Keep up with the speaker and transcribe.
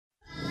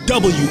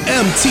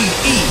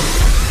WMTE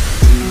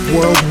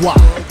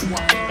Worldwide.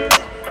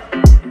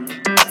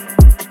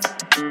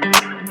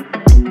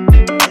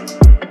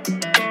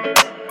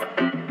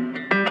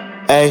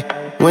 Hey,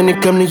 when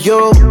it come to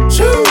you,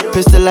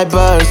 pistol like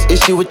buzz,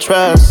 issue with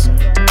trust.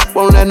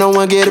 Won't let no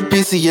one get a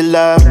piece of your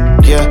love.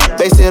 Yeah,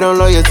 base it on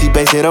loyalty,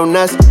 base it on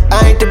us.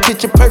 I ain't the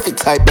picture perfect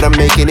type, but I'm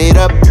making it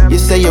up. You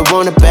say you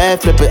want a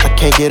bad flip it, I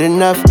can't get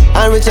enough.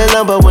 I'm rich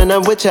alone, but when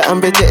I'm with you,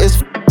 I'm bitter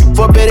as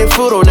forbidden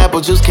fruit on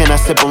apple juice, can I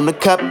sip on the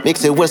cup?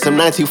 Mix it with some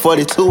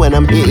 1942 and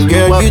I'm hitting you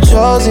up. Girl, you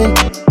chosen.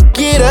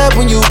 Get up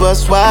when you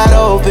bust wide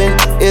open.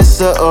 It's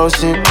the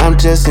ocean, I'm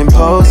just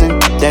imposing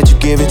that you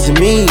give it to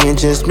me and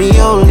just me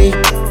only.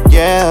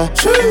 Yeah,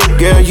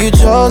 girl, you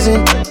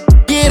chosen.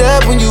 Get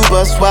up when you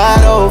bust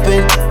wide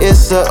open.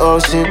 It's the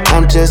ocean,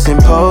 I'm just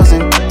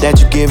imposing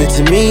that you give it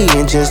to me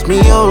and just me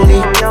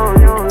only.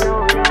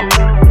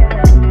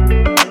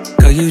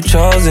 Girl, you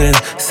chosen.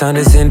 Sound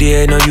is in the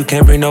air, no, you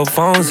can't bring no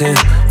phones in.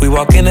 We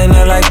walk in and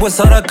they're like, what's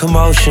all the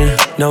commotion?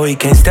 No, he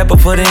can't step a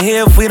foot in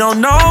here if we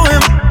don't know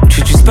him.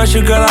 Treat you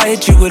special, girl, I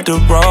hit you with the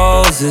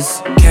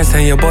roses. Can't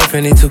stand your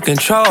boyfriend, he too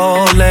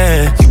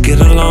controlling. You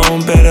get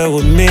along better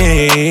with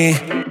me.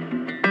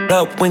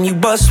 Up when you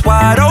bust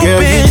wide open.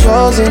 Girl, you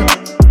chosen.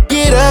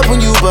 Get up when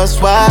you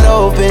bust wide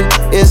open.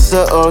 It's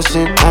the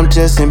ocean, I'm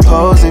just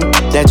imposing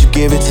that you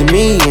give it to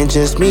me and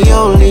just me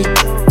only.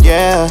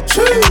 Yeah,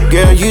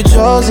 girl, you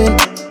chosen.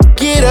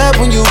 Get up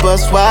when you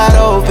bust wide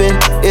open.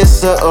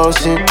 It's the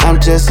ocean, I'm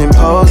just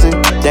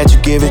imposing that you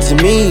give it to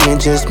me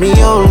and just me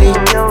only.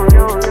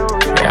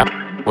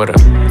 What up?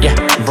 Yeah,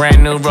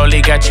 brand new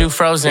rollie got you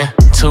frozen.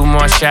 2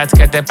 more shots,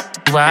 got that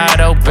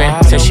wide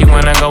open. Said she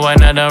wanna go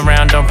another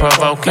round, don't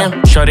provoke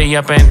him. Shorty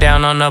up and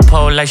down on the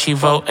pole like she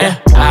voting.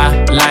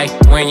 I like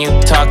when you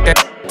talk that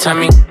to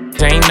me.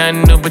 Ain't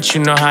nothing new, but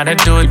you know how to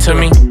do it to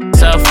me.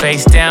 So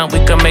face down,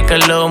 we can make a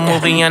little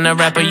movie. On the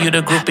rapper, you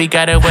the groupie,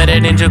 got it wetter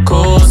than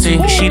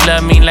jacuzzi. She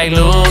love me like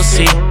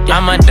Lucy.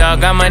 I'm a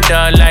dog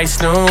like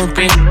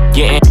Snoopy.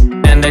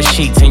 Getting in the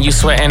sheets and you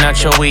sweating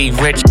out your weed.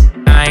 Rich,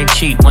 I ain't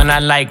cheap when I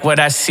like what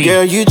I see.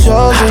 Girl, you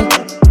chosen.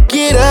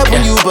 Get up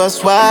when you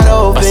bust wide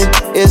open.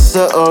 It's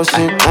the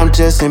ocean, I'm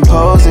just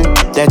imposing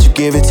that you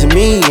give it to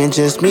me and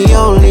just me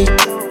only.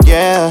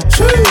 Yeah,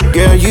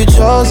 girl, you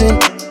chosen.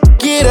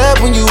 Get up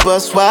when you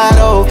bust wide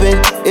open.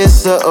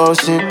 It's the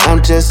ocean,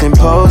 I'm just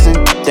imposing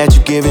that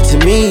you give it to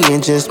me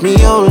and just me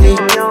only.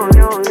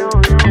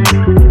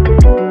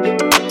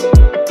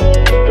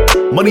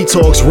 Money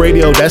Talks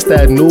Radio, that's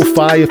that new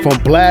fire from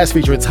Blast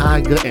featuring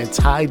Tyga and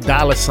Ty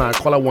Dolla $ign.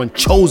 Call out one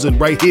Chosen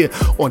right here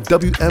on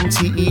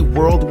WMTE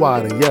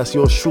Worldwide. And yes,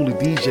 yours truly,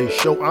 DJ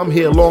Show. I'm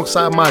here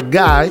alongside my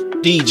guy,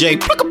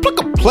 DJ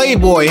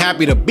Playboy.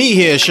 Happy to be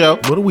here, Show.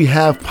 What do we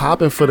have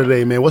popping for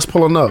today, man? What's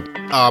pulling up?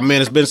 Oh,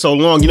 man, it's been so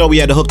long. You know, we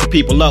had to hook the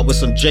people up with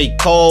some J.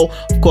 Cole.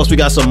 Of course, we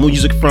got some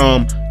music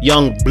from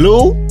Young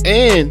Blue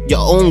and your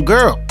own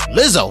girl,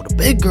 Lizzo. The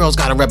big girl's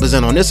got to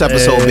represent on this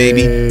episode,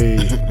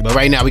 baby. But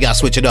right now, we got to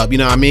switch it up. You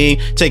know what I mean?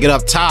 Take it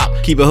up top.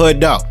 Keep it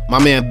hood up. My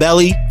man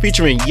Belly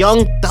featuring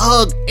Young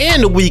Thug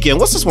and The Weeknd.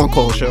 What's this one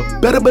called, Show?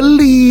 Better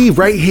Believe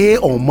right here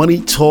on Money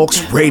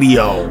Talks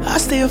Radio. I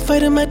stay up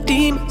fighting my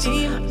demons.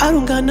 I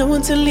don't got no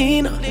one to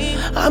lean on.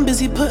 I'm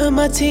busy putting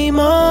my team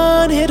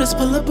on. Hitters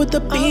pull up with the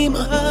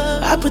beamer.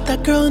 I put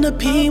that girl in a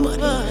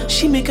P1.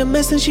 She make a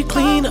mess and she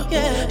clean up.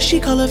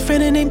 She call her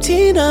friend named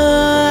Tina.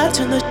 I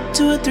turn the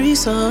to a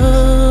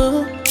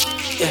threesome.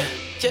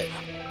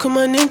 Call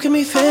my name, can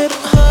be fatal.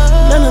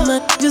 None of my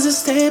niggas are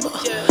stable.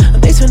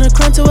 They turn a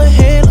crown to a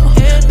halo.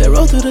 They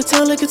roll through the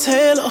town like it's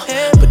Halo.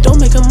 But don't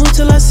make a move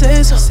till I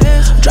say so.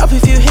 Drop a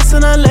few hits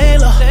and I lay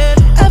low.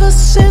 Ever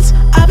since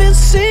I've been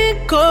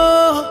single,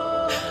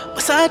 my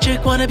side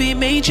chick wanna be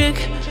magic.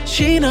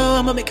 She know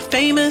I'ma make it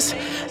famous.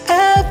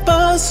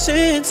 Ever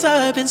since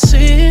I've been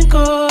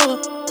single,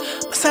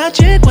 my side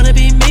chick wanna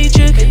be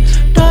magic.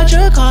 Dodge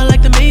a call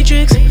like the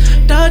Matrix.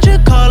 Dodge a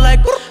call like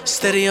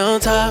steady on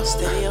top.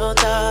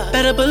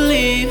 Better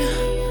believe.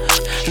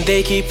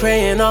 They keep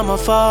praying I'ma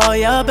fall.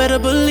 Y'all better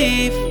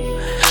believe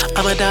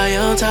I'ma die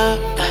on top.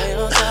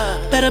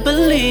 Better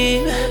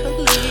believe.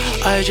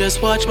 I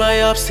just watch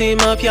my ops team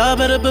up. Y'all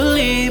better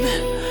believe.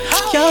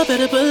 Y'all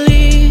better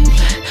believe.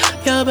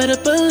 Y'all better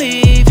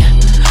believe.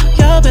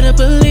 Y'all better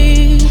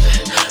believe.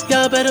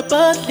 Y'all better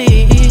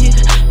believe.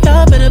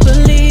 Y'all better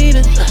believe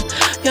it.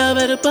 Y'all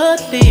better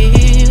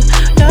believe.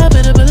 Y'all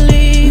better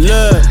believe.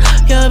 Look.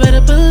 Y'all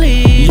better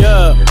believe.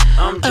 Yeah.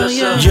 I'm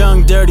just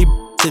young, dirty,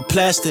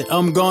 plastic.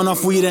 I'm going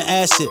off weed and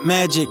acid.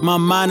 Magic. My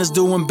mind is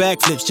doing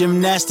backflips,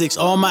 gymnastics.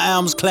 All my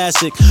albums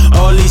classic.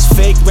 All these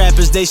fake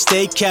rappers, they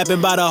stay capping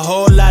about a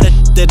whole lot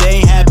of that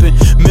ain't happen.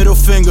 Middle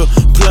finger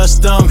plus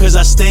thumb, cause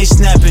I stay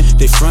snapping.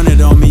 They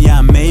fronted on me,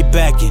 I made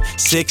backing.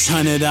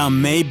 600, I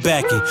made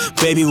backing.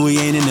 Baby, we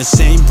ain't in the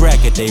same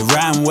bracket. They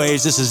riding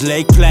waves, this is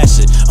Lake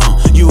Placid.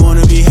 You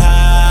wanna be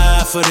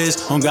high for for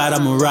this. On God,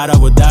 I'm a ride, I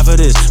would die for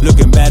this.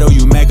 Looking bad, oh,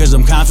 you mad cause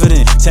I'm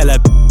confident. Tell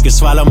that can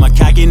swallow my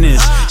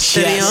cockiness.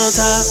 Steady on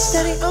top,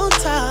 steady on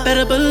top.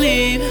 Better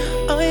believe,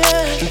 oh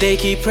yeah. They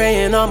keep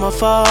praying on my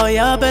fall,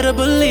 y'all better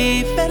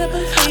believe.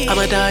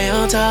 I'ma die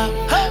on top,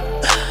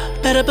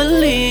 better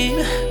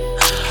believe.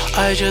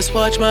 I just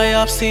watch my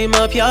ops team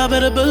up, y'all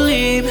better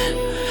believe.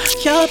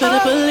 Y'all better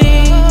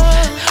believe,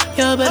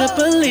 y'all better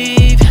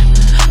believe.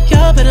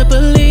 Y'all better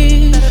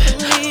believe,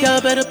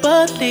 y'all better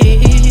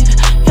believe.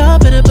 Y'all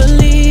better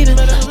believe,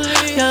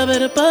 y'all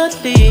better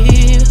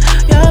believe.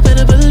 Y'all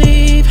better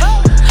believe,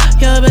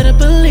 y'all better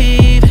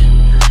believe.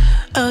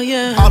 Oh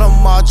yeah.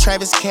 Audemars,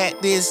 Travis,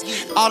 Cat, this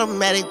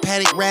automatic,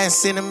 paddock, ride,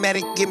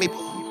 cinematic. Give me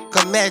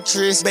a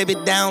mattress, baby,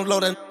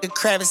 download a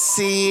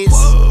crevices.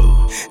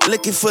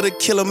 Looking for the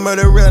killer,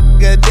 murderer,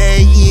 nigga, there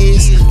he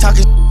is.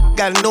 Talking,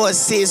 gotta know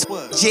assist.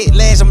 Jet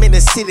lash, I'm in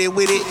the city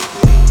with it.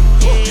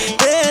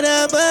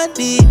 Better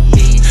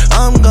believe,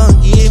 I'm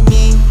gon' give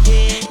me.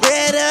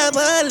 Better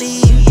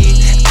believe,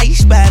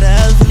 ice by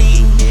the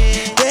fleet.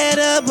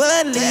 Better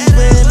believe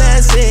when I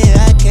say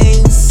I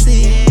can't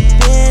see.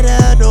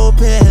 Better, no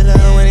better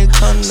when it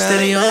comes down.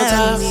 Steady on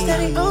top,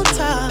 steady on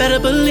top. Better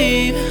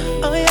believe,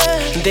 oh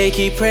yeah. They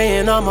keep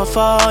praying on my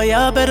fall,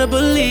 y'all better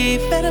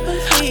believe.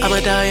 I'ma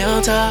die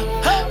on top,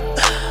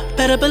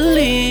 better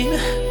believe.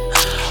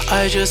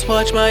 I just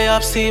watch my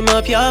ops team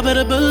up, y'all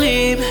better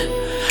believe.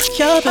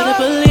 Y'all better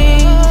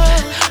believe,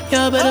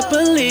 y'all better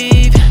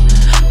believe.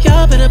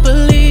 Y'all better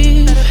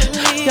believe,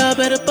 y'all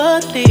better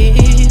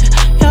believe.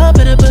 Y'all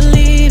better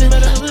believe,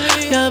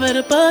 y'all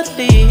better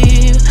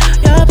believe.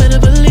 Y'all better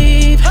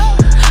believe,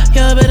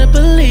 y'all better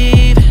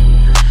believe.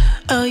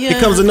 Oh yeah. Here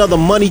comes another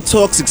Money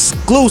Talks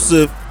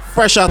exclusive,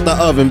 fresh out the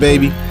oven,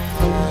 baby.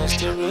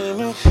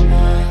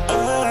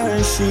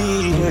 I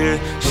see her,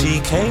 she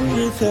came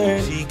with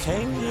her,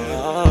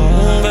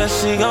 but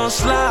she gon'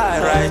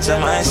 slide right to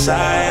my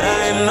side.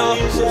 I know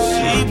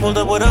she pulled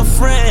up with her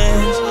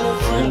friends,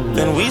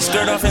 then we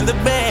skirt off in the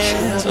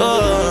Benz.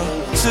 Oh,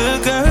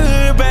 took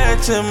her back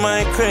to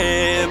my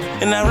crib,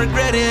 and I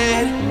regret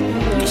it.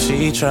 Cause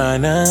she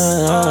tryna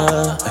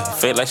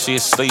feel like she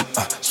asleep,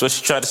 so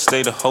she tried to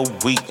stay the whole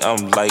week.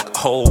 I'm like,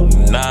 oh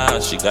nah,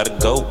 she gotta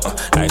go.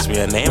 Ask me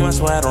her name, I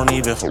swear I don't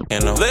even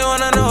know. They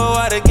wanna know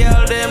why the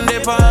girl them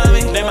dip on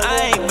me. Them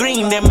I ain't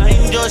green, them I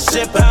ain't just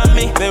sip on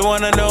me. They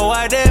wanna know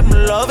why them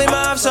love him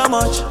off so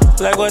much.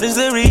 Like what is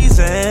the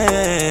reason?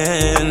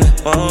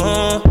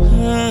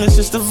 It's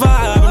just the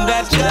vibe, I'm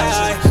that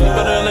guy. She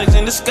put her legs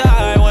in the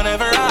sky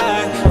whenever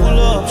I pull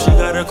up. She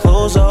got her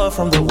clothes off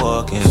from the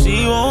walking.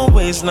 She won't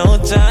waste no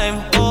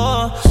time.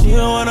 Oh, she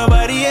don't want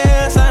nobody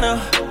else, I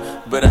know.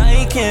 But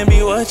I can't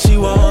be what she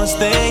wants.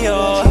 They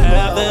all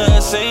have the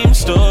same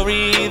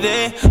story.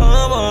 They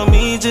all want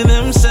me to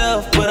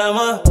themselves, but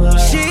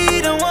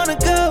she don't wanna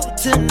go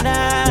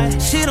tonight.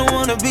 She don't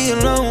wanna be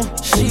alone.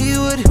 She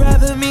would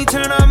rather me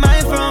turn on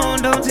my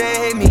phone. Don't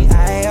take me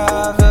eye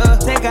off her.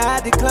 Take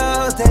out the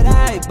clothes that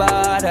I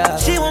bought her.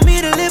 She want me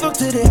to live up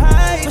to the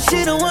hype, but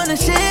she don't wanna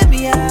share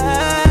me.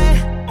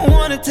 I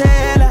wanna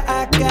tell her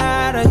I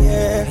got her,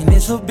 yeah. And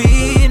this'll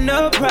be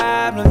no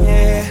problem,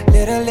 yeah.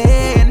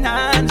 Literally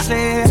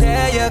non-slip.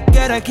 Tell you,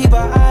 gotta keep her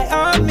eye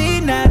on me,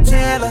 not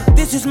tell her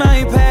this is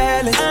my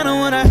palace. I don't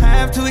wanna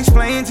have to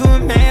explain to a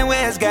man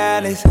where it's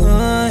godless.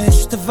 It's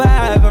just the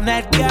vibe, I'm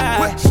that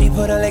guy. She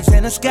put her legs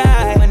in the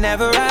sky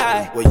whenever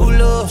I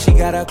pull up. She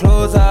got her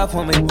clothes off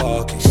when we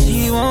walking.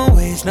 She won't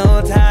waste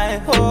no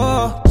time.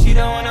 Oh, she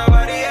don't want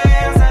nobody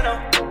else, I know.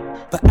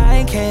 But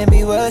I can't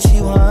be what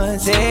she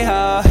wants. They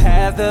all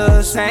have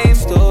the same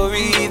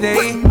story.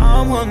 They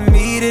all want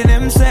me to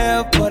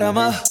themselves, but I'm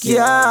a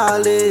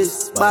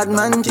careless, bad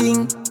man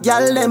thing.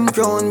 Y'all them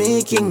crown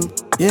me king.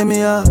 Yeah,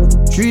 me a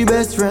 3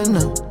 best friend.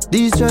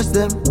 These trust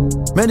them.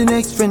 May the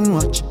next friend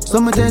watch.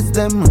 Some test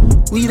them.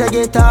 We da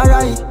get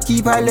alright.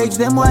 Keep our legs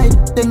them wide.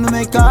 Then we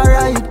make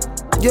alright.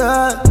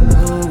 Yeah,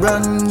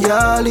 run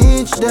y'all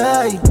each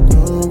day.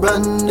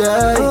 Run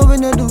day. Oh,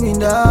 when you're doing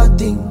that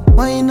thing.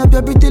 Wind up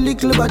your pretty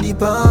little body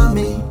for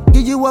me.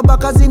 Give you a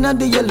back as in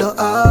the yellow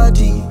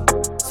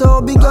RG.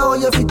 So big how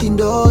you fit in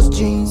those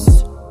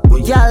jeans.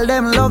 Y'all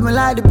them love me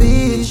like the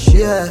beach,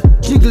 yeah.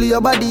 Jiggle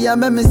your body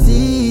and make me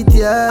see it,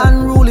 yeah.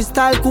 Unruly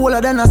style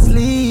cooler than a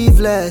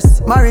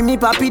sleeveless. Marry me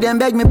papi then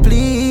beg me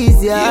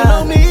please, yeah. You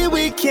know me,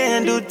 we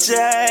can't do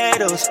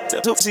titles.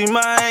 The oopsie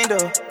mind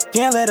though.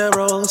 Can't let her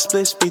roll,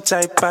 split be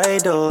type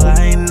idol.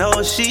 I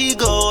know she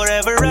go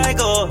wherever I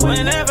go.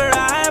 Whenever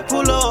I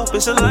pull up,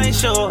 it's a light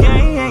show.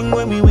 Gang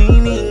with me, we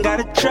ain't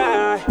gotta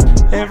try.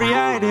 Every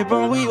idea,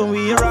 but we when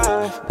we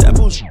arrive. That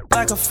bullshit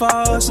like a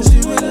faucet, she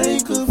would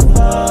like a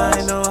faucet.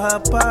 I know her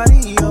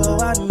body, oh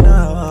I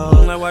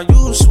know. Like why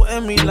you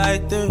sweating me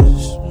like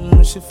this?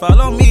 She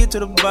follow me to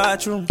the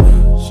bathroom.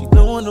 She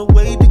don't want to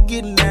wait to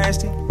get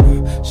nasty.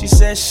 She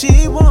said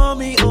she want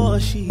me, or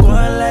she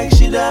want like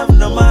she love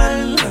no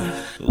man.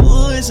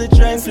 Ooh, it's a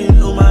trifling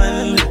no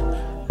man.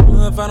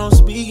 If I don't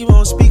speak, you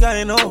won't speak,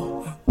 I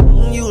know.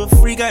 You a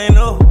freak, I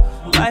know.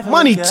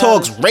 Money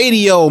Talks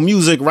Radio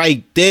music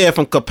right there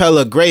from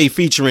Capella Gray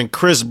featuring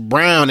Chris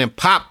Brown and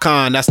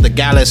Popcorn. That's the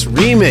Gallus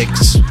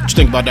remix. What you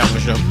think about that one,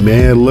 Show?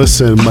 Man,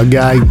 listen, my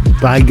guy,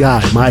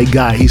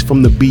 he's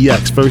from the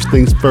BX. First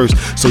things first.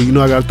 So you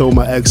know I gotta throw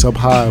my ex up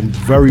high. I'm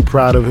very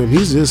proud of him.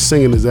 He's just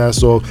singing his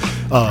ass off.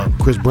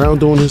 Chris Brown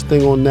doing his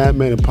thing on that,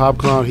 man. And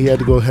Popcorn, he had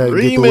to go ahead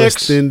and get the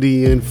West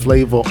Indian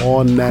flavor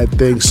on that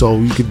thing. So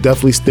you could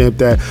definitely stamp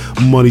that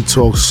Money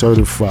Talk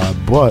certified.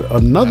 But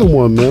another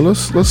one, man.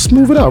 Let's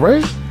smooth it out,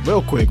 right?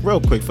 Real quick,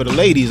 for the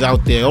ladies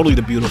out there, only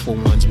the beautiful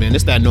ones, man.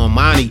 It's that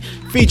Normani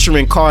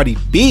featuring Cardi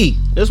B.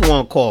 This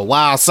one called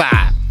Wild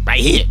Side, right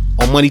here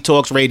on Money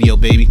Talks Radio,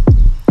 baby.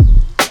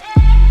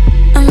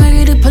 I'm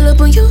ready to pull up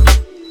on you.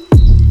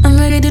 I'm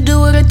ready to do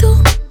what I do.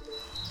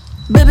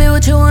 Baby,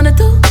 what you wanna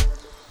do?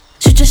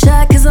 Shoot your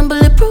shot, cause I'm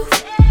bulletproof.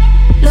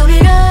 Load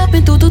it up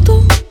and do.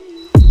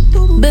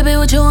 Baby,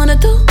 what you wanna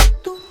do?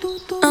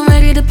 I'm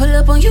ready to pull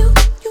up on you.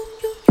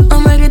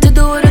 I'm ready to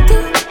do what I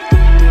do.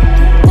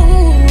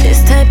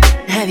 This type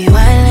have you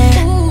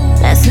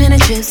island. Last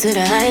minute trips to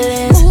the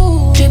islands.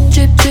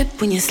 Drip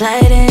when you're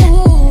sliding.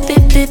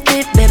 Dip,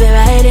 baby,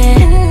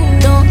 riding.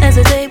 Don't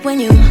hesitate when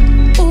you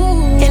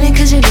in it,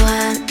 cause you know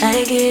I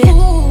like it.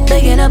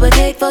 Baking up a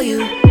cake for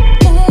you.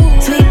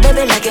 Sweet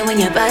baby, like it when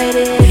you bite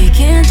it. We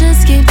can't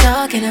just keep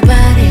talking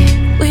about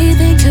it. We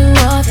think too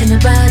often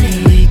about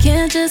it. We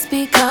can't just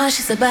be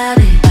cautious about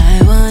it.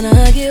 I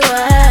wanna get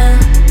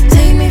wild.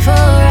 Take me for a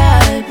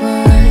ride,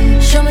 boy.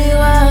 Show me you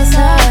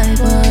outside,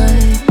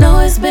 boy. Know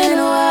it's been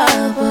a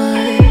while,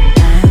 boy.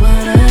 I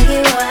wanna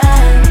get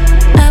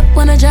wild. I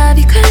wanna drive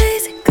you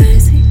crazy.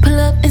 Pull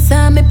up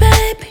inside me,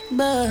 baby.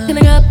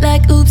 Gonna up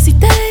like oopsie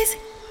daisy.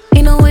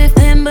 Ain't no if,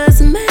 then, buts,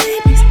 and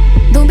maybes.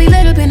 Don't be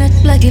let up in it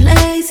like you're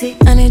lazy.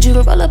 I need you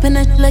to roll up in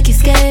it like you're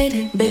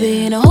skating.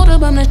 Baby, ain't no hold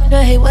up, I'm not sure,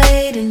 I hate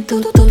waiting.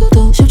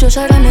 Shoot your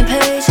shot, I'm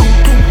impatient.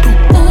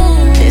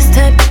 This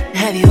type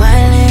have you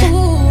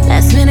island.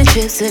 Last minute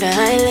trips to the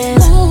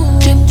islands.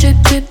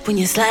 Drip when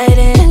you're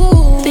sliding.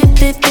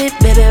 Dip,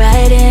 baby,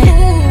 riding.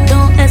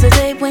 Don't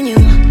hesitate when you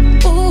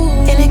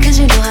in it, cause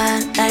you know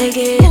I like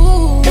it.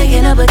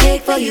 Baking up a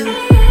cake for you.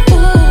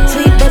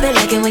 Sweet baby,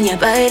 like it when you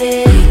bite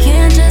it. We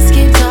can't just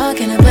keep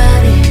talking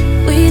about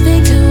it. We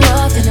think too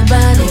often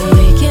about it.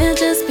 We can't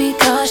just be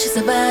cautious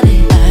about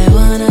it. I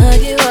wanna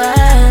get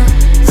wild.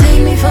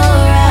 Take me for a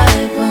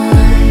ride,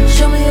 boy.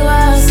 Show me you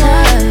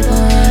outside,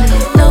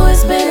 boy. Know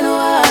it's been a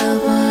while,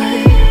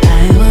 boy.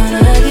 I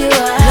wanna get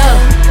wild.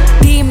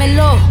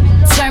 Dímelo,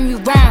 turn me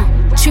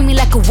round. Treat me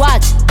like a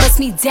watch, bust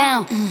me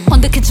down.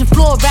 On the kitchen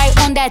floor, right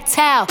on that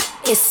towel.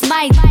 It's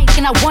my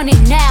and I want it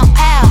now.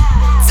 Ow.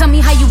 Tell me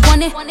how you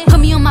want it. Put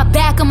me on my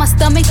back, on my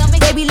stomach.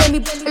 Baby, let me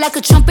like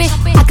a trumpet.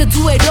 I could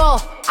do it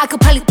all. I could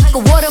probably take a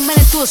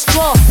watermelon through a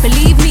straw.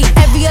 Believe me,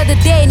 every other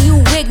day,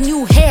 new wig,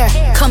 new hair.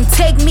 Come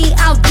take me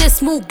out this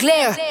smooth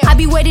glare. I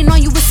be waiting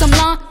on you with some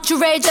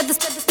lingerie. Got the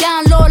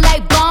down low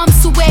like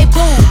bombs. Away,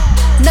 boom.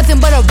 Nothing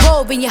but a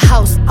robe in your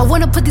house. I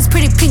wanna put these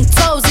pretty pink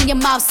toes in your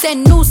mouth.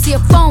 Send news to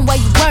your phone while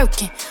you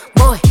working.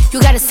 Boy, you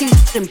gotta see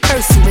it in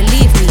person,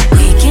 believe me.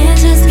 We can't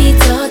just be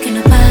talking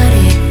about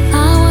it. I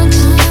want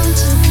you.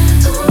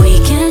 We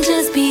can't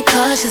just be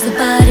cautious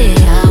about it.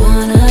 I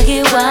wanna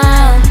get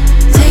wild.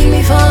 Take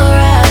me for a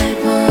ride,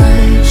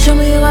 boy. Show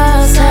me you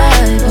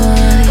outside,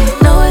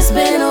 boy. Know it's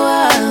been a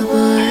while,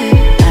 boy.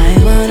 I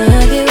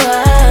wanna get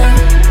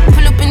wild.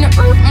 Pull up in the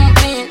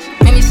Benz,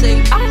 make me say,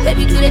 oh,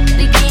 baby, do that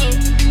again.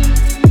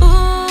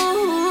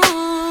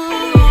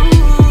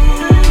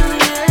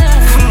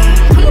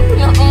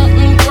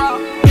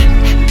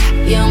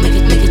 Yeah, make it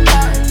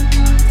hard.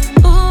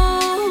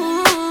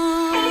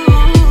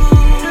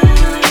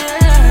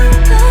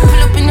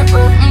 Pull up in the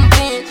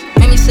Benz,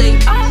 make me say,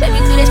 oh, baby,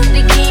 do that shit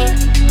again.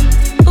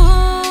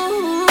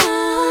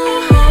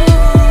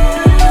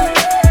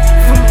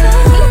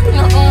 Pull up in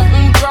the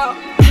drop.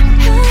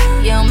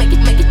 Yeah, make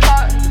it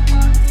hard.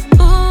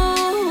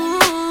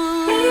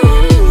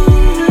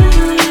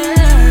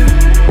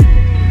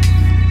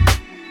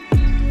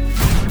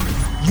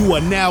 You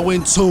are now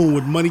in tune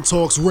with Money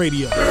Talks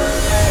Radio.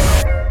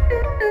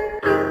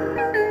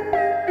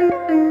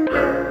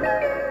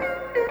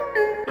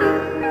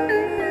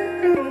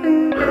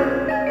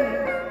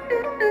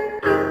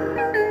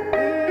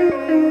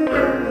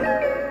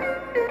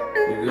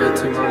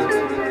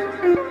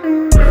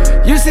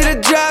 You see the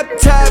drop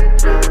top,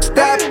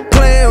 stop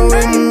playing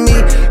with me.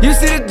 You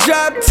see the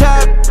drop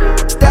top,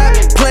 stop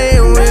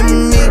playing with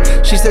me.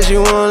 She said she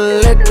wanna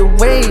let the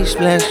waves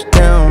splash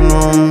down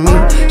on me.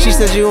 She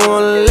said she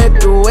wanna let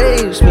the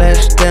waves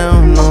splash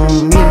down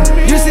on me.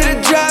 You see the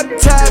drop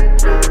top,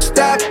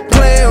 stop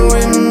playing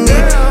with me.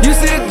 You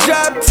see the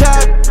drop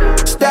top,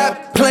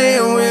 stop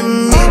playing with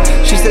me.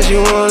 She said she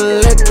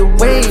wanna let the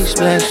waves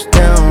splash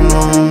down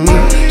on me.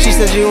 She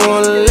said she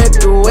wanna let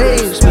the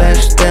waves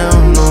splash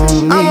down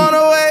on me. I'm on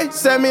the way,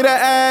 send me the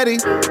Addy.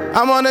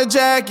 I'm on a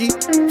Jackie,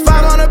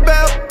 5 on the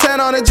belt, 10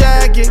 on the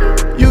jacket.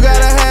 You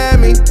gotta have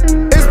me.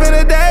 It's been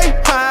a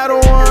day, I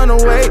wanna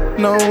wait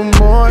no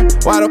more.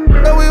 Why the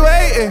f are we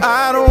waiting?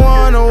 I don't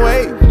wanna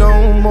wait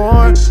no more. more.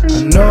 I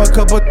know a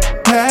couple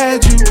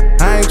had you.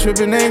 I ain't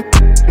tripping, ain't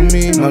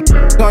me. No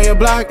on your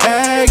block,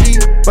 Aggie,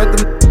 but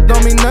them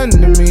don't mean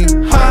nothing to me.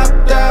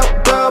 Hopped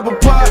out, double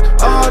park,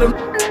 all them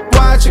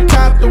watch you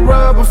cop the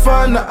rubber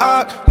from the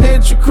arc.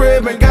 Hit your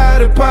crib and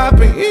got it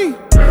poppin'.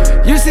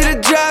 You see the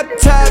drop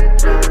top,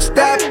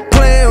 stop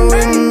playing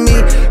with me.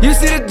 You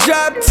see the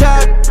drop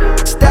top,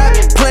 stop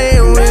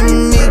playing with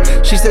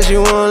me. She said she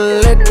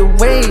wanna let the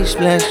waves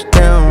splash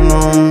down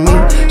on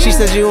me. She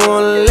said she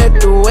wanna let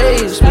the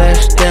waves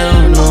splash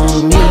down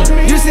on me.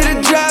 You see the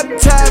drop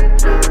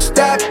top,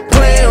 stop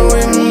playing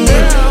with me.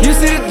 You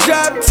see the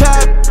drop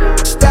top,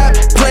 stop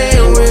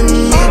playing with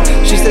me.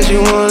 She said she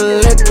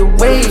wanna let the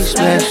waves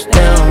splash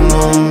down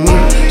on me.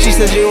 She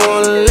said she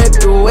wanna let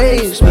the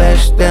waves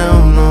splash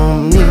down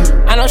on me.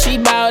 I know she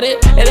bout it,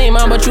 it ain't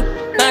mine but you,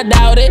 I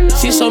doubt it.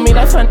 She told me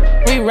that fun,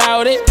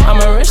 rerouted. I'm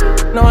a rich,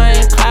 no I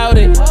ain't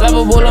clouded.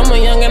 Lovable, I'm a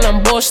young and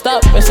I'm bossed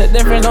up. It's a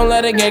difference, don't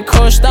let it get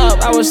coached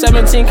up. I was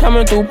 17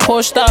 coming through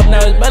pushed up. Now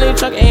it's Bunny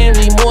Truck,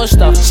 AMG, more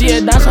stuff. She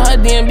a dance on her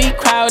DMB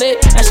crowded.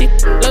 And she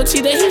low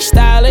T that he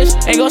stylish.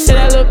 Ain't gon' say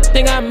that little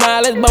thing got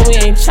mileage, but we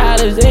ain't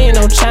childish. There ain't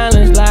no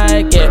challenge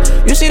like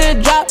it. You see the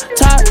drop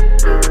top,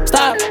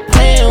 stop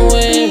playing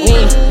with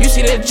me. You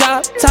see the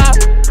drop top,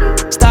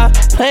 stop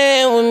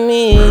playing with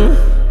me.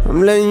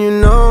 I'm letting you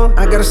know,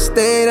 I gotta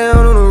stay down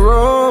on the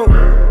road.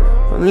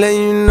 I'm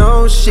letting you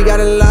know, she got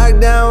it locked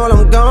down while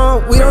I'm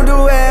gone. We don't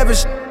do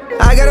average.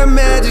 I got a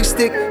magic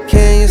stick,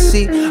 can you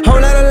see? Whole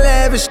lot of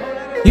lavish,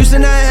 used to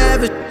not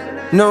have it.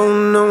 No,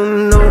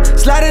 no, no.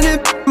 Sliding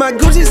in my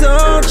Gucci's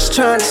on, just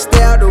trying to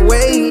stay out the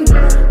way.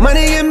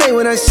 Money get made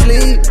when I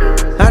sleep.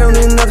 I don't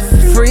do nothing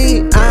for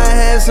free. I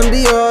had some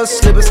Dior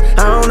slippers.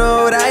 I don't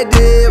know what I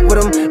did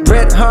with them.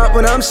 Bret Hart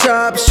when I'm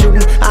sharp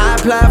shooting. I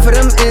apply for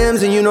them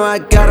M's and you know I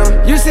got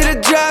them. You see the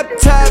drop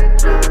top,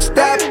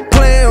 stop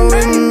playing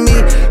with me.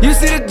 You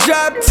see the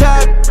drop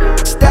top,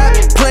 stop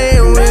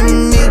playing with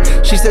me.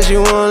 She said she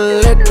wanna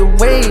let the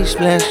waves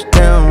splash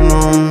down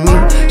on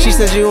me. She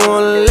said she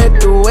wanna let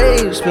the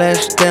waves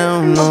splash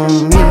down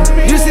on me.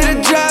 You see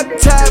the drop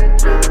top,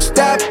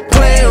 stop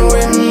playing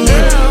with me.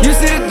 You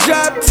see the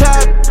drop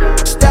top,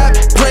 stop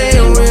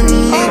playing with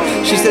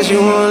me. She said she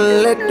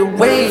wanna let the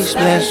waves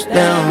splash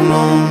down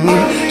on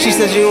me. She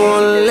said she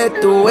wanna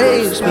let the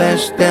waves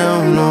splash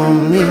down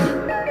on me.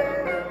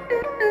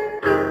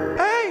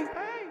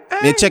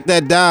 Man, check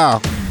that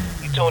dial.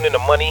 You tune in to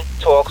Money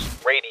Talks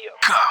Radio.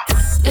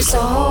 It's a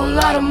whole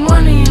lot of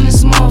money in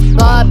this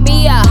motherfucker.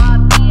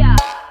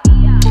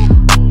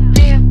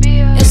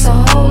 It's a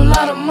whole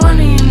lot of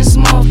money in this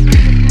motherfucker.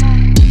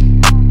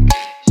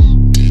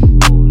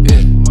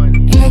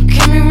 Ain't gon'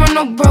 keep me run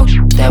no broke,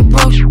 that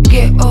broke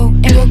get old.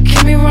 Ain't gon'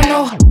 keep me run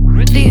no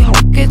these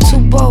hoes get too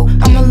bold.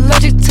 I'm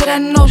allergic to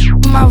that nose,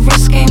 my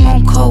wrist game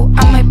on cold.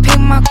 I might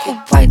paint my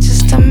coupe white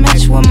just to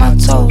match with my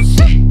toes.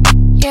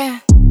 Yeah,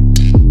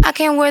 I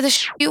can't wear the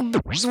you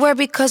bitches wear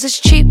because it's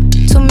cheap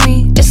to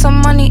me. It's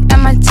some money at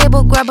my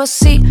table, grab a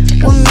seat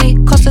with me.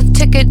 Cost a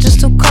ticket just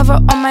to cover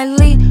all my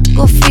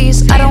legal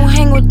fees. I don't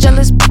hang with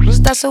jealous bitches,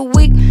 that's a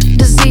weak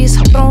disease.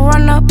 Don't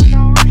run up.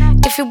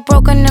 If you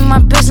broken in my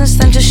business,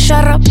 then just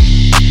shut up.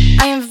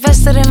 I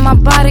invested in my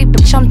body,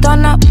 bitch, I'm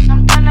done up.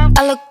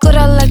 I look good,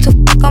 I like to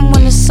fuck, I'm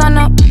when the sun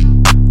up.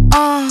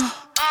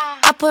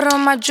 I put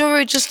on my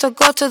jewelry just to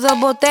go to the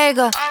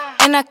bodega.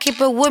 And I keep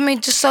it with me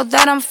just so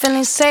that I'm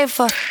feeling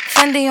safer.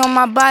 Fendi on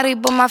my body,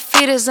 but my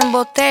feet is in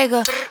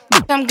Bottega.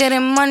 I'm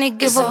getting money,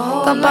 give a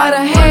fuck about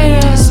a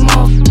haters.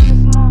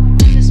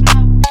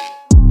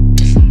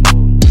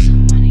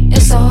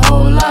 It's a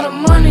whole lot of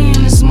money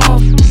in this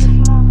motherfucker.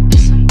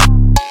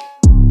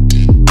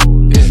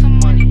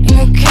 Ain't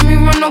gon' keep me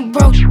run no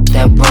broke,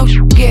 that broke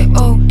get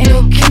old. Ain't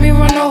gon' keep me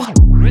run no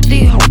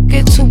these hoes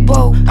get too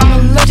bold. I'm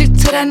allergic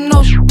to that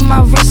nose,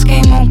 my wrist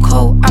game on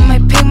cold. I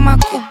might paint my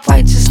coupe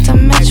white just to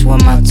match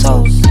with my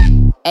toes.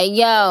 Hey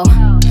yo,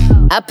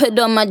 I put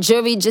on my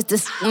jewelry just to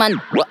see my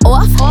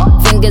off.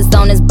 Fingers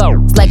on his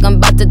bones like I'm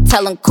about to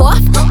tell him cough.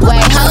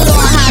 Wait, hold on,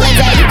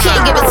 holiday, you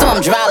can't give it to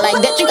him dry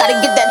like that. You gotta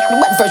get that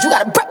wet first, you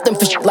gotta prep them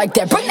for shit like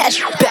that. Bring that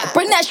shit back,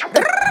 bring that shit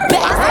back.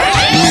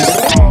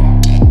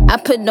 I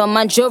put on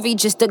my jewelry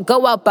just to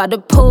go out by the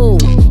pool.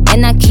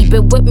 And I keep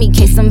it with me in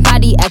case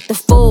somebody act a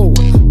fool.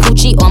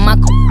 Poochie on my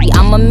coochie,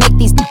 I'ma make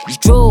these niggas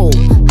drool.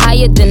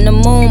 Higher than the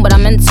moon, but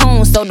I'm in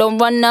tune, so don't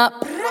run up.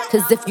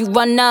 Cause if you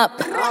run up,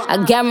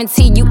 I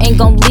guarantee you ain't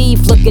gon'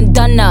 leave looking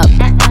done up.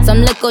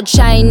 Some little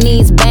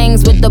Chinese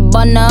bangs with the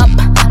bun up.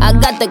 I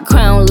got the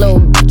crown,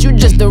 little bitch, you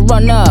just a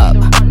run up.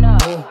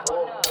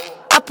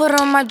 I put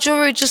on my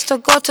jewelry just to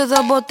go to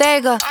the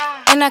bodega.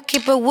 And I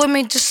keep it with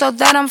me just so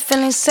that I'm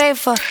feeling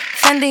safer.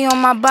 Fendi on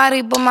my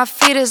body, but my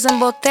feet is in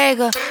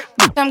Bottega.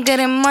 I'm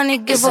getting money,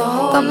 give a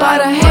fuck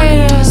about a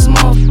haters.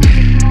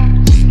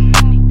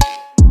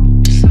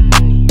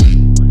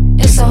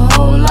 It's a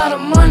whole lot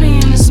of money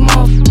in this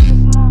motherfucker.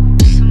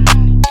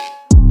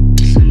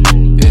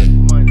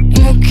 Ain't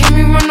gon' keep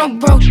me run no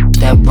broke,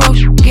 that broke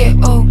get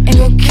old. Ain't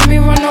gon' keep me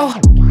run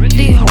no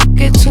these hoes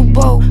get too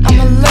bold. I'm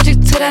allergic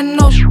to that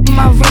nose,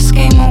 my wrist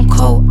game on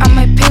cold. I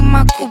might paint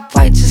my coupe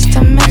white just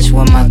to match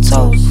with my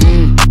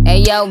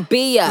I'll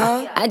be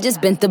ya. I just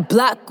bent the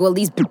block, all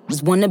these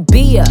bitches wanna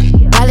be ya.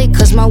 Probably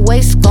cause my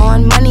waist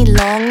gone, money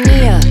long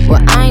near.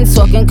 Well, I ain't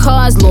talking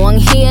cars, long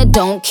hair,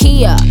 don't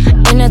Kia.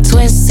 In a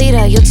twin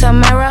seater, you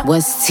Tamara?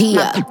 What's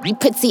Tia? My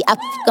pretty, I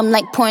fuck 'em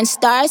like porn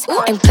stars.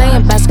 Ain't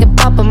playing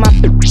basketball, but my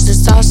bitches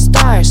is all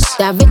stars.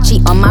 Da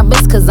Vinci on my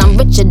wrist, cause I'm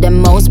richer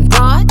than most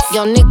broads.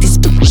 Yo, Nick, these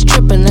bitches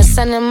trippin', let's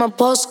send him a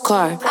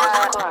postcard.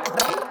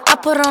 I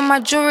put on my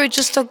jewelry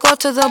just to go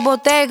to the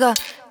bodega.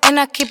 And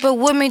I keep it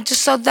with me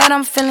just so that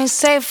I'm feeling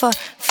safer.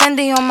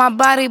 Fendi on my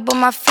body, but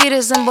my feet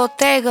is in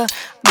Bottega.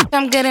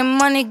 I'm getting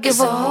money, give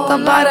a fuck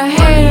about a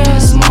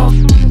haters.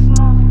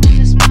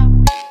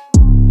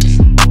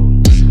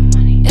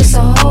 It's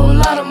a whole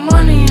lot of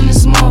money in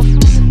this mouth.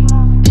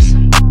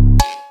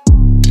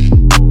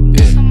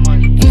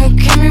 Ain't gon'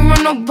 keep me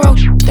run no broke,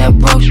 that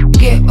broke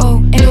get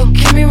old. Ain't gon'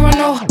 keep me run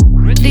no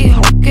these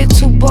hoes get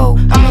too bold.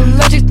 I'm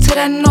allergic to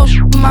that no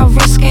shit, my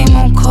wrist game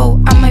on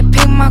cold. I might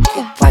paint my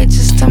coupe white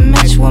just to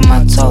match with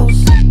my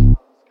toes.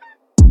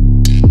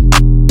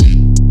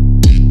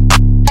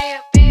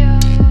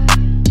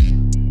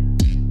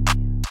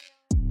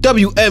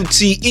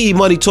 WMTE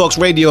Money Talks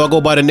Radio. I go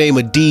by the name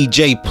of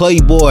DJ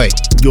Playboy.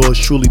 Yours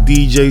truly,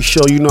 DJ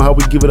Show. You know how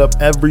we give it up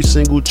every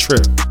single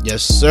trip.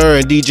 Yes, sir.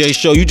 And DJ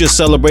Show, you just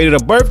celebrated a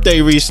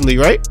birthday recently,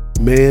 right?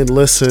 Man,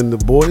 listen, the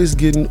boy is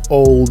getting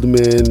old,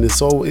 man.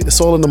 It's all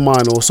in the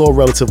mind, it's all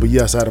relative. But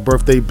yes, I had a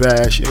birthday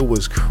bash. It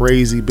was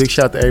crazy. Big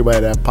shout out to everybody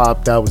that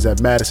popped out. It was at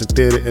Madison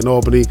Theater in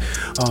Albany.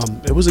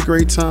 It was a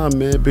great time,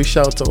 man. Big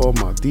shout out to all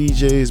my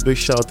DJs. Big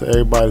shout out to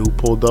everybody who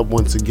pulled up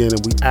once again.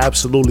 And we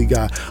absolutely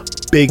got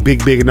big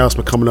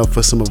announcement coming up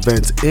for some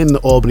events in the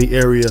Albany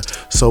area.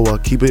 So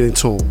keep it in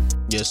tune.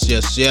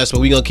 Yes. But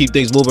we're going to keep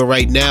things moving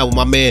right now with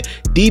my man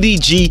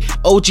DDG,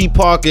 OG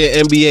Parker,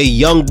 NBA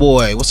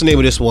Youngboy. What's the name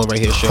of this one right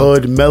here, Show?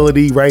 Hood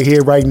Melody right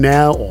here, right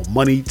now on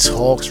Money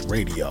Talks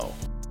Radio.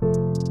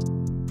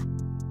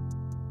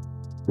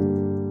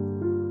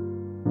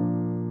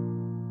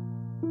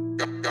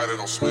 Got it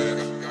on Smack.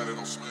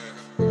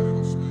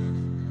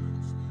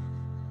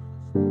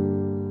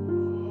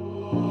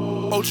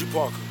 OG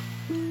Parker.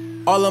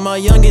 All of my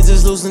youngins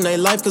is losing their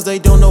life cause they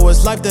don't know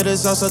it's life that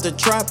is outside the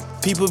trap.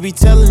 People be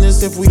telling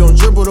us if we don't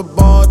dribble the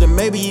ball, then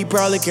maybe he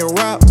probably can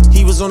rap.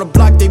 He was on the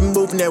block, they be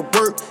moving that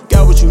work.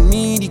 Got what you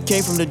need, he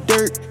came from the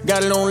dirt.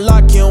 Got it on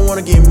lock, he don't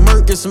wanna get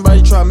murked. If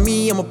somebody try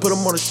me, I'ma put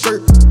him on a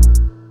shirt.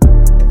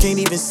 Can't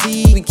even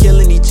see, we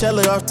killing each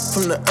other off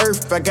from the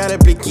earth. If I got a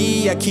big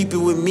E, I keep it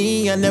with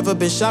me. I never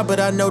been shot, but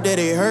I know that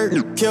it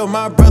hurt. Killed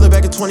my brother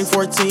back in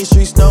 2014.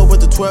 Street snow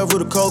with the 12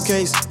 with a cold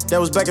case.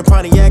 That was back in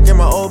Pontiac in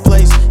my old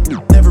place.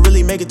 Never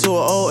really make it to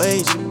an old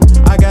age.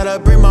 I gotta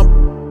bring my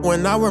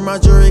when I wear my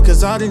jewelry,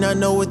 cause I do not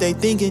know what they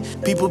thinking.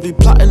 People be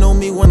plotting on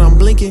me when I'm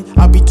blinking.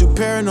 I be too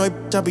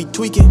paranoid, I be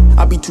tweaking.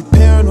 I be too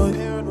paranoid.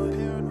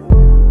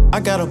 I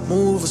gotta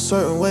move a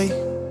certain way.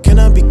 Can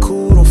I be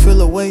cool, don't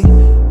feel away?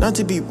 Not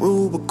to be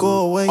rude, but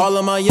go away. All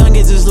of my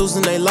youngins is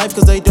losing their life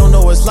cause they don't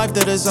know it's life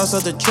that is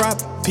outside the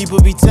trap. People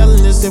be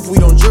telling us if we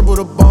don't dribble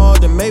the ball,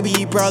 then maybe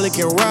he probably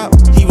can rap.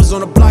 He was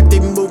on the block, they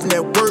be moving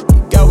that work.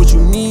 Got what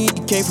you need,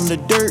 he came from the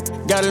dirt.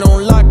 Got it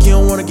on lock, he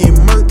don't wanna get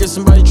murked. If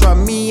somebody try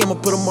me, I'ma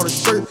put him on a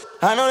shirt.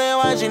 I know they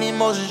watching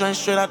emotions drain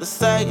straight out the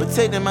sight.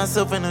 Protecting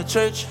myself in the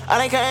church. I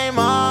done came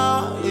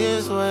all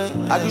this way.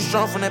 I grew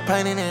strong from that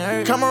pain and it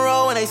hurt. Come and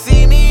roll when they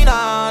see me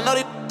down. Know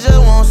they just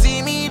won't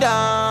see me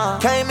down.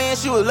 Came in,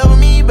 she was loving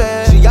me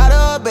back. She got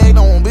her back,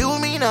 don't wanna be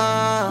with me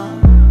now.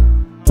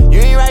 You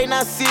ain't right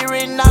now, see it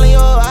written all in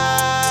your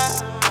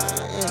eyes.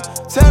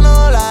 Tell no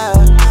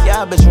lies.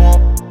 Yeah, I bet you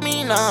won't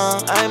me now.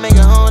 I ain't making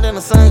home, then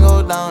the sun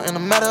go down. In the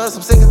matter of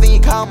some seconds, then you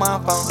call my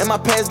phone. And my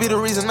past be the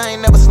reason I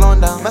ain't never slowing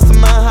down.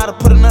 Mastermind how to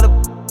put another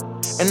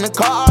in the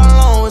car all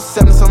alone with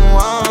 7 something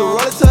wrong. You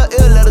roll it to a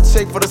ill, let her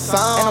check for the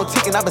sound. Ain't no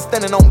ticking, I been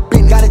standing on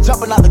business. Got it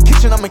jumping out the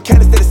kitchen, I'm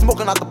mechanic, steady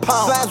smoking out the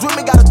pound. Slimes with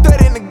me, got a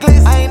 30 in the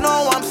glitz. I ain't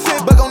know why I'm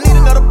sick, but gon' need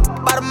another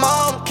by the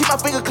mom. Keep my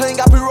finger clean,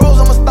 got pre-rolls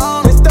on my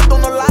stone. They stepped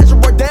on the line,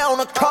 you work down on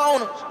the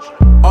corner.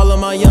 All of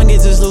my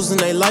youngins is losing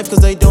their life cause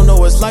they don't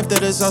know it's life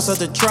that is outside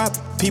the trap.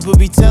 People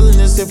be telling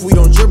us if we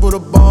don't dribble the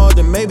ball,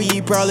 then maybe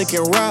he probably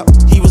can rap.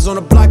 He was on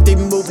the block, they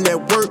be moving that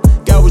work.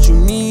 Got what you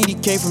need, he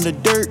came from the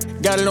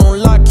dirt. Got it on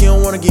lock, he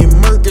don't wanna get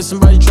murked. If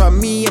somebody try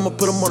me, I'ma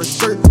put him on a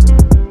shirt.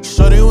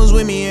 Shorty was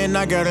with me and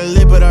I got her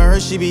lit, but I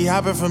heard she be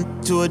hopping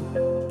from to a.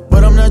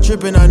 But I'm not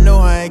tripping, I know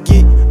how I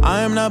get.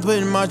 I am not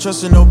putting my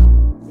trust in no.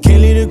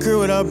 Can't leave the crib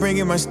without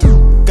bringing my stuff.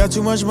 Got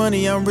too much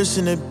money, I'm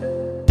risking it.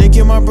 They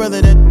killed my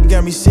brother, that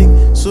got me sick.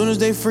 Soon as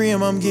they free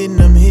him, I'm getting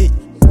them hit.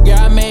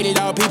 Yeah, I made it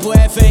out, people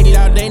had faded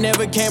out. They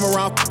never came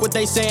around, what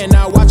they saying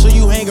now. Watch who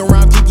you hang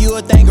around, keep you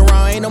a thing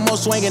around. Ain't no more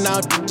swinging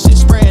out, shit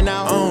spraying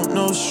out. I don't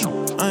know shit,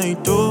 I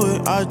ain't do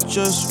it. I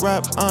just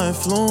rap, I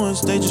influence.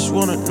 They just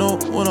wanna know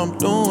what I'm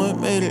doing.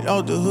 Made it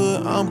out the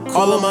hood, I'm cool.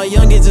 All of my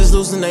youngins is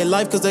losing their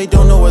life cause they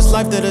don't know it's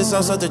life that is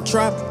outside the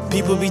trap.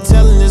 People be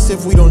telling us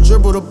if we don't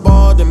dribble the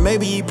ball, then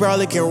maybe he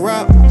probably can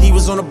rap. He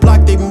was on the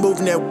block, they be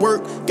moving that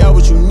work. Got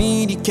what you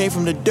need, he came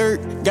from the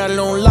dirt. Got it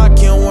on lock,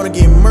 he don't wanna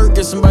get murked.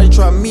 If somebody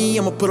try me,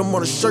 I'ma put him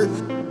on a shirt.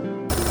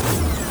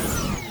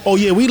 Oh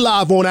yeah, we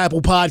live on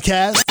Apple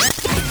Podcasts.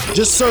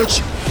 Just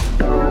search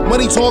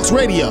Money Talks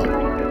Radio.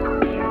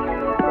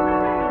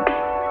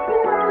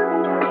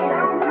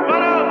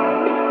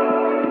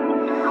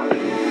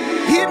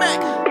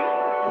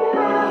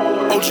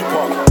 OG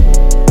Park.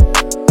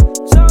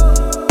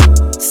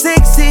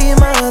 Sexy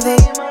mother,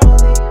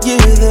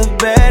 you're the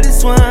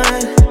baddest one.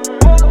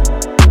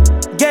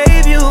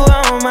 Gave you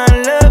all my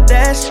love,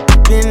 that's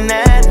been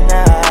that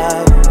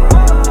now.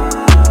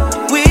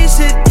 We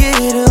should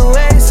get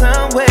away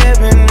somewhere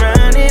and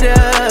run it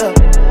up.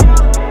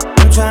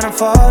 I'm tryna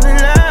fall in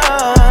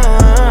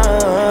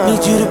love.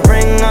 Need you to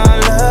bring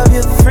all of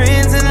your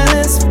friends and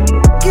let's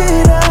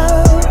get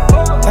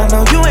up. I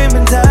know you ain't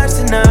been touched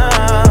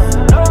enough.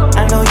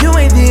 I know you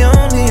ain't the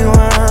only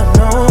one,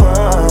 no.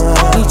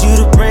 Need you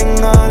to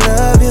bring all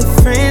of your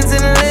friends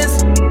and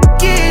let's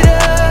get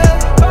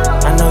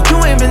up. I know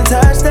you ain't been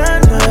touched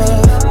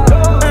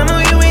enough. I know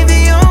you ain't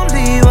the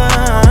only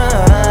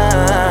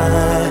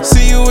one.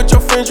 See you with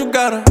your friends, you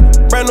got her.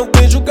 Brand new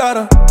bitch, you got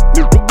her.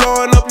 You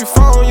blowing up your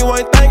phone, you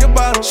ain't thinking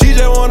about her. She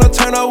just wanna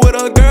turn up with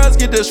her girls,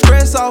 get the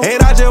stress off.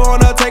 And I just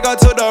wanna take her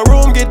to the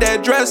room, get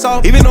that dress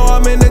off. Even though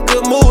I'm in a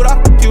good mood,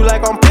 I f you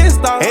like I'm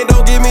pissed off. And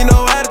don't give me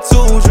no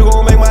attitude, you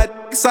gon' make my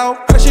dick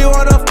soft. Her she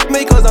wanna f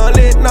me cause I'm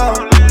lit now.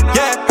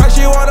 Yeah, her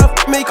she wanna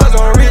f me cause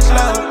I'm rich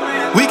now.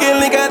 We can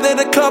link after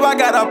the club, I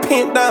got her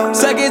pinned down.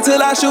 Second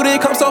till I shoot it,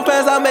 come so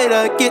fast, I made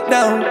her get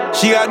down.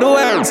 She got new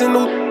ass and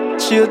new,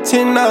 she a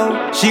 10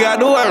 now. She got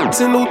new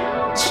ass and new,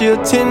 she a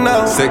 10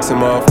 now. Sexy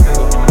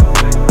motherfucker.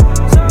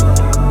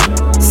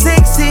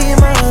 Sexy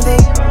mother,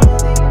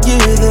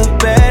 you're the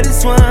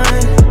baddest one.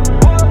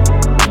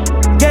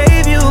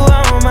 Gave you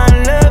all my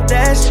love,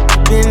 that's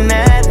been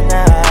that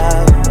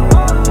now.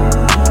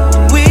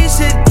 We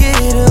should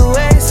get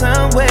away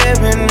somewhere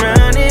and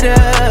run it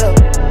up.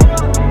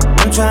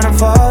 I'm tryna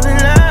fall in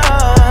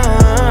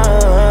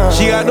love.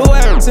 She got new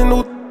ass and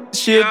new,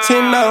 she a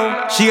 10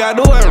 now. She got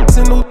new ass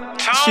and new,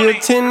 she a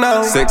 10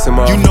 now. Sexy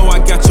motherfucker. You know I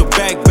got your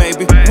back,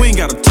 baby. We ain't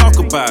gotta talk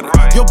about it.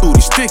 Your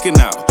booty sticking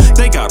out.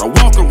 They gotta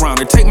walk around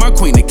and take my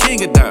queen, the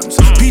king of diamonds.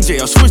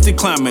 PJ, I switched the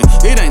climate.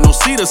 It ain't no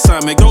seat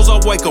assignment. Goes I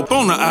wake up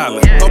on the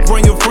island. I'll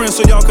bring your friends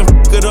so y'all can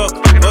f it up.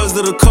 Us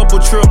did a couple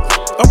trip.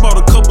 I brought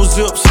a couple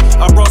zips.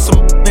 I brought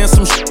some and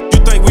some shit.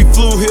 You think we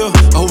flew here?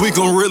 Oh, we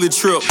gon' really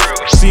trip.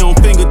 She on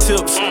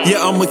fingertips.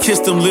 Yeah, I'ma kiss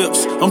them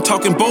lips. I'm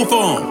talking both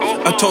on.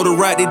 I told her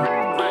right it.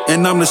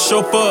 And I'm the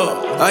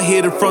chauffeur. I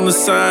hit it from the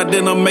side,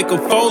 then I make her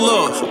fold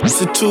up. It's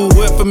too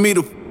wet for me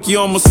to f you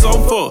on my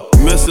sofa.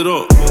 Mess it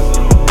up.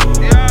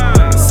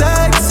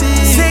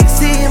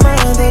 Sexy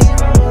mother,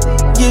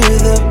 you're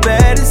the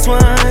baddest one.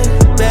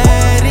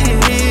 Baddie.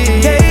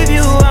 Gave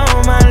you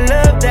all my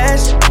love,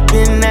 that's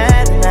been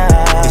that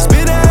now. It's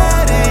been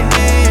that.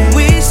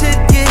 We should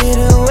get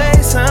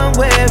away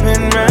somewhere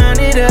and run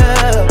it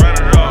up.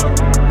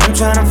 I'm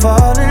tryna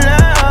fall in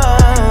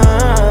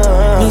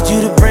love. Need you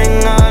to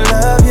bring all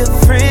of your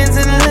friends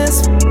and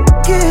let's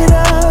get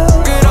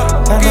up.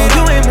 I know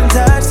you ain't been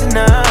touched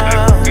enough.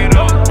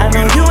 I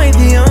know you ain't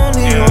the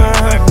only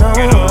one, no.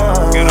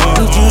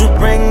 Need you to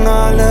bring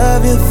all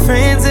of your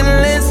friends and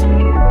let's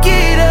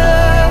get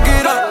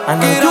up. I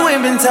know you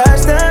ain't been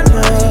touched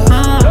enough. I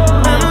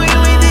know you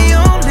ain't the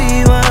only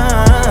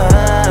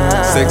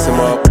one. Sex him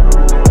up.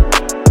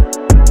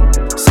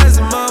 Sex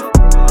him up.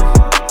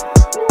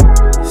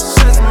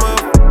 Sex him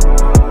up.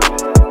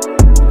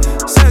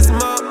 Sex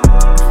him up.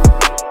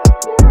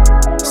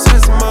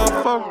 Sex him up.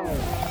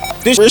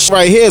 This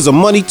right here is a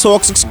Money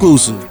Talks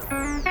exclusive.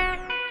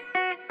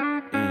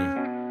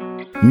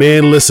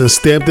 Man, listen,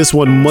 stamp this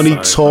one Money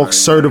Talk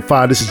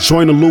certified. This is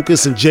Joyner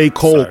Lucas and J.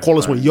 Cole. Call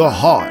us with your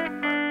heart.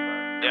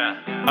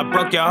 I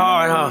broke your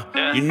heart, huh?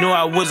 You knew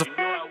I was a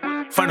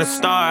from the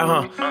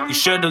start, huh? You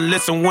should've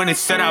listened when it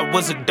said I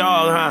was a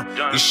dog, huh?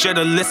 You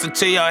should've listened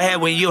to your head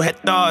when you had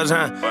thoughts,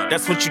 huh?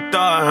 That's what you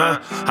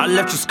thought, huh? I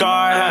left you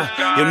scarred,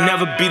 huh? You'll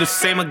never be the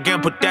same again,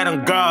 put that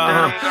on guard,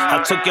 huh?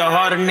 I took your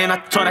heart and then I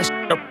tore that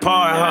shit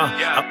apart, huh?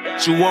 I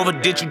put you over,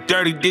 did you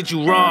dirty, did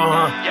you wrong,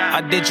 huh?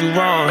 I did you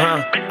wrong,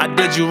 huh? I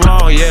did you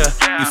wrong, yeah.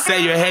 You say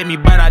you hate me,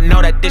 but I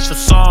know that this your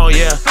song,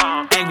 yeah.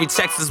 Angry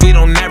texts, we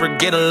don't never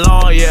get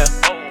along, yeah.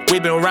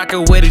 We've been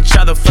rocking with each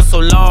other for so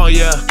long,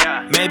 yeah.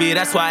 Maybe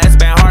that's why it's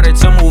been harder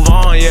to move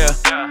on, yeah.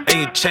 And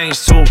you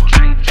changed too.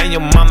 And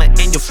your mama and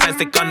your friends,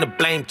 they gonna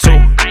blame too.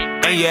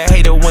 And you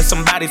hate it when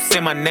somebody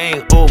say my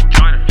name, ooh.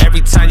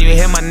 Every time you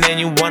hear my name,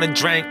 you wanna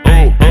drink,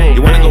 ooh.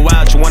 You wanna go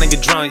out, you wanna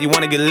get drunk, you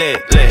wanna get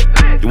lit.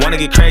 You wanna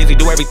get crazy,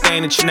 do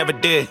everything that you never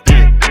did.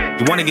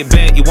 You wanna get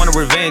bent, you wanna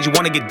revenge, you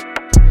wanna get.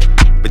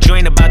 But you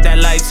ain't about that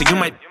life, so you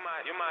might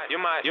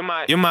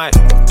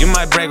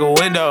break a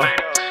window.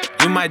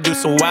 You might do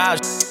some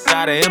wild shit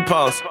out of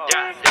impulse.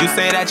 You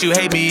say that you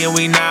hate me and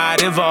we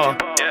not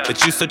involved,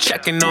 but you still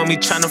checking on me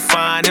trying to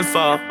find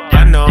info.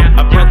 I know,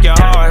 I broke your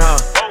heart, huh?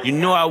 You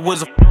knew I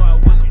was a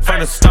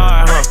from the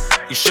start, huh?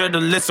 You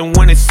should've listened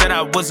when it said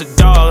I was a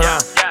dog,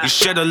 huh? You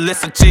should've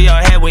listened to your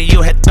head when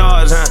you had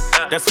thoughts,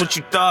 huh? That's what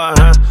you thought,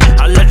 huh?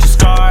 I left you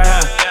scarred,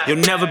 huh? You'll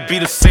never be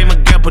the same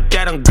again, put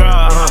that on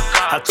guard,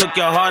 huh? I took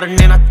your heart and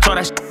then I tore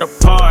that shit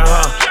apart,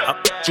 huh? I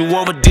put you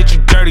over, did you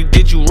dirty,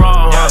 did you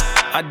wrong, huh?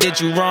 I did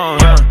you wrong,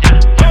 huh?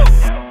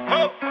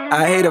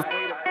 I hate her,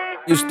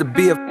 used to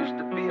be a,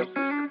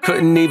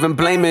 couldn't even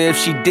blame her if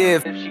she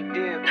did.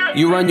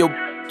 You run your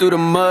through the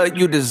mud,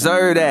 you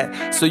deserve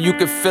that. So you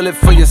can feel it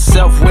for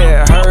yourself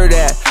where it hurt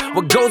at.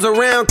 What goes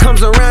around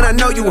comes around, I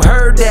know you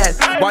heard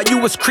that. While you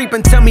was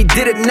creeping, tell me,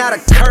 did it not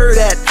occur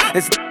that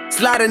it's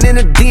sliding in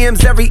the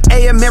DMs every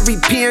AM, every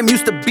PM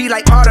used to be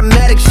like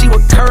automatic, she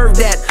would curve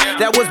that.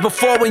 That was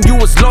before when you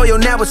was loyal,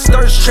 now it's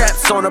thirst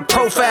traps on a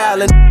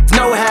profile and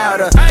know how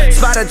to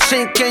spot a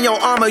chink in your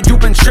armor, you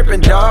been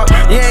tripping, dog.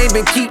 You ain't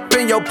been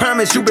keeping your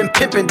promise, you been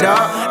pimping,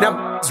 dog.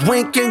 Now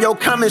winking your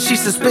comments, she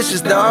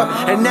suspicious,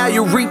 dog. And now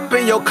you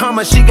reaping your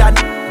karma, she got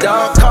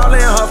dog.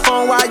 Calling her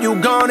phone while you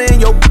gone in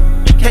your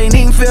can't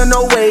even feel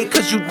no way,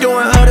 cause you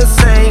doing her the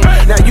same.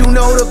 Now you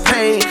know the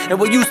pain, and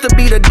what used to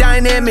be the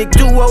dynamic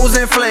duos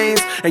and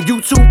flames. And you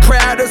too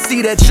proud to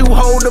see that you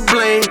hold the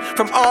blame.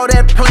 From all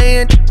that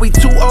playing, we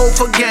too old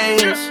for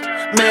games,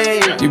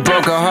 man. You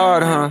broke her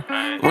heart, huh?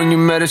 When you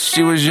met her,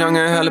 she was young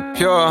and hella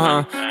pure,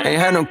 huh? Ain't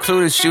had no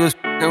clue that she was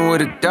f***ing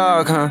with a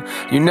dog, huh?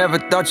 You never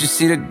thought you'd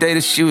see the day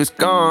that she was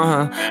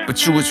gone, huh?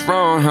 But you was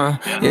wrong, huh?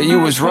 Yeah, you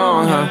was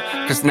wrong, huh?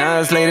 Cause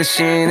now it's later,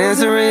 she ain't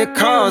answering your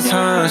calls,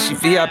 huh? She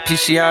VIP,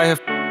 she out here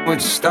with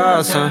the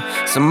stars, huh?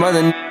 Some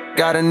other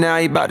got her now,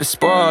 you bout to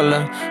spoil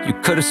her. You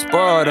could've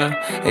spoiled her,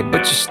 hey, but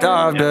you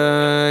starved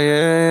her,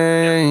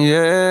 yeah,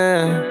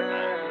 yeah.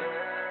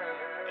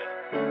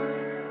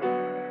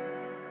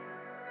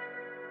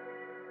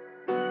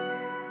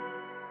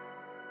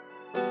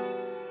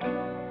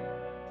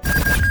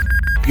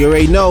 You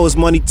already know it's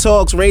Money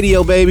Talks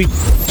Radio, baby.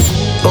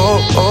 Oh,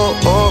 oh,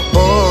 oh,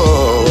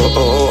 oh,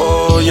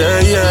 oh, oh,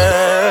 yeah,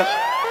 yeah.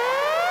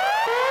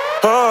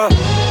 Oh,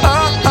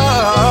 oh,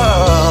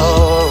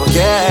 oh,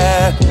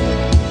 yeah.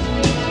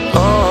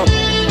 Oh,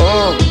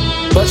 oh.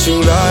 But you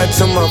lied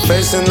to my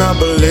face and I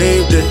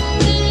believed it.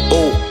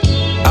 Oh,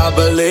 I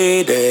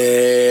believed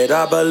it.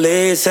 I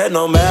believed. Said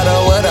no matter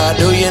what I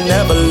do, you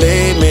never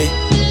leave me.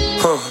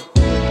 Huh.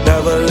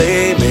 Never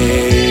leave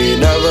me.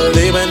 Never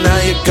leave me.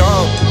 Now you're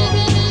gone.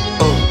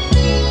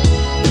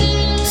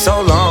 So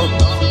long.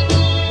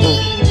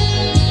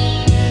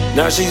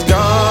 Now she's gone.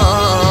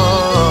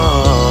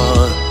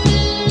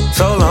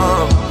 So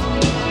long.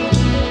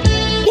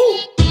 Woo.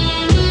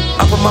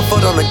 I put my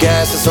foot on the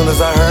gas as soon as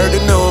I heard the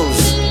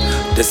news.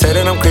 They say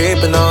that I'm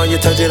creeping on you,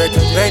 touch it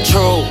ain't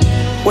true.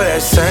 Well,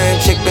 that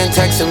same chick been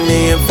texting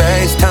me and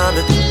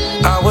FaceTiming.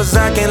 I was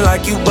acting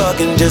like you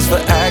bugging just for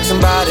asking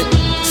about it.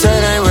 Say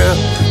it ain't real,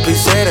 please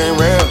say it ain't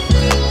real.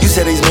 You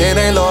said these men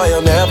ain't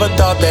loyal, never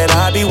thought that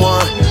I'd be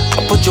one. I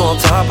put you on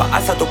top,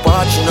 I stopped to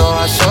watch, you know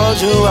I showed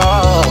you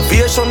all.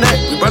 Via your neck,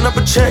 we run up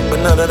a check,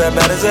 but none of that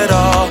matters at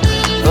all.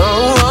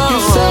 You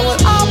said what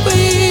I'll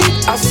be,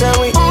 I said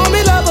we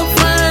only love a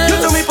friend. You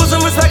told me put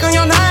some respect on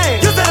your name.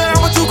 You said that I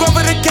was too grown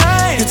for the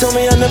game. You told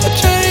me I'll never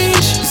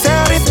change. You said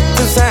all these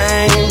the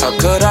same. How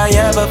could I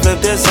ever flip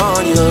this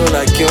on you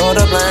like you're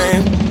to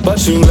blame?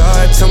 But you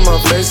lied to my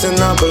face and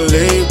I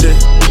believed it.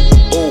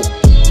 Ooh,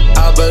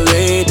 I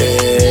believed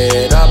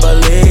it. I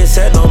believed.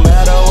 Said no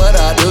matter what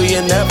I do,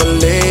 you never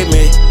leave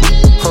me.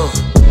 Huh.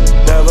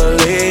 Never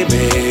leave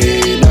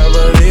me.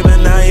 Never leave me.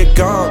 Now you're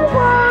gone.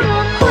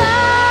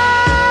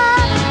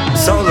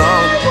 So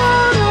long.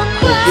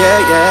 Yeah,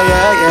 yeah,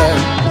 yeah, yeah.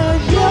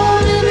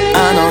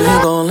 I know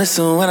you gon'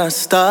 listen when I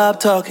stop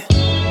talking,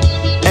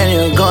 and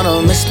you're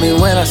gonna miss me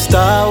when I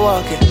start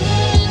walking.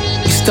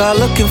 You start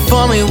looking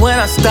for me when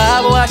I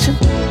stop watching.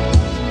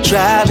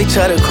 Drive each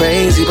other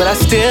crazy, but I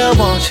still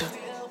want you.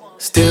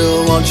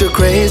 Still want your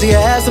crazy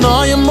ass and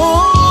all your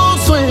mood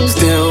swings.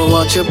 Still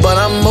want you, but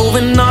I'm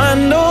moving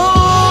on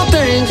new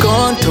things.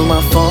 Going through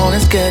my phone,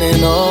 it's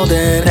getting old,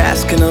 and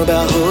asking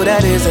about who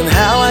that is and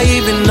how I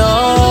even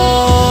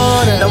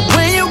know that. Now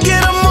when you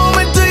get a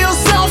moment to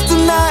yourself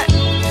tonight,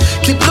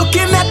 keep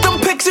looking at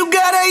them pics you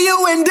got of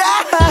you and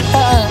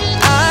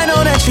I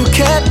know that you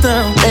kept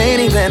them,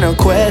 ain't even a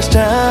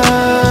question.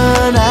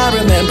 I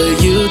remember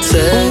you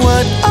said,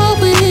 what are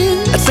we?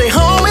 I'd say,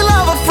 homie,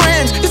 love our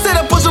friends. You said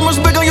I put some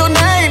respect on your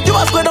name. You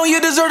ask, why don't you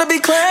deserve to be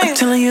claimed? I'm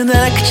telling you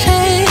that I could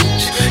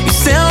change. You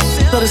sound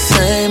the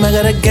same, I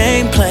got a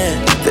game plan.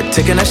 They're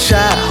taking a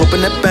shot,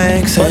 hoping that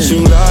banks. But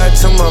you lied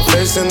to my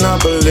face and I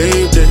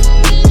believed it.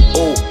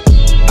 Ooh,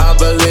 I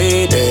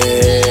believed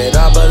it.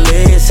 I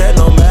believed. Said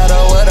no matter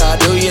what I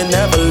do, you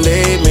never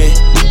leave me.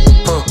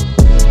 Huh.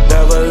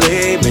 Never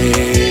leave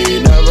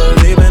me. Never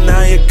leave me.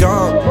 Now you're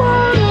gone.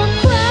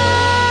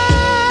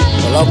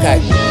 Well,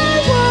 okay.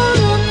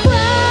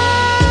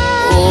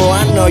 Oh,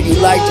 I know you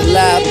like to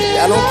lie, but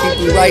I don't keep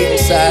you right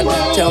inside.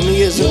 Tell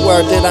me, is it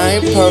worth it? I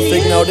ain't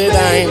perfect, know that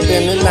I ain't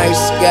been the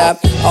nicest guy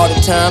all the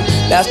time.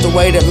 That's the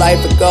way that life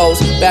it goes.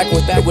 Back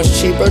when it was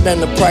cheaper than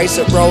the price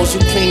it rose.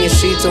 You clean your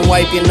sheets and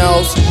wipe your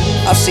nose.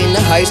 I've seen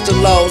the heights to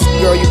lows,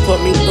 girl, you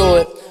put me through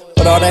it.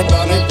 But all that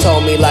you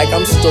told me like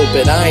I'm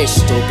stupid, I ain't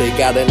stupid.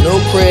 Got a new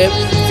crib,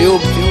 few,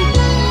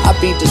 I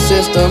beat the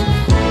system.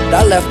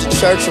 I left the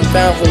church and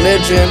found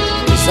religion.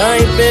 Cause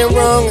I ain't been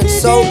wrong in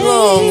so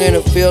long, and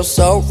it feels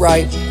so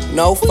right.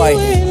 No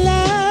fighting,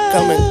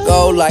 come and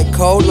go like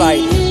cold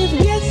lightning.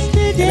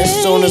 And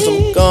as soon as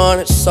I'm gone,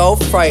 it's so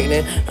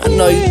frightening. I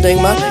know you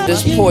think my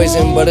is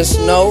poison, but it's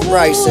no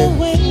ricin'.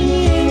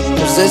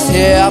 Cause this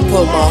here I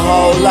put my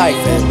whole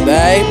life in,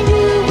 babe.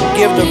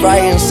 Give the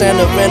right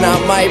incentive and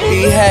I might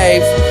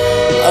behave.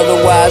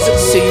 Otherwise, I'll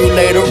see you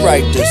later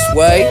right this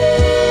way.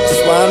 That's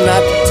why I'm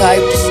not the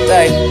type to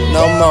stay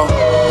no more.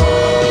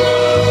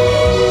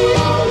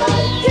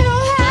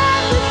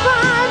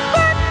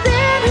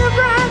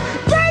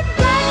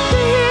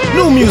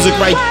 New music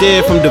right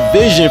there from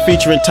Division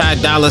featuring Ty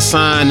Dolla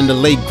 $ign and the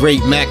late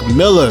great Mac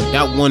Miller.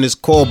 That one is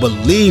called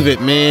Believe It,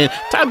 man.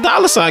 Ty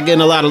Dolla $ign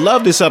getting a lot of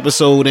love this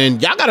episode,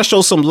 and y'all gotta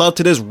show some love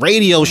to this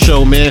radio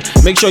show, man.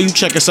 Make sure you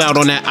check us out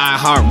on that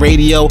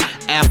iHeartRadio,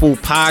 Apple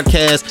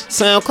Podcasts,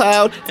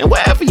 SoundCloud, and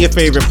wherever your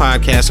favorite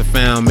podcasts are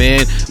found,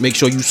 man. Make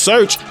sure you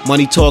search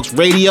Money Talks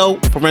Radio,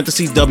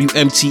 parentheses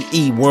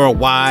WMTE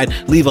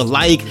Worldwide. Leave a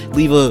like,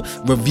 leave a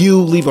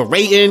review, leave a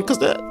rating, because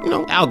the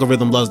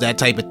algorithm loves that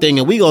type of thing,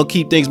 and we gonna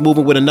keep things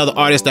moving with another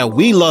artist that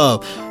we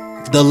love,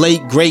 the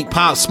late great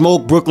Pop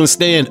Smoke, Brooklyn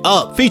Stand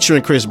Up,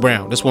 featuring Chris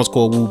Brown. This one's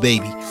called Woo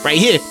Baby, right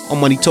here on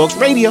Money Talks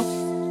Radio.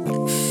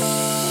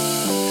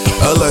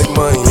 I like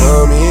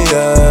Miami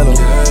yellow,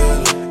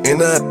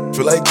 and I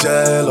feel like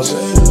Jello.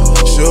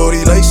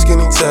 Shorty like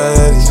skinny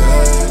tatties,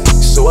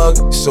 so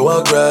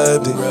I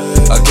grabbed it.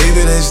 I gave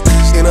it as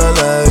and I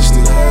lashed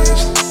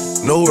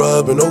it. No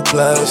rubber, no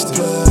plastic.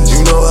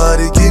 You know how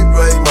to get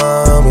right,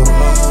 mama.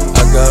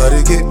 I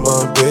gotta get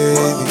my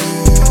baby.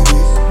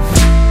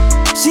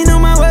 She know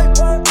my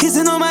work,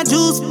 kissing on my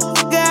juice,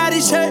 got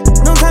his shirt.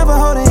 No time for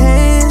holding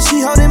hands,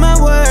 she holding my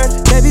word.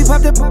 Baby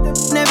popped up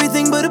and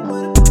everything but a.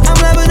 I'm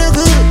loving her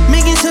good,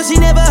 making sure she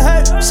never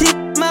hurt. She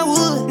my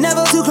wood,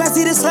 never too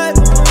classy to slut.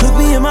 Look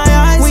me in my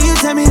eyes when you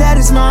tell me that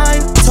it's mine.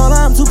 Told her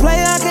I'm too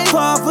play, I can't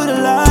fall for the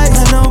lies.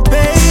 I know,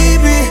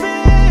 baby,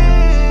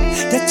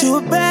 that you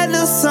a bad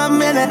little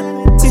something and that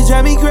she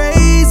drive me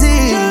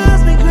crazy.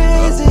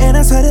 And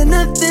I swear that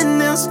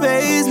nothing else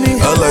fazes me.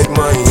 I like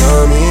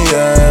Miami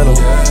yellow,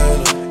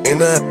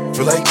 and I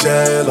feel like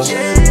Jello.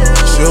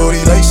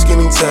 Shorty like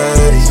skinny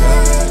tatties,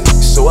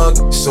 so I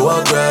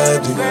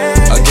grabbed it.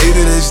 I gave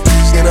it as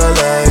and I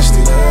lashed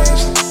it.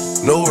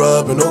 No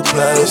rubber, no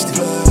plastic.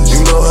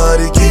 You know how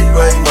to get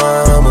right,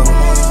 mama.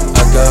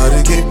 I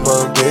gotta get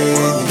my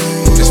baby.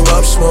 Just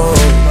Pop Smoke,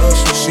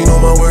 she know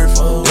my worth.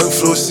 Young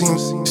Flo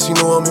seems, she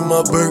know I'm in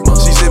my burp.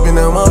 She zipping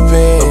out my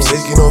pants, I'm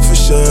taking off her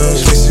shirt.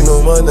 Kissing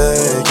on my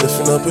neck,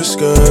 lifting up her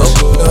skirt.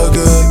 I'm not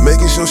good,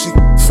 making sure she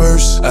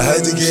first. I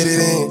had to get it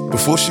in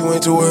before she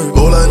went to work.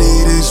 All I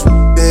need is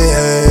and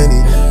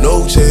Henny,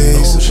 no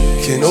chaser.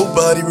 Can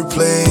nobody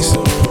replace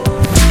her.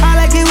 I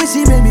like it when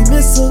she make me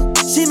miss her.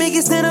 She make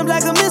it stand up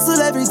like a missile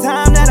every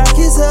time that I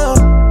kiss her.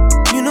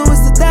 You know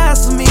it's the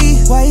thighs for me.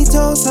 White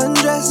toast,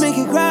 sundress, make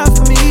it cry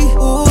for me.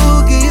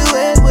 Ooh, get you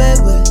wet, wet,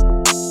 wet.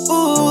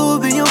 Ooh,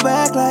 bend your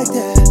back like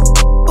that.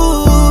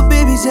 Ooh,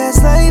 baby,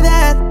 just like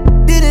that.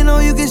 Didn't know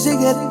you could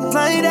shake it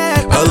like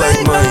that. I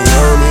like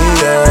Miami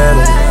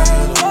yellow,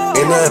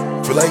 and I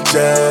feel like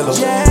Jello.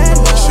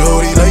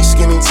 Shorty like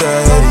skinny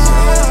tatties,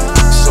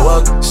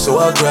 so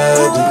I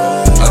grabbed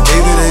it. I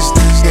gave it as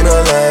and I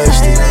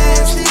lashed it.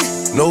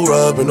 No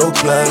rubber, no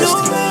plastic.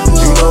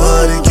 You know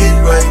how to get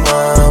right,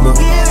 mama.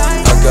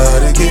 I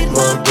gotta get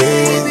my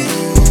baby.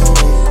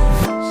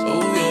 So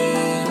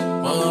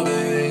yeah, my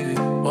baby,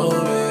 my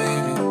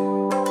baby.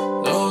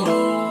 No,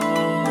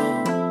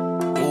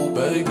 oh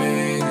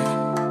baby.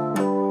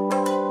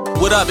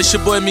 What up, it's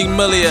your boy Meek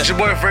Mill. It's your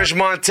boy Fresh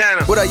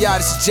Montana. What up, y'all,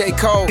 this is J.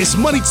 Cole. It's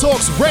Money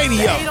Talks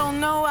Radio. They don't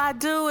know I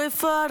do it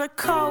for the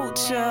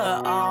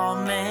culture, oh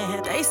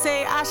man. They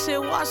say I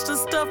should watch the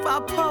stuff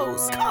I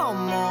post,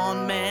 come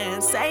on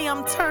man. Say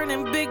I'm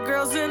turning big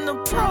girls into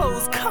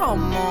pros,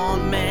 come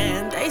on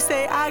man. They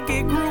say I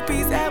get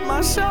groupies at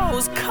my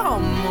shows,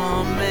 come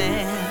on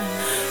man.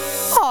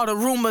 All the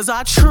rumors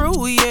are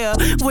true, yeah.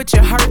 What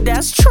you heard,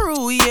 that's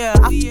true, yeah.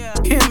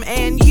 Him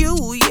and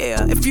you,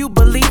 yeah. If you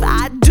believe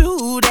I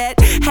do that,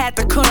 had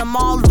to cut them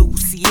all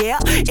loose, yeah.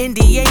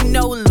 Indy ain't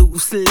no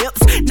loose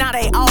lips. Now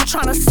they all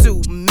tryna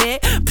sue me.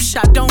 Psh,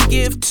 I don't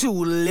give two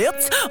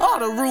lips. All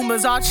the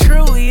rumors are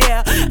true,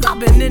 yeah. I've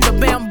been in the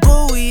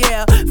bamboo,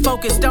 yeah.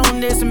 Focused on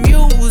this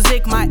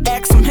music. My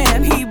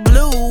ex-man, he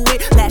blew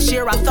it. Last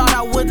year I thought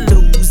I would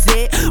lose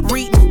it.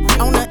 Reading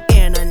on the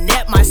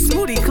internet, my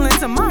smoothie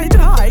cleanser might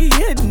die.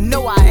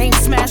 No, I ain't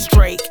smashed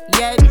Drake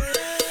yet.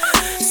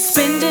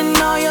 Spending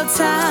all your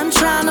time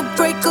trying to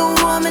break a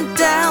woman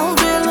down.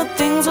 Real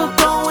things are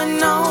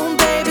going on,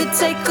 baby,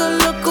 take a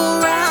look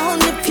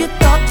around. If you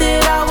thought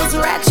that I was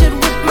ratchet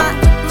with my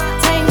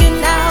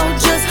hanging out,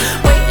 just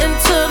wait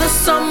until the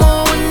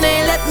summer when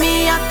they let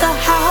me out the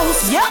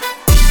house. Yep.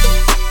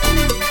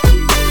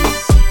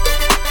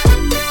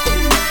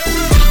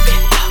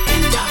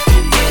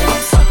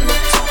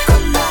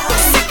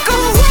 Sick of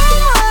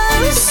woman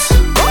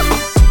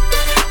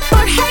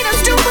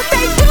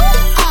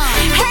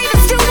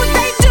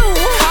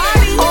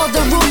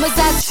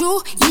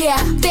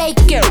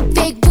fake girl,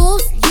 fake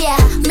boobs, yeah.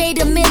 Made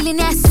 $1 million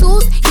at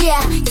suits,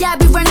 yeah. Y'all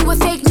be running with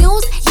fake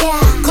news, yeah.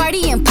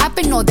 Cardi and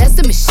poppin', no, that's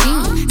the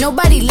machine.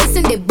 Nobody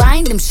listen, they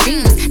buying them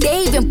streams.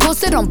 They even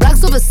posted on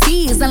blogs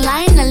overseas and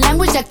lying a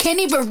language I can't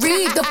even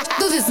read. The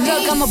f*** is me.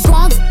 Look, I'm a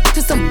Bronx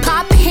to some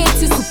pop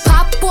hits. Used to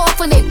pop off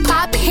when they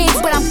pop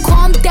hits, but I'm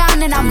calmed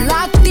down and I'm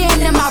locked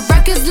in, and my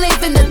records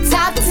live in the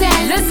top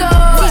 10. Let's go.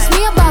 Teach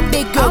me about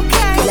big girl.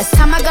 Okay. Last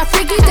time I got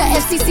freaky, the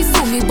FCC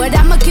sued me, but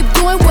I'ma keep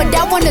doing what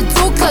I wanna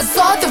do, cause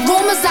all the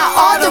rumors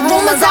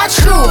are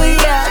true.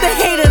 Yeah, they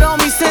hated on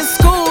me since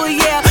school.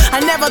 Yeah, I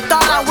never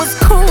thought I was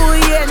cool.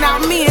 Yeah, now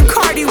me and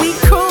Cardi, we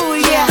cool.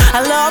 Yeah,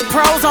 I love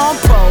pros on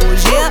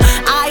pros. Yeah,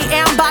 I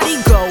am body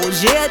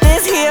goals. Yeah,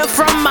 this here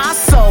from my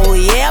soul.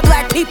 Yeah,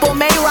 black people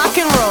made rock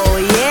and roll.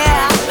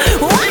 Yeah,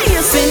 why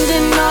you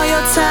spending all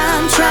your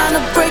time trying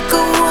to break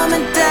a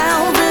woman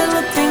down?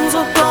 Real things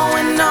are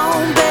going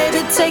on,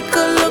 baby. Take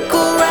a look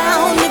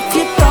around. If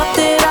you thought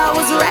that I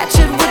was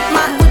ratchet with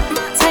my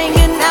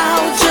hanging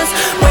out, just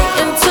wait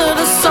until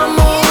the summer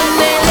when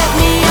they let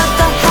me out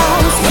the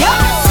house.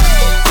 Yeah.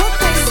 What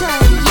they say,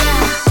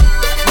 yeah.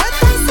 What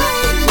they say,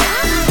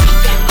 yeah.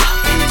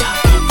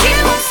 Give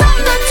them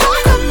something to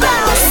talk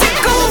about.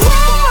 Sick of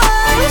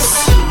wars.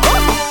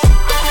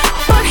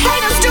 But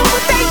haters do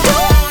what they do.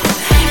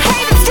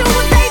 Haters do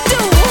what they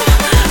do.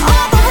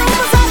 All the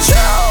rumors are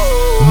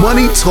true.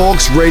 Money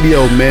Talks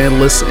Radio, man.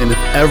 Listen, if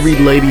every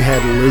lady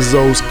had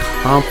Lizzo's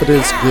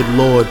confidence, good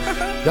Lord,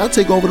 y'all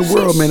take over the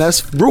world, man.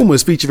 That's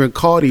Rumors featuring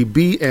Cardi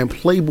B and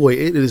Playboy.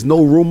 It is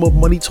no rumor.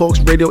 Money Talks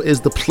Radio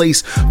is the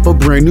place for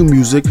brand new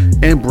music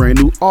and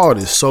brand new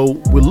artists. So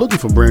we're looking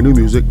for brand new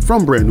music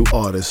from brand new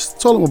artists.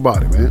 Tell them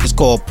about it, man. It's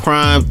called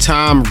Prime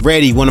Time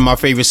Ready, one of my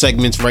favorite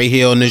segments right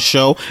here on this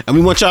show. And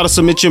we want y'all to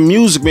submit your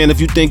music, man.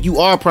 If you think you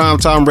are Prime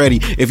Time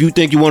Ready, if you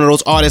think you're one of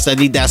those artists that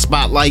need that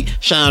spotlight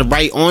shine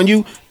right on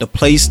you, the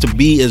place to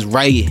be is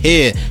right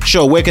here.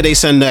 Sure, where could they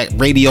send that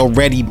radio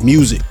ready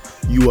music?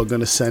 You are going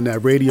to send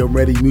that radio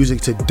ready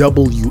music to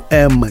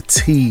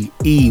WMTE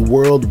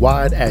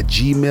worldwide at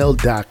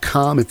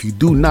gmail.com. If you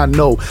do not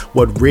know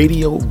what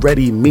radio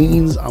ready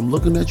means, I'm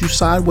looking at you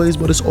sideways,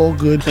 but it's all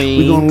good.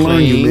 We're going to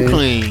learn you, man.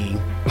 Clean.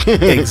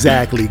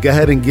 Exactly. Go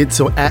ahead and get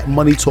to at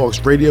Money Talks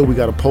Radio. We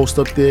got a post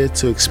up there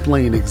to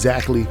explain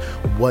exactly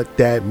what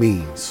that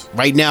means.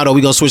 Right now, though,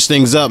 we're going to switch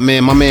things up,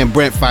 man. My man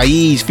Brent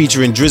Faiz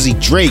featuring Drizzy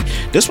Drake.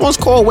 This one's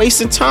called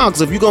Wasting Time.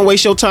 So if you're going to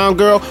waste your time,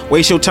 girl,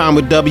 waste your time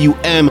with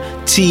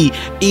WMTE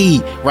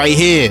right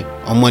here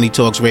on Money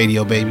Talks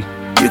Radio, baby.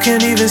 You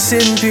can't even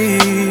sit in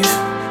peace,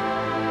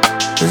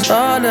 cause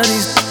all of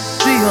these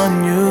be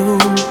on you.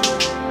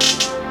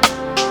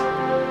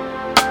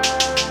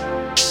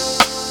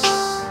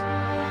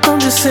 I'm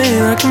just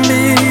saying I can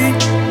be,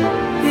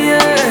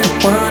 yeah, the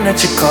one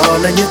that you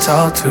call and you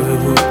talk to,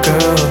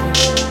 girl.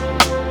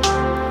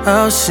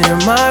 I'll share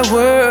my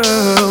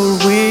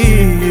world with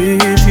you.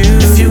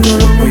 If you're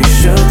gonna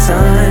waste your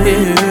time,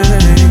 yeah,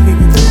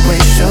 then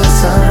waste your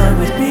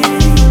time with me.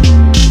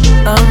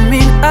 I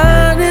mean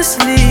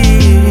honestly,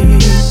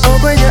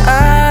 open your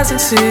eyes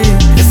and see.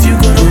 If you're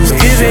gonna waste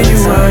giving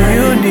you all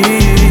you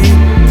need,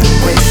 then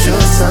waste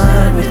your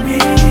time with me.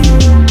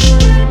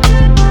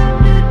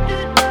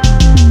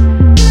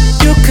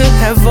 You could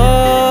have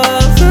all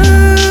the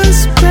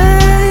space,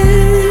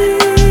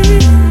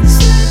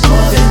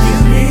 more than you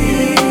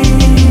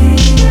need.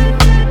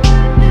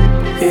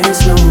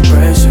 It's no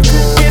pressure,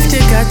 girl. If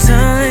you got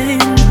time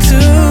to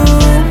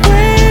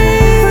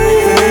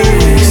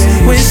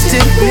waste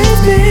it with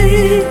me.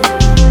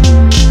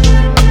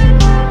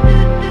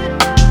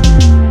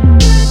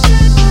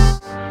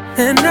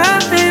 And I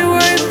ain't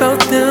worried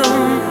about them.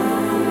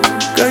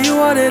 Girl, you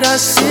all that I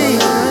see.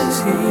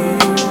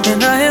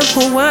 And I am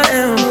who I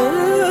am.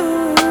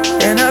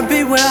 And I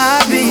be where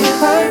I be.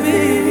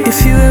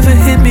 If you ever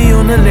hit me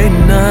on a late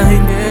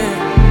night,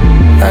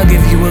 I'll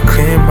give you a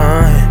clear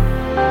mind.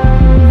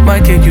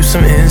 Might give you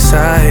some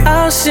insight.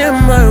 I'll share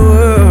my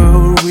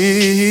world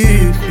with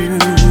you.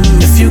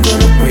 If you're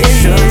gonna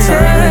waste your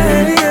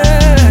time,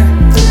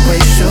 then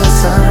waste your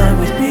time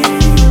with me.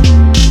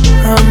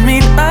 I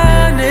mean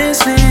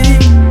honestly,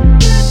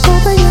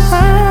 open your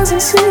eyes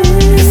and see.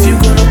 If you're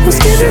gonna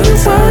waste your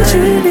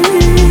time,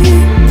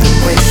 then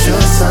waste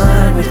your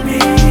time with me.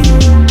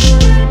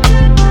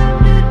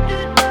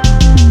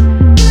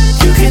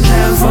 You can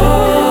have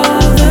all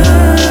the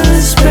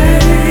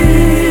space,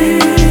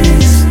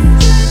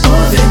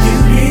 more than you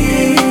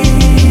need.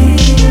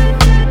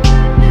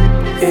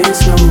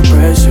 It's no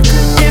pressure,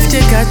 girl. If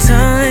you got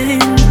time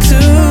to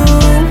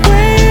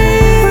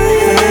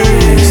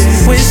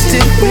waste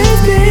it with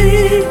me.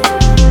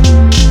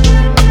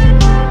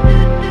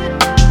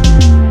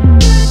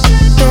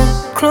 Don't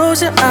close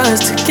your eyes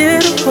to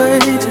get away.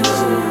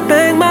 Just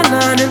bang my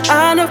line and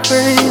I'll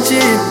arrange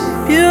it.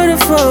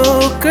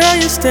 Beautiful, girl,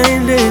 you're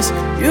stainless.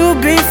 You'll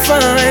be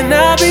fine,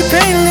 I'll be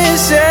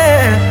painless,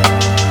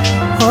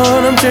 yeah.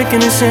 All I'm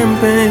drinking is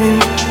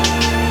champagne.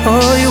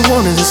 All you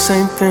want is the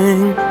same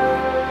thing.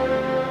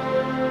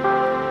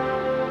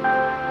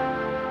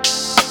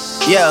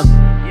 Yeah.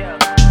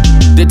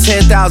 The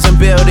 10,000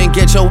 building,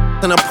 get your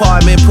an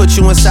apartment, put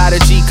you inside a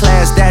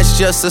G-class. That's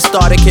just a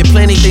starter kit.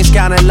 Plenty things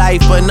count in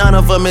life, but none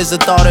of them is a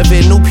thought of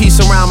it. New piece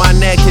around my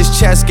neck is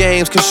chess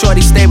games. Cause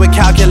shorty stay with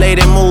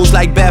calculated moves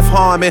like Beth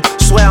Harmon.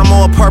 Swear I'm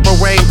more Purple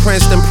Rain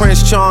Prince than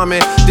Prince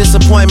Charming.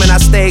 Disappointment I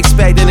stay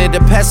expecting it. The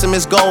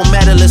pessimist, gold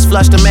medalists,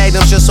 flush the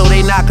magnums just so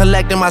they not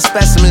collecting my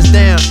specimens.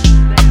 Damn.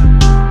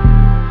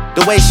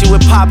 The way she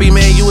with Poppy,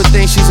 man, you would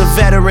think she's a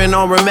veteran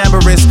on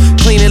remembrance.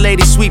 Cleaning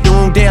lady, sweep the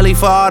room daily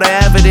for all the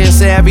evidence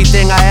of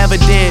everything I ever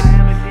did.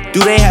 Do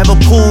they have a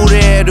pool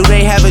there? Do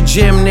they have a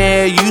gym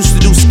there? You used to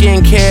do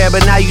skincare,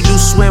 but now you do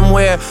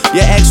swimwear.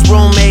 Your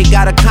ex-roommate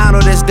got a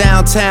condo that's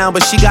downtown,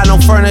 but she got no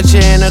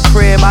furniture in her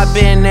crib. I've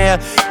been there.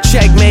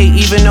 Checkmate,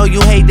 even though you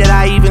hate that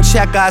I even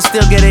check her, I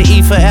still get an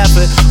E for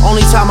effort.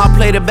 Only time I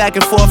play the back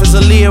and forth is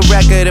a Leah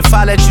record. If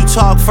I let you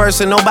talk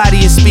first and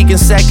nobody is speaking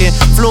second.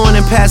 Fluent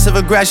in passive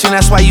aggression,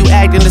 that's why you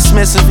acting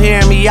dismissive.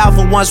 Hearing me out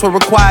for once will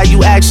require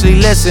you actually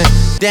listen.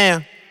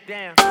 Damn.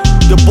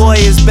 The boy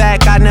is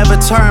back, I never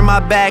turn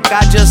my back.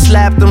 I just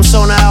slapped them,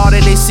 so now all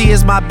that they see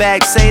is my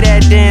back. Say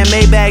that damn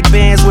Maybach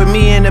Benz with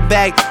me in the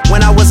back.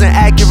 When I wasn't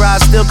accurate, I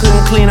still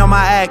couldn't clean on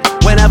my act.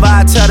 Whenever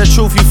I tell the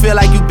truth, you feel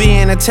like you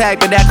being attacked,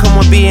 but that come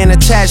with being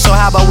attached, so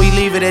how about we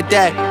leave it at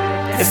that?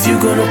 If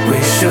you gonna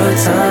waste your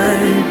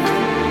time,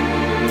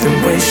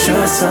 then waste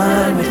your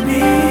time with me.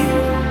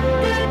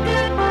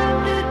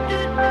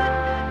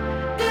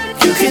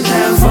 You can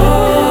have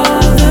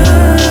all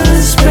the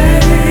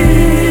space.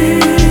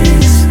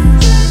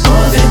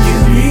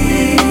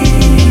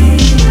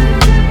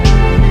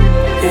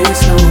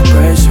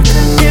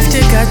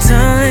 Got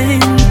time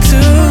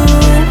to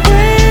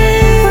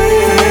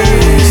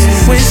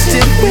waste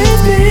it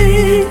with me.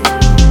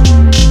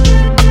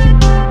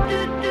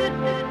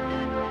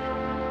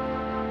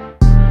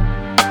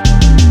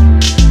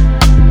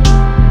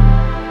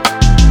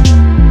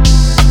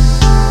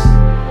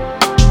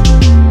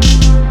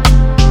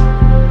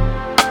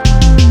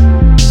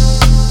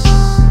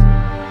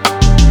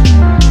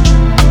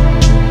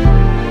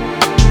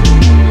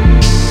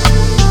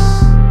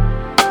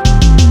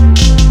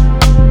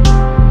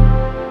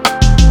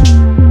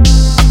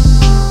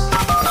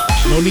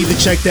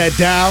 Check that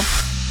dial.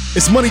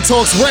 It's Money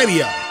Talks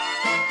Radio.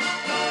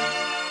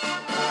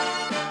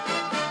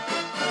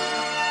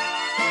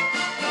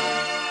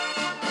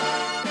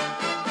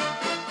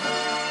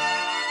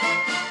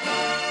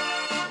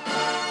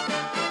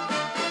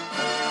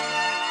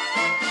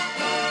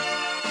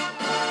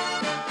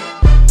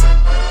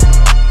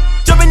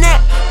 Jumping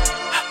that,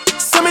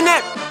 summon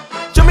that,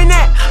 jumping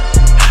that,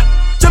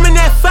 jumping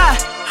that fire,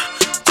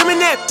 jumping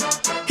that,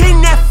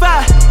 hitting that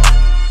fire,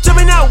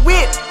 jumping out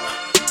with,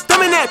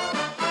 thumbing that.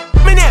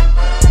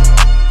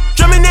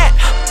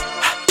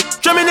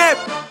 Drumming that,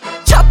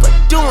 chopper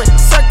doing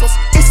circles.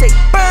 It's a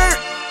bird,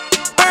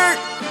 bird.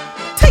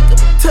 Take him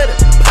to the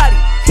potty.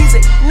 He's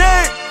a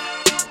nerd.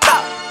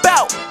 Pop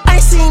out. I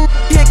ain't seen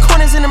hit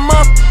corners in the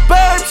month.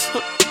 Burbs.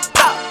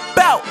 Pop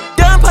out.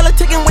 Done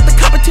politicking with the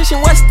competition.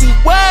 What's the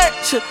word?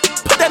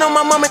 Put that on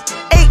my mama.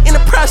 8 in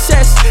the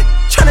process.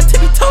 Tryna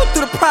tippy-toe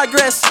through the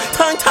progress.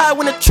 Tongue-tied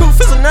when the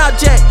truth is an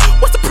object.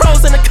 What's the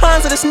pros and the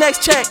cons of this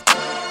next check?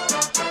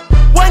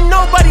 Wasn't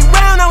nobody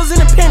round, I was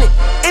independent.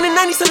 In a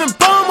 97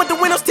 bomb with the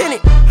windows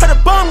tinted. Heard a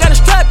bomb, got a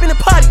strap in the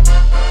potty.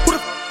 Who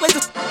the f*** lays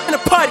the in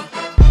the party?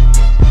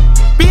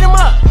 Beat 'em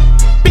up,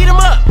 beat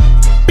 'em up,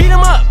 beat 'em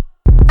up,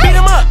 beat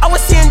 'em up. I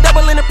was seeing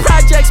double in the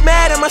projects,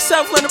 mad at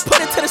myself, learned to put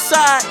it to the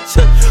side.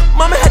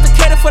 Mama had to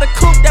cater for the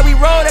coupe that we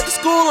rode at the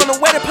school on the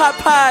way to pot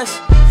pies.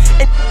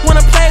 And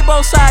wanna play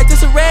both sides,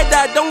 just a red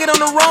dot, don't get on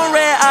the wrong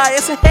red eye.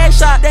 It's a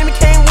headshot, they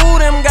became woo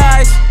them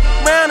guys.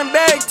 Round and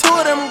buried 2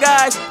 of them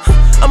guys.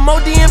 I'm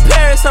OD in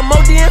Paris, I'm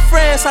OD in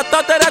France. I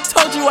thought that I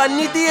told you I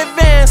need the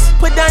advance.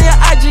 Put down your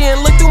IG and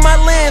look through my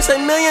lens. A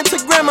million to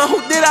grandma, who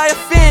did I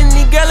offend?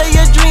 The girl of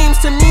your dreams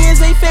to me is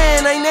a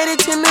fan. I netted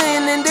 10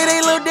 million and did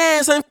a little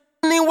dance. I'm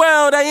f***ing the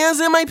world, I ends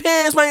in my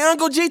pants. My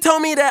Uncle G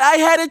told me that I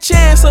had a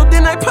chance. So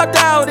then I popped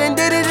out and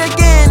did it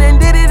again. And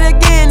did it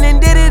again and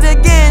did it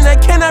again. I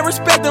cannot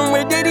respect them,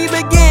 where did he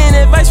begin?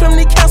 Advice from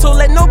the council,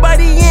 let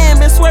nobody in.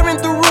 Been swearing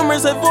through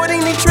rumors,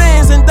 avoiding the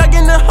trends. And dug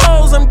in the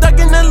holes, I'm dug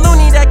in the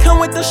loony that come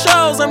with the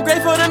shows. I'm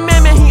grateful to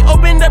man, he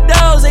opened up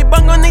doors. They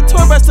bung on their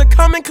tour bus to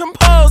come and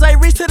compose. I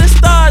reach to the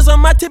stars on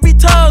my tippy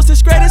toes.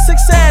 This greatest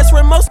success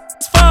where most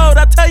fold.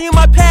 I tell you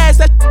my past,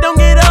 that don't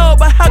get old.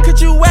 But how could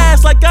you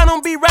ask? Like I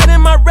don't be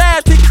writing my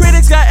raps. The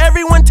critics got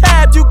everyone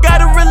tapped. You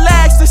gotta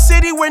relax. The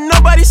city where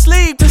nobody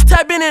sleep. Just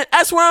tap in and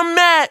ask where I'm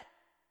at.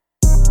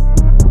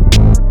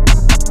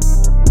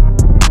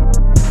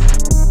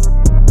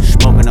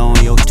 Smoking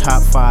on your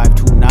top 5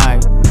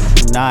 tonight.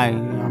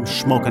 I'm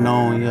smoking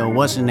on your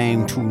what's the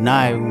name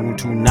tonight.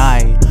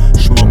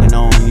 Smoking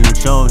on your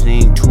shows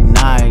ain't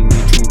tonight.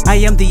 I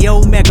am the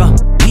Omega.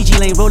 PG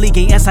Lane, Rolly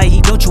Gang,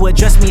 SIE. Don't you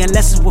address me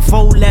unless it's with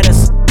 4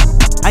 letters.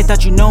 I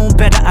thought you known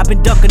better. I've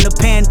been ducking the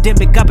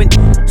pandemic. I've been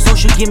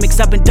social gimmicks.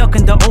 I've been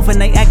ducking the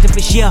overnight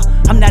activists. Yeah,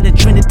 I'm not a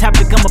trending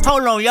topic. I'm a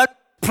hold on, y'all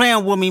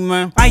playing with me,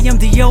 man. I am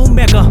the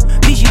Omega.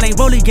 PG Lane,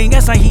 Rolly Gang,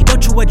 SIE.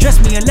 Don't you address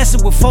me unless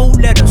it's with 4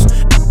 letters.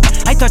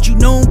 I thought you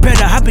known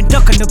better. I've been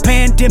ducking the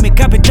pandemic.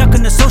 I've been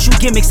ducking the social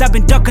gimmicks. I've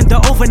been ducking the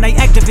overnight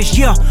activists.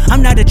 Yeah,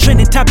 I'm not a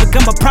trending topic.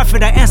 I'm a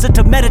prophet. I answer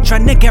to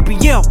Metatron, Nick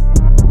Gabrielle.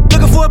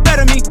 Looking for a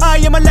better me,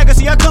 I am a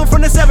legacy. I come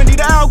from the 70s,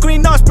 the Al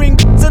Green offspring.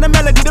 And the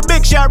melody, the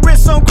big shot,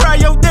 wrist on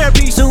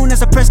cryotherapy. Soon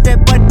as I press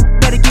that button,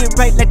 better get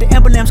right like the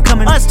emblem's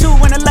coming. Us too,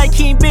 when I like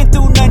he ain't been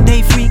through nothing.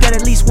 Day free, got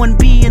at least 1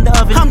 B in the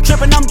oven. I'm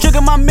tripping, I'm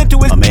jigging, my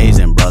mental is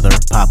amazing, brother.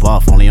 Pop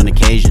off only on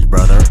occasions,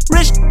 brother.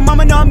 Rich,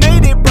 mama know I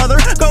made it, brother.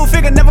 Go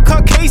figure, never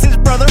caught cases,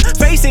 brother.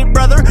 Face it,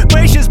 brother.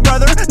 Gracious,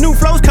 brother. New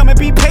flows coming,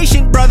 be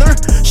patient, brother.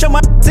 Show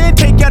my in,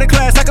 take you out of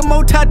class. I can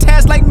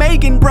multitask like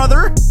Megan,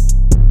 brother.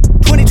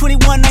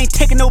 2021, I ain't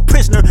taking no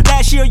prisoner.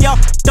 Last year, y'all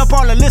up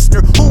all the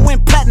listener. Who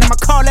went platinum? I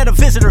call that a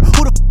visitor.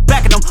 Who the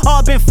backing them?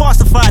 All been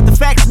falsified. The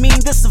facts mean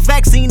this is a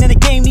vaccine and the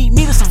game need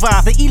me to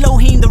survive. The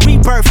Elohim, the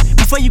rebirth.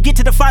 Before you get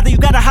to the Father, you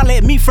gotta holler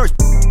at me first.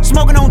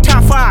 Smoking on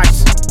top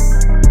 5s.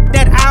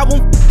 That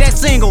album, that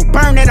single,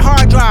 burn that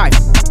hard drive.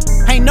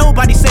 Ain't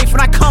nobody safe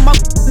when I come up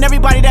and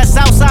everybody that's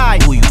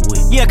outside. Who you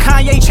with? Yeah,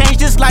 Kanye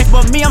changed his life,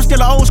 but me, I'm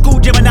still an old school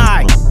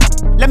Gemini.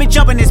 Let me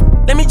jump in this.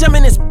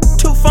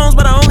 2 phones,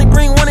 but I only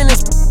bring 1 in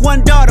this.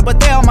 1 daughter, but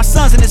they all my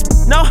sons in this.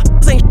 No,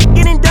 ain't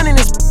getting done in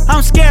this.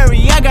 I'm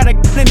scary, I got a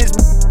in this.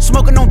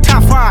 Smoking on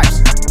top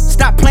 5s.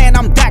 Stop playing,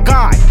 I'm that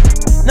guy.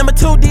 Number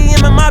 2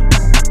 DM in my.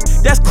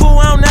 That's cool,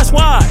 that's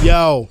why.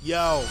 Yo.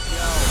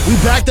 We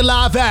back to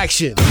live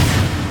action.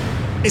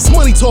 It's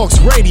Money Talks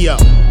Radio.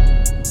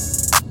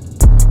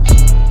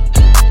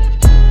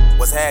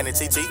 What's happening,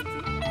 TT?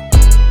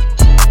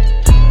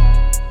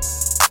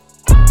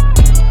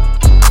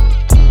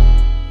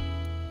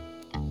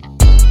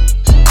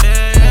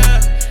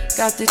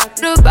 Got this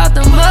shit about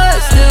the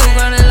mud, still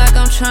running like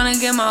I'm tryna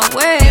get my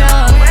way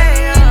up.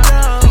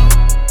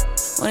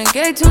 When it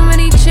gave too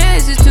many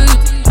chances to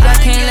you, I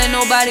can't let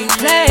nobody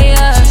play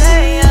us.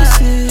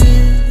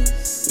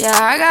 Yeah,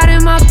 I got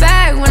in my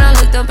bag when I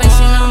looked up, ain't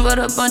seen nothing but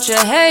a bunch of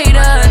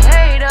haters.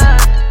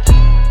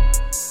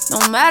 No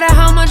matter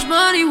how much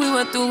money we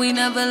went through, we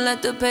never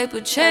let the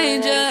paper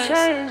change us.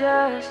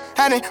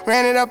 I done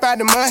ran it up out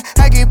the mud.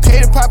 I get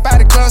paid to pop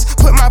out the clubs.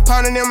 Put my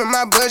pound in them in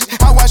my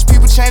budget. I watch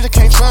people change, I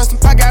can't trust them.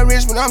 I got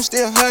rich, but I'm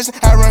still hustling.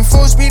 I run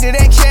full speed to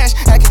that cash.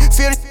 I can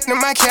feel the in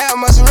my cab.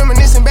 Must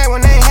reminiscing back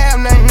when they ain't have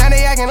nothing. Now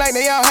they acting like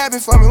they all happy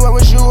for me. Where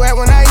was you at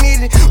when I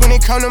needed it? When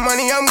it come to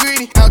money, I'm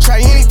greedy. I'll try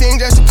anything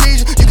just to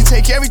please you. You can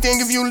take everything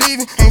if you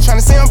leave it. Ain't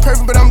tryna say I'm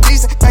perfect, but I'm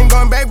decent. I ain't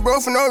going back,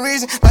 bro, for no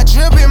reason. My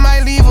drip, it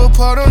might leave a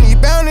part on the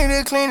bounty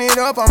to clean it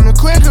up. I'm the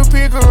quicker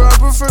picker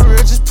upper for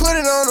real. Just put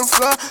it on the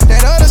floor.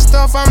 That other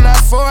stuff I'm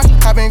not for.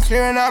 I've been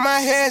clearing out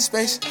my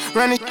headspace.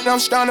 Running, I'm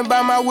starting to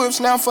buy my whips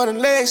now for the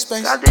leg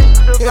space. Got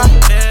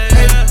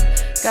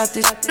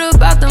this shit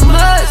about the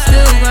mud,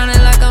 still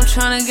running like I'm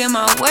tryna get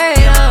my way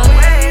up.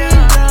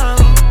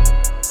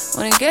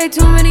 When it gave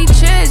too many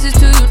chances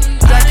to you,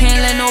 I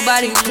can't let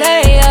nobody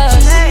play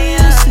us.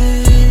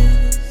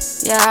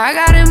 Yeah, I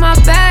got in my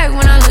bag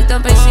when I looked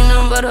up, ain't seen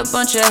nothing but a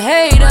bunch of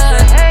haters.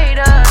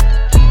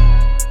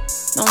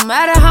 No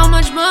matter how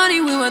much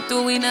money we went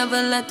through, we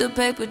never let the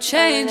paper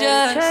change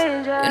us.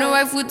 In a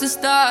race with the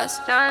stars.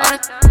 All the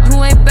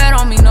who ain't bet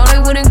on me, know they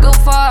wouldn't go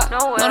far.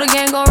 Know the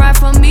game gon' ride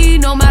for me,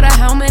 no matter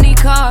how many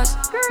cars.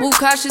 Move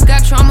cautious,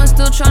 got trauma,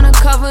 still tryna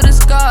cover the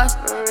scars.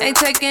 Ain't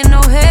taking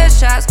no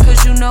headshots,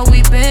 cause you know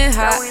we been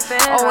hot.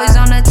 Always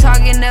on the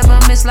target, never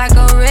miss like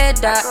a red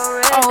dot.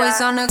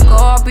 Always on the go,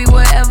 I'll be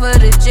wherever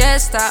the jet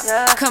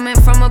stop. Coming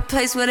from a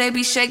place where they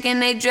be shaking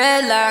they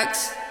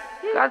dreadlocks.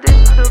 Got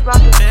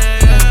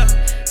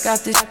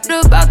this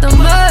shit about the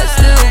mud,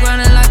 still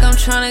running like I'm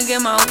tryna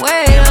get my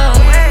way up.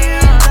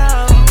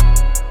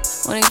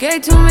 When it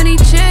gave too many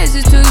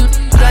chances to you,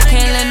 I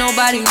can't let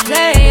nobody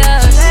play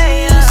us.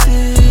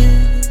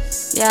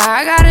 Yeah,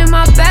 I got in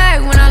my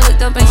bag when I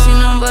looked up, ain't seen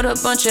nothing but a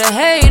bunch of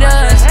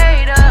haters.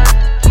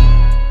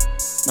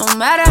 No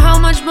matter how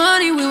much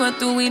money we went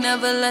through, we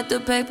never let the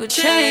paper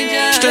change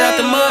us. Straight out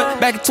the mud,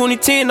 back in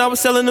 2010, I was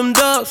selling them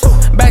dubs.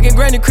 Back in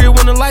Granny crib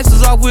when the lights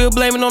was off, we were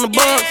blaming on the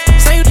bugs.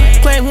 Same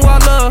claim who I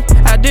love,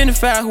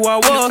 identify who I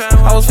was.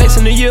 I was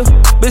facing the year,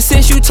 but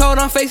since you told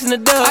I'm facing the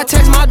dub. I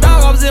text my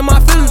dog, I was in my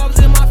feelings.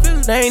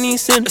 They ain't even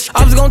send it.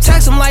 I was gon'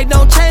 text him like,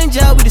 don't change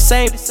up, we the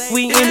same,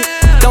 we in it.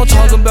 Don't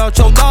talk about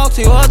your dog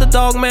to your other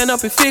dog, man,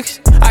 up and fix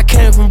it. I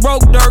came from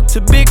broke Dirk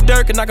to big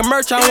Dirk, and I can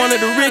merch, I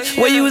wanted the rich.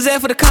 Where you was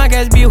at for the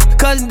Comcast bill?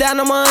 Cousin down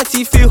on my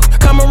auntie feel.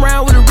 Come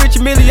around with a rich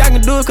Millie, I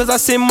can do it cause I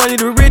send money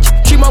to rich.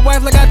 Treat my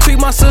wife like I treat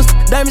my sister.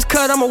 Diamonds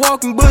cut, I'm a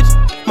walking butcher.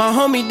 My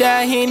homie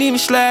died, he ain't even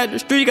slide. The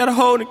street got a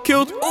hold and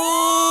killed him.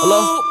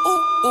 Hello?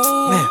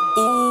 Man.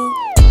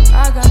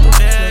 I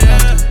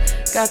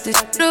got this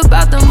shit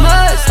about the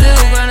mud,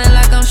 still running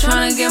like I'm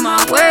tryna get my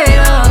way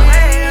up.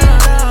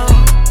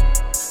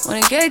 When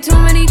it gave too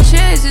many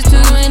chances,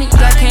 too many,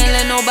 I can't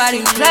let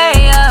nobody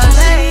play us.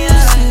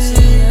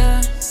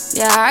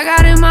 Yeah, I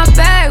got in my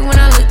bag when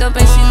I looked up,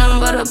 ain't seen nothing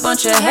but a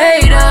bunch of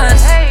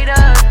haters.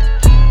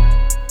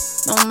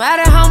 No No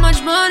matter how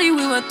much money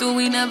we went through,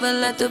 we never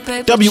let the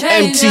paper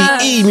change us.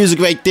 WMTE music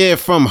right there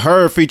from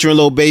her featuring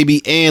Lil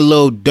Baby and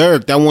Lil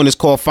Durk. That one is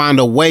called Find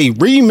a Way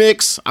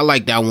Remix. I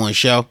like that one,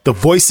 Shell. The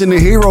Voice and the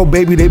Hero,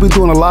 baby. They've been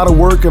doing a lot of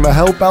work in the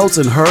help outs,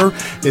 and her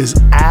is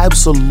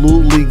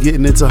absolutely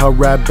getting into her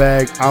rap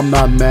bag. I'm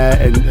not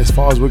mad. And as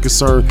far as we're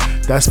concerned,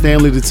 that's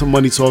family to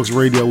Money Talks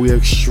Radio. We are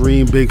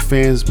extreme big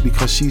fans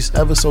because she's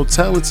ever so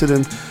talented.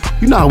 And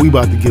you know how we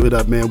about to give it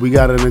up, man. We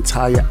got an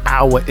entire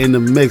hour in the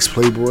mix,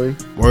 Playboy.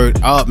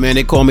 Word up, man.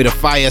 They call me the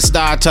fire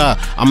starter.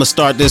 I'ma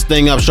start this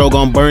thing up. Show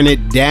gonna burn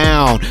it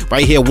down.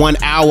 Right here, 1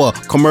 hour,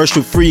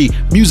 commercial free,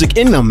 music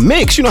in the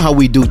mix. You know how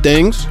we do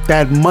things.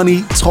 That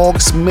Money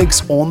Talks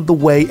mix on the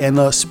way. And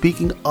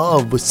speaking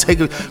of, let's take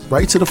it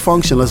right to the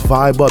function. Let's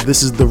vibe up.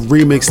 This is the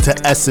remix to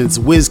Essence,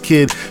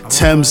 WizKid,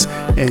 Thames,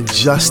 and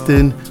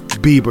Justin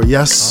Bieber.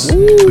 Yes,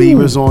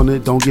 Bieber's on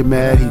it. Don't get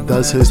mad. He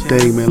does his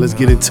thing, man. Let's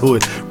get into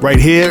it right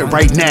here,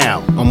 right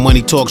now on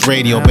Money Talks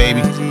Radio,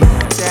 baby.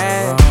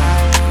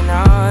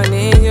 I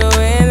need you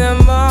in the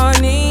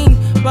morning,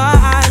 but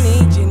I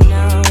need you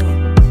now.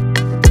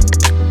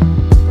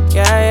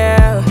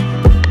 Yeah.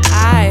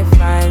 I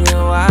find you,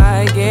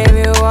 I give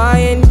you all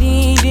you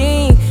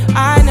needing.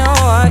 I know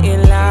what you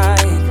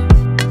like.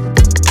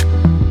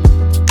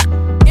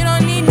 You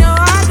don't need no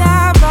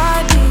other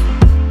body.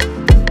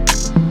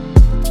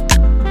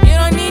 You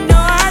don't need no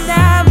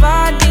other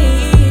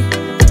body.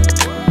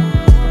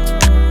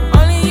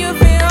 Only you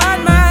feel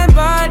on my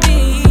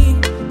body.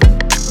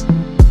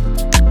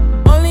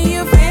 Only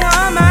you feel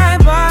on my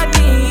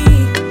body.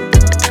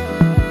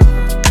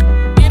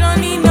 You don't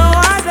need no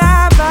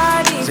other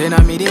body. Say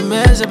now me they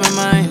mess up my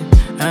mind,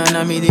 and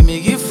now me they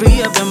make you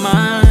free up your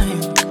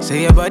mind.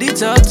 Say your body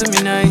talk to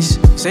me nice.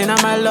 Say now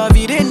my love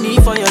you didn't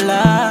need for your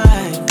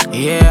life.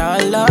 Yeah,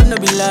 our love no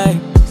be lie.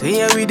 Say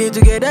yeah we did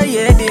together,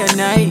 yeah, day and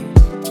night.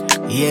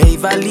 Yeah,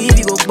 if I leave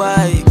you go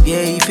by.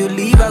 Yeah, if you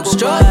leave I go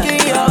stroking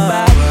your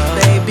body,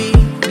 baby.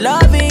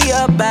 Loving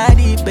your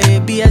body,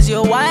 baby. As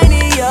you're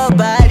whining your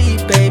body,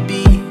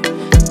 baby.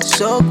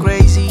 So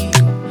crazy.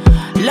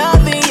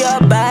 Loving your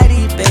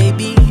body,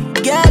 baby.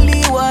 Girl,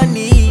 you want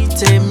need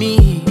to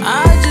me.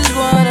 I just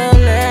wanna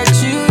let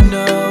you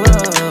know.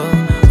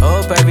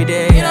 Hope every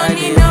day You don't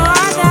need no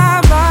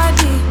other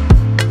body.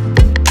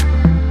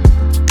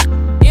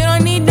 You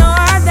don't need no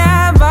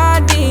other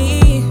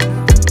body.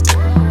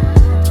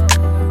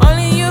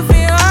 Only you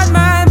feel on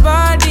my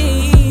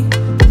body.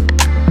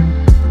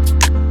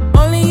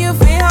 Only you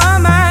feel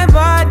on my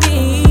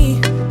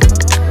body.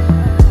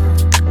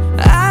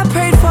 I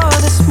prayed for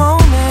this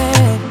moment.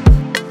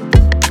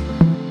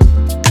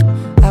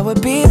 I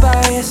would be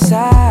by your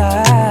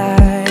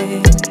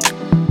side.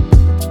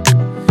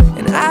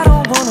 And I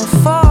don't wanna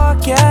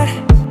forget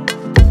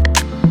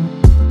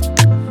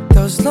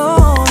those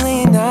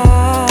lonely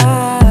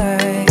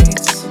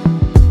nights.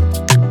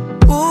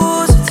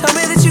 Ooh, so tell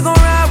me that you gon'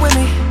 ride with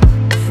me.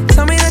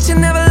 Tell me that you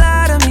never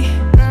lie to me.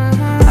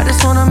 I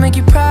just wanna make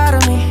you proud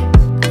of me.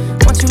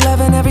 Want you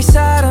loving every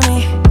side of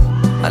me.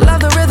 I love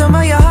the rhythm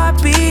of your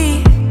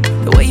heartbeat,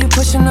 the way you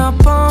pushing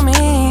up on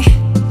me.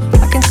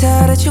 I can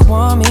tell that you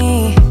want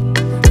me.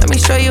 Let me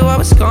show you how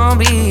it's gon'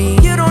 be.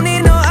 You don't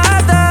need no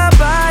other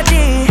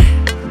body.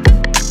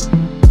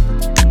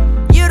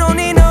 You don't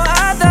need no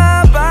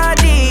other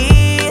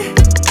body.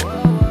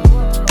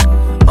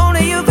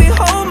 Only you feel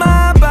hold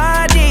my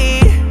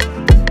body.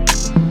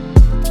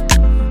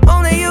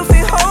 Only you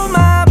feel hold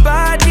my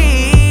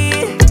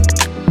body.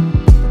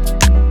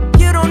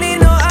 You don't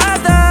need no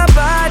other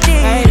body.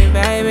 Hey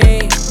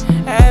baby,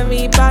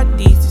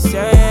 everybody's the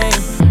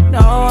same. No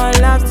one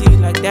loves you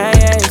like that.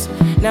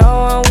 No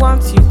one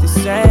wants you the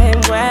same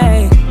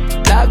way.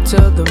 Love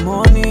till the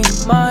morning.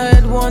 My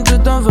head wants to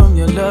turn from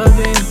your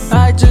loving.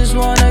 I just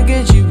wanna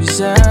get you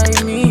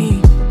beside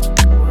me.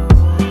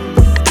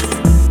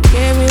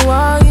 Give me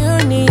all you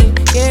need.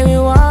 Give me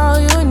all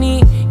you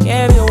need.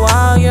 Give me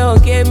all you.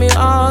 Give me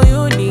all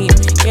you need.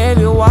 Give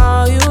you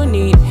all you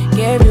need.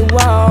 Give you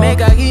all.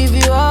 Make I give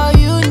you all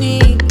you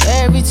need.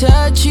 Every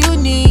touch you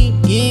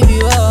need. Give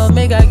you all.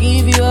 Make I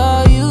give you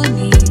all you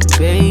need,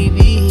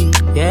 baby.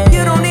 Yeah.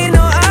 You don't need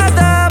no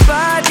other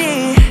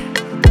body.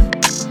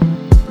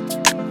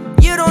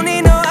 You don't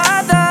need no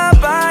other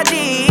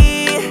body.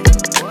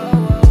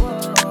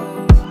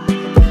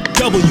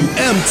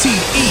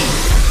 WMTE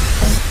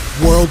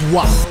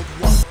Worldwide.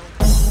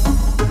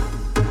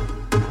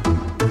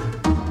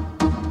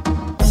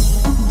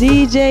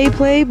 DJ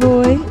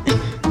Playboy.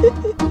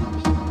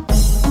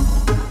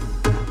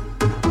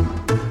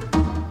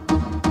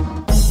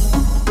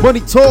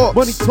 Money Talk.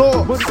 Money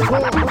Talk. Money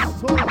Talk.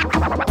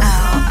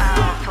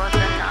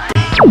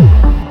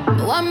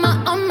 I'm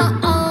on my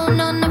own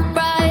on a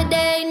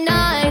Friday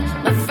night.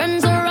 My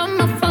friends are on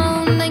my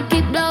phone, they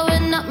keep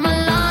blowing up my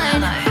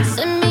line.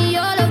 Send me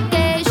your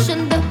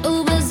location, the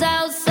Uber's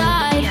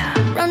outside.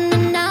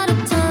 Running out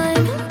of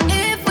time.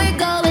 If we're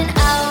going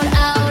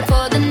out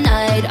for the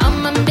night,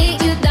 I'ma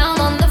meet you down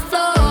on the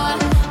floor.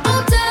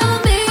 Oh, tell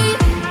me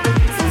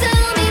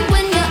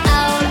when you're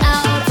out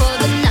for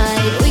the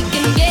night. We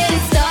can get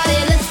it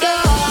started, let's go.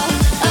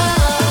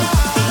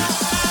 Oh.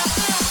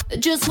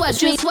 Just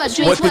watch me.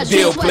 What the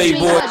deal,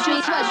 Playboy?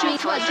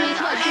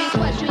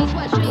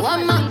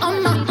 I'm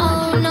on my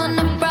own on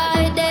a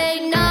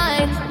Friday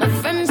night. My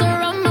friends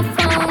are on my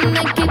phone,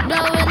 they keep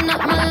blowing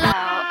up my line.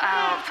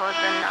 Out for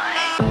the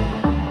night.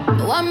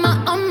 I'm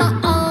on my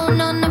own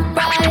on a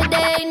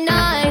Friday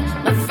night.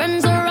 My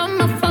friends are on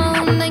my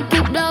phone, they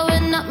keep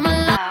blowing up my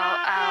line.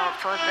 Out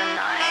for the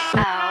night.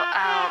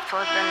 Out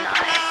for the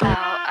night.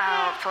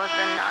 Out for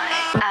the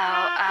night.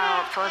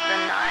 Out for the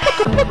night.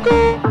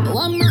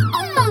 I'm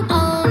on my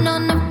own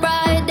on a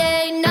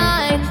Friday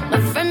night. My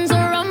friends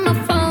are on my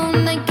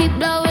phone, they keep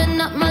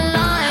blowing up my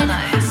line.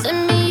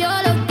 Send me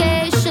your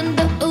location,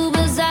 the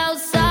Uber's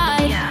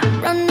outside.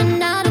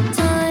 Running out of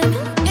time.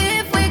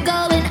 If we're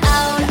going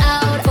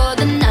out for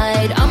the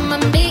night, I'ma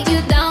meet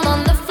you down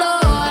on the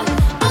floor.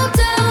 Oh,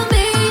 tell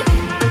me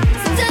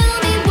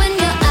when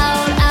you're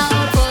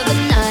out for the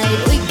night.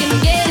 We can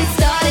get it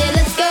started,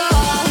 let's go.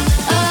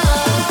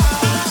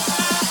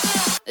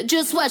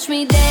 Just watch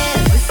me dance.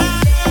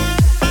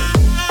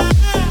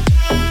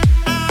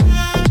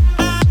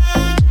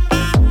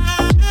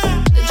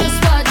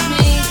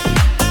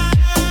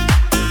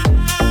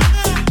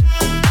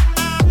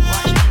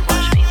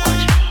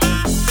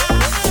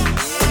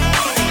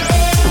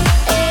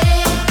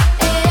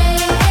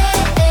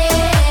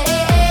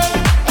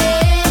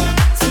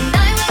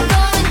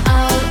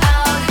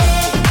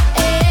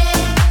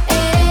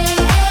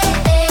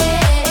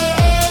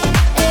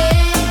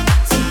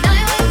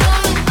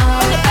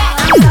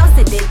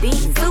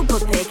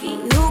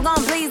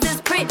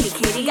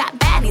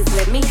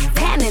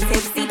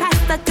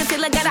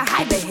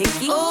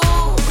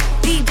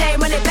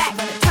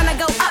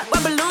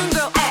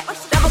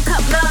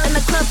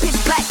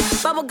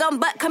 Bubblegum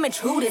butt coming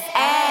true this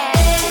ass.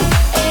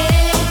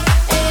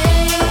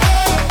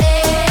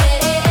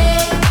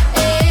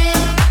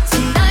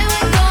 Tonight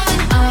we're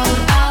going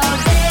out.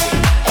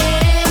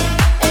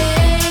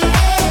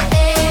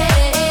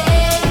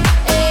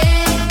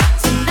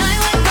 Tonight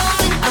we're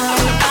going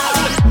out.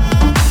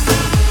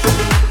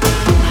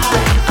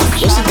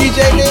 What's the DJ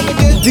name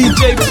again?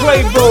 DJ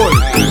Playboy.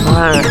 I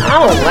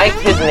don't like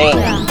his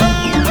name.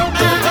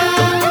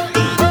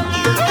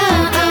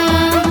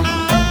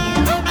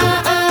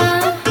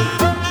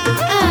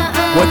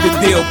 What the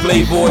deal,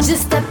 Playboy?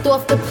 Just stepped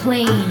off the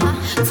plane.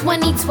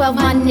 2012,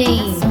 my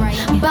name.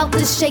 About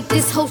to shake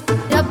this whole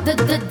up,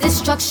 the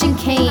destruction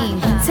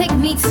came. Take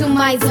me to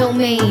my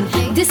domain.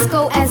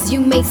 Disco, as you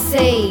may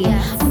say.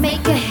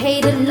 Make a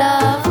hater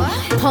love.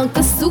 Punk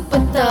a super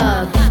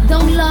thug.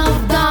 Don't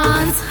love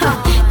dons.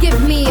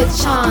 Give me a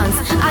chance.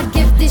 I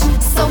give this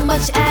so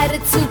much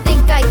attitude.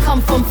 Think I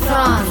come from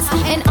France.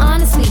 And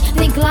honestly,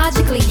 think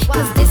logically.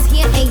 Cause this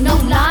here ain't no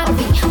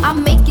lottery. I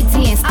make you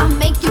dance, I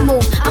make you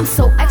move. I'm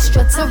so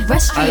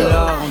extraterrestrial. I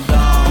love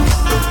dance.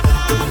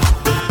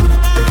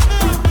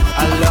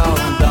 I love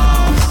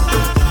dance.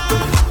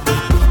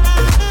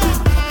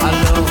 I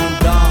love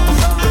dance.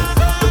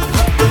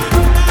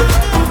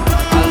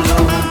 I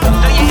love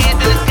dance. Throw your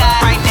hands in the sky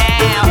right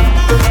now.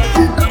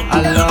 I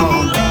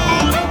love dance.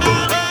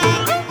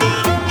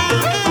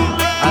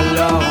 I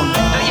love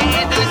dance. Throw your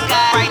hands in the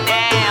sky right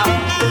now.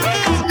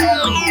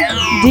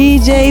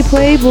 DJ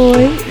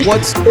Playboy.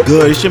 What's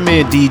good? It's your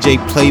man DJ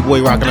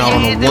Playboy rocking out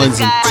on the ones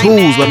and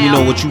twos. Let me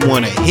know what you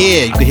want to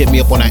hear. You can hit me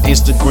up on our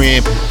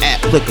Instagram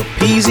at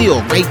Plickapeezy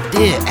or right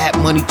there at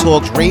Money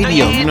Talks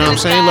Radio. You know what I'm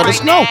saying? Let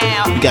us know.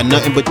 We got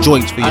nothing but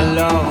joints for you. I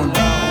love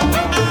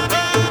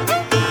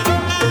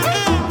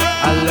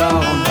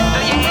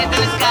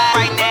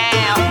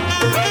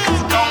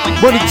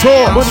Money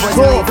Talk.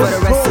 For the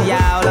rest of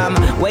y'all, I'm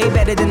way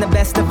better than the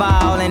best of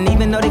all. And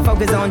even though they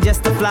focus on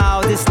just the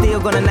flaws, it's still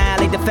gonna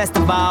annihilate the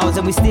festivals.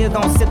 And we still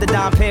gonna sip the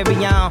Dom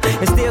Perignon,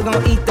 and still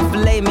gonna eat the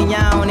filet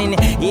mignon. And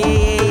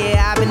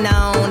yeah, I've been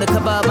known to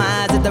cover up my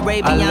eyes at the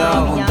Ray Beyond. I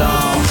love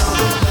dance.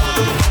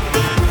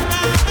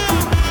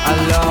 I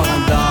love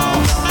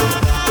dance.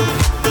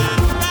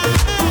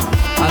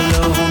 I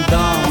love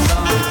dance.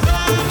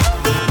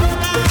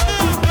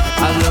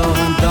 I love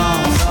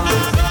dance.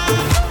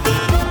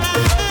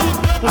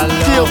 I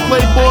love Deal,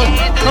 Playboy.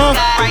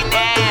 right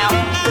now.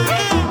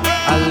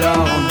 I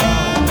love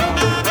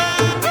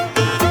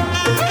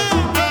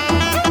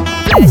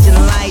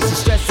flashing lights, the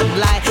stress of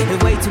life.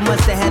 There's way too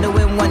much to handle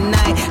in one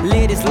night.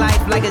 Live this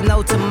life like it's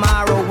no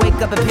tomorrow. Wake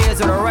up in pairs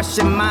with a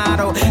Russian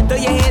model. Throw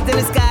your hands in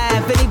the sky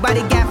if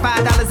anybody got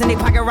 $5 in their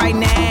pocket right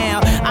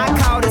now. I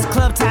call this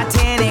club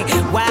Titanic.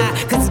 Why?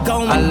 Cause it's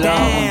going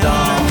down.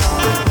 dance.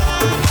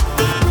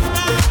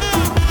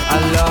 I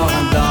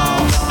love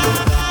dance.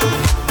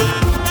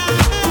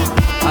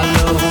 I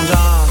love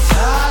dance.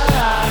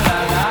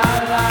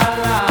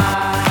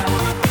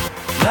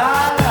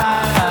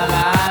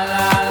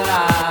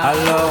 I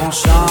love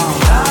song.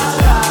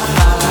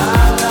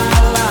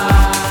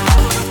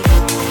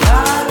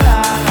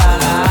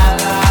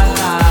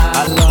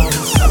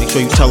 Make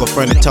sure you tell a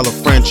friend to tell a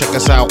friend. Check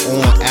us out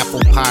on Apple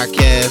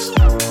Podcasts,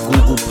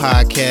 Google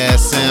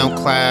Podcasts,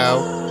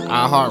 SoundCloud,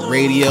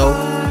 iHeartRadio.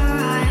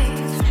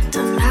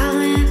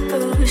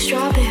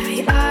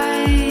 Strawberry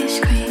ice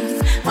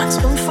cream, One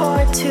spoon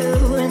for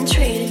two and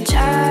trading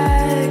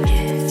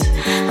jackets,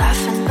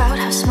 laughing about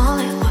how small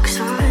it looks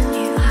on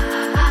you.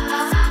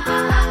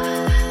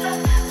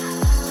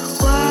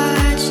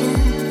 Watching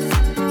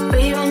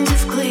reruns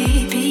of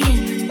Glee,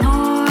 being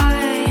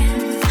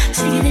annoying,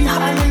 singing in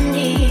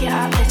harmony.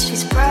 I bet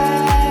she's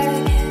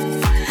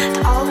bragging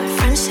to all her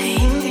friends,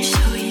 saying you're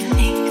so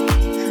unique.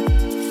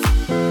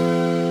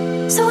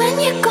 So when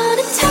you're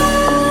gonna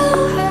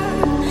tell her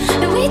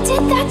that we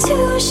did that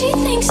too? She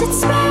thinks it's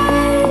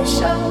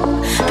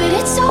special, but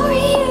it's so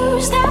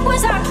reused. That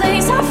was our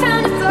place, I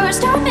found it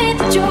first. I made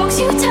the jokes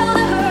you tell to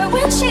her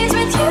when she's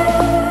with you.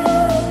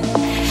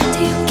 Do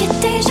you get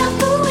deja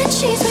vu when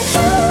she's with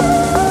you?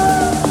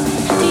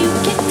 Do you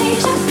get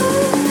deja vu?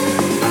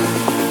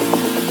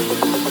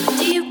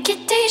 Do you get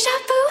deja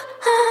vu?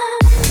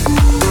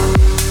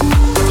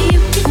 Do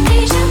you get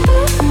deja vu?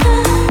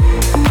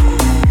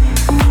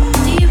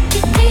 Do you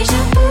get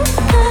deja vu?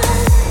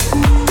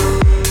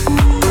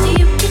 Do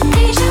you get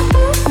deja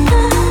vu?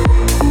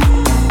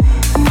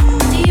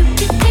 Do you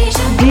get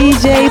deja vu?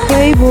 DJ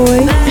Playboy.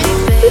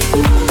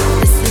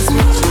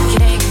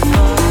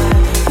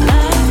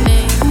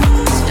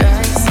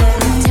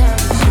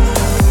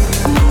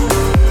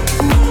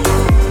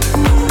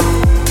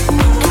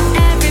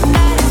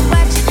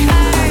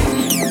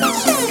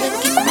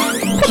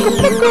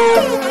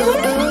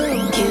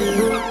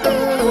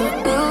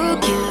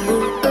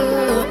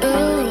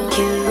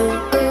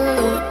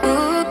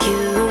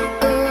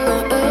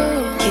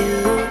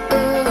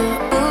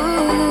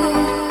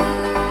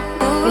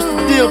 What's the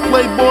deal,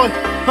 Playboy?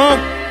 Huh?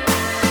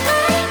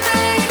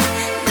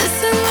 This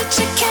is what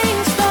you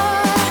came for.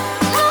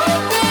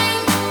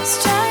 Lightning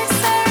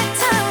strikes every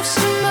time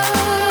she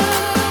moves,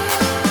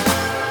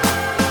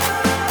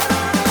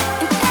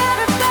 and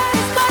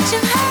everybody's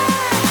watching her,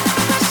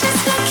 but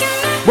she's looking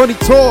at Money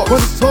talk.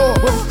 Money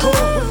talk. Money talk.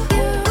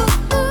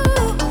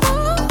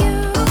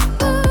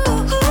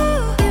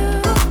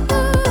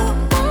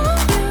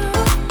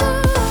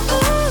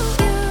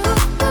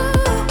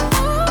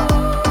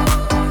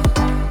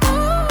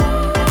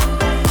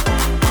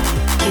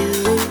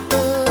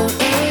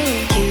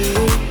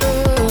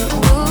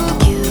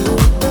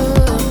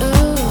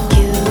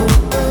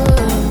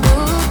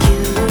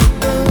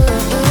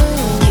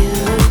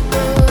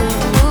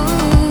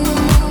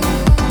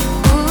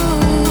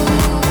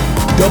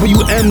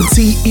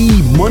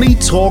 WMTE Money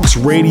Talks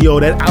Radio.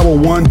 That hour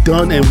one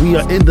done, and we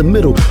are in the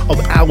middle of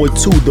hour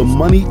two, the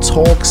Money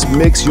Talks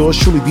mix. Yours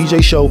truly,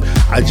 DJ Show.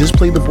 I just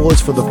played the boards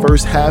for the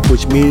first half,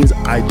 which means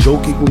I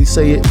jokingly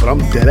say it, but I'm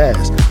dead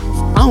ass.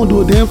 I don't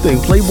do a damn thing.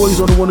 Playboy's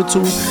on the 1 or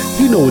 2.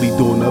 He know what he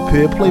doing up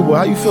here. Playboy,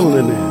 how you feeling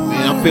in there?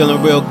 Man, I'm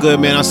feeling real good,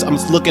 man. I'm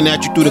looking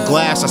at you through the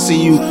glass. I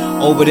see you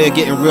over there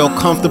getting real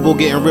comfortable,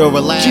 getting real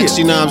relaxed. Yeah.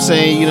 You know what I'm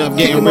saying? You know,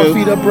 getting Kicking real. my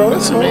feet up, bro.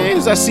 That's all. Man,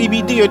 is that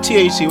CBD or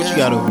THC? What you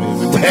got over there,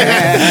 man?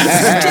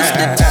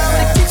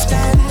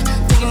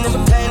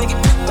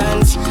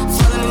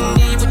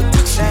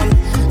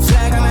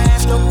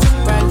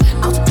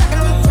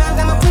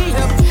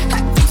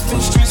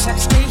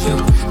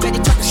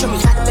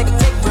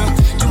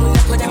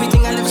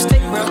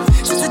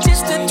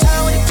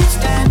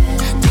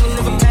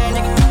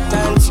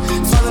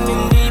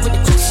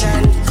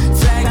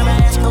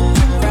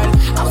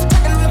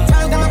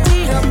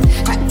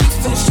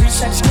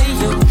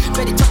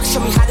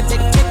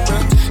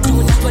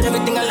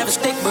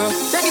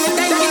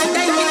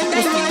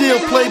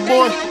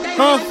 Playboy,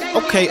 huh?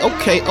 Okay.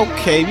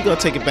 We gonna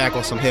take it back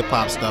on some hip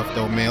hop stuff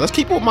though, man. Let's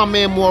keep it with my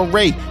man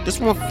Moray. This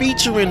one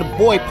featuring the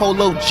boy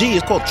Polo G.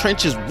 It's called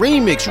Trenches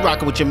Remix. You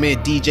rocking with your man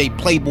DJ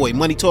Playboy.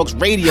 Money Talks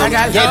Radio. I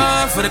got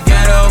love for the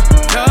ghetto,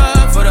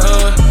 love for the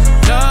hood,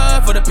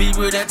 love for the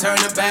people that turn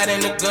the bad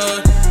into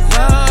good,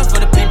 love for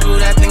the people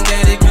that think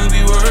that it could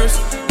be worse,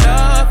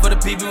 love for the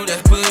people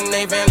that's putting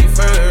their family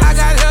first. I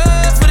got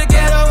love for the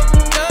ghetto,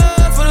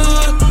 love for the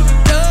hood,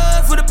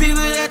 love for the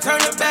people that turn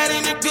the bad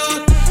into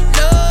good.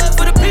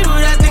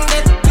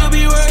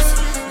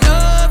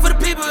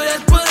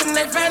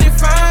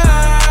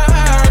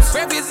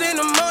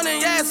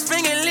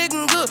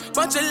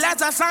 Bunch of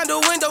lights outside the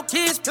window,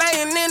 kids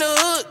playing in the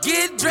hood.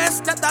 Get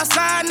dressed up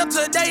outside, know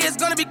today is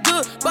gonna be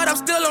good. But I'm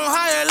still on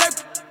high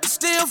alert,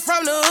 still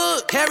from the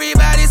hood.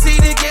 Everybody see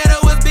the ghetto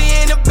as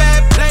being a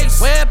bad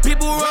place, where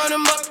people run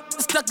them up,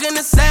 stuck in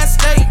a sad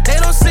state. They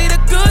don't see the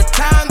good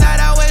time that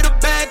outweigh the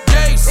bad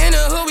days. In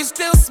the hood we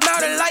still smell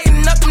the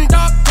lighting up them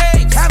dark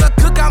days. Have a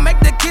cookout, make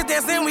the kids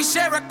dance, and we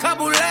share a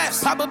couple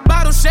laughs. Pop a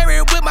bottle, share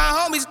it with my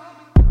homies.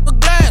 A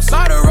glass,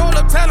 buy the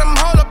roller, tell them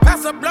hold up,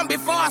 pass a blunt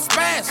before I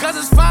spaz. Cause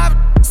it's 5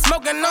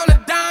 smoking on a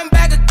dime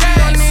bag of gas.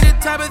 Don't need the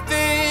type of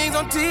things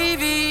on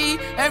TV.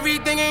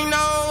 Everything ain't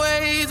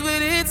always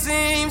what it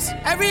seems.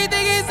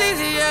 Everything is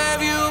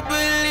easier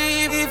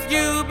if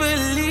you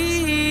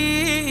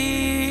believe,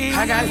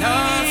 I got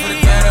love for the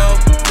ghetto,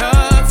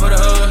 love for the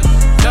hood,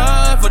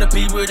 love for the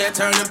people that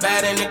turn the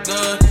bad into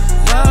good,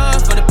 love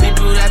for the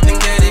people that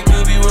think that it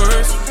could be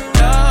worse,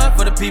 love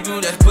for the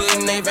people that's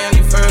putting their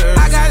family first.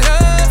 I got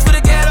love for the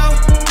ghetto,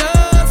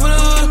 love for the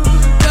hood,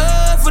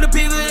 love for the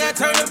people that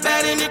turn the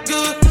bad into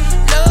good,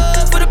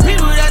 love for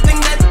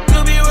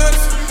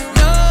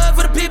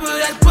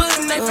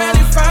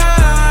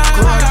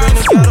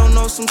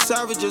some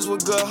savages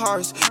with good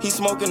hearts. He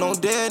smoking on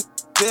dead.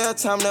 There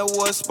time that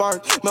was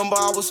spark. Remember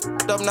I was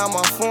up, now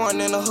my foreign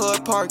in the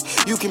hood park.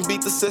 You can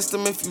beat the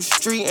system if you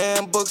street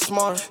and book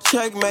smart.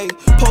 Checkmate,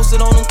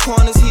 posted on them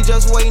corners, he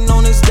just waiting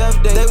on his death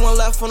day. They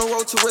went left on the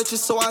road to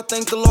riches, so I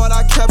thank the Lord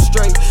I kept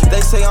straight.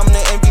 They say I'm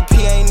the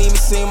MVP, ain't even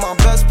seen my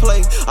best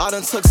play. I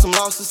done took some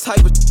losses,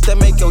 type of that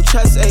make your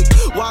chest ache.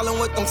 Wildin'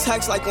 with them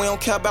texts like we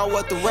don't care about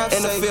what the refs say.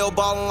 In the field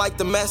ballin' like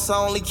the mess, I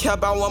only care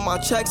about what my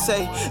checks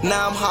say.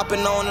 Now I'm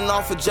hopping on and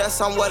off of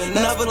jets, I'm what a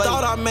never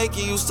thought I'd make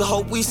it, used to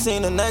hope we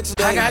seen the next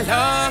day. I got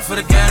love for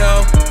the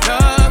ghetto,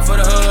 love for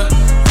the hood,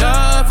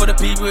 love for the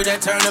people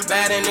that turn the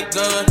bad into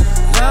good,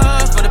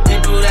 love for the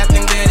people that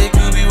think that it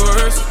could be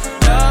worse,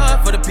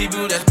 love for the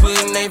people that's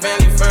putting their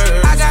family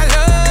first. I got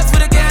love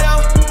for the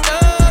ghetto,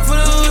 love for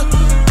the hood,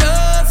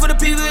 love for the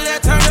people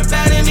that turn the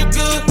bad into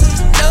good,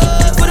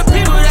 love for the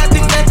people that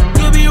think that it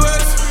could be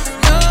worse,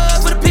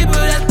 love for the people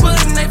that's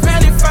putting their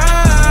family first.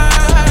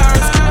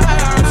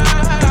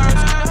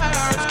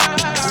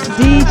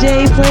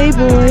 DJ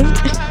Playboy.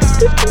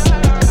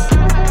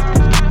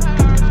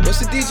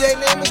 DJ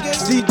name again?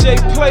 DJ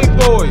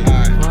Playboy.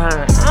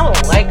 I don't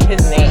like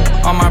his name.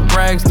 All my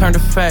brags turn to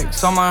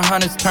facts. All my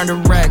hundreds turn to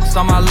racks.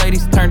 All my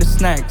ladies turn to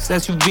snacks.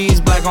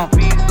 SUVs black on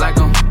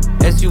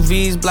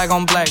SUVs black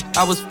on black.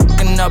 I was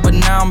fucking up, but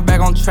now I'm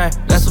back on track.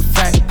 That's a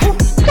fact.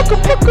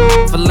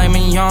 Filet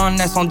mignon,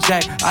 that's on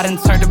Jack. I done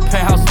turned the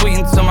penthouse suite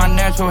into my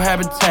natural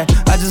habitat.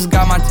 I just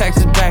got my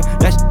taxes back.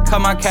 That shit cut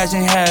my cash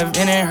in half,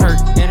 and it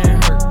hurt.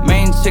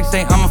 Main chicks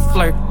say I'm a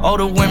flirt.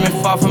 Older women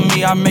fall for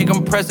me, I make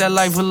them press that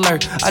life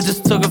alert. I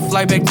just took a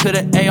flight back to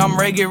the A, I'm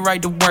ready, get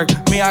right to work.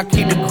 Me, I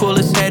keep the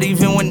coolest head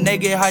even when they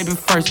get hyping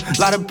first.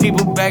 A lot of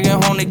people back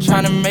at home, they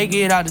tryna make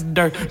it out the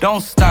dirt.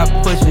 Don't stop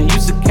pushing,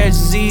 used to catch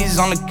Z's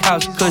on the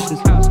couch cushions.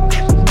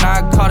 Now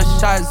I call the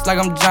shots like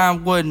I'm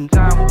John Wooden.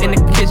 In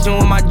the kitchen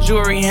with my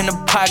jewelry in the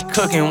pot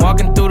cooking.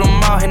 Walking through the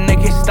mall and they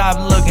can't stop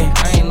looking.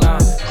 I ain't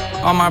lying.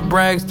 All my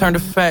brags turn to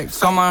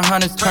facts. All my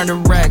hundreds turn to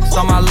racks.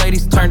 All my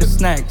ladies turn to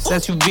snacks.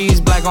 SUVs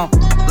black on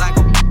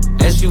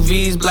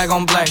SUVs black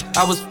on black.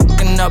 I was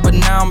fucking up, but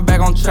now I'm back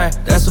on track.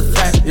 That's a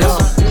fact. Yeah,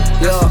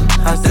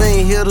 I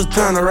seen hitters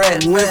turn to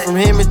rats. Went from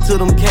him to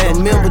them cats.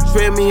 Remember,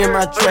 tread me in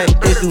my track.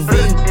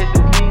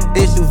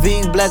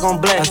 SUVs black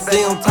on black. I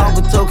see them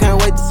talking, so can't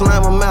wait to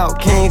slam them out.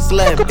 Can't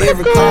slap.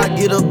 Every car I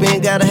get up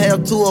in, gotta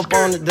have two up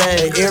on the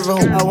dash. Every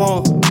hope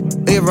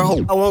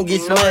I won't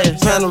get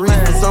smashed. Tryna reach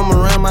for something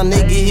around my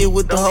nigga here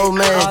with the whole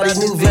mask. All these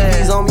new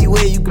VVs on me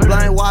where you can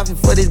blind waffle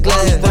for this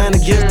glass. Stand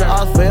against the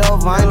odds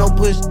forever, I ain't no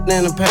push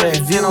in the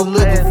past. If you no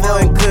looking for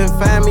and couldn't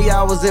find me,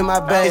 I was in my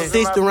bag.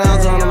 60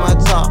 rounds under my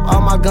top,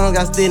 all my guns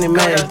got standing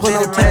mad. Put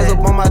no tags up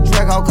on my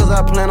track, all cause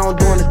I plan on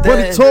doing the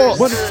dash.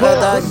 After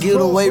I get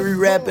away,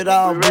 re-rap it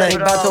all black.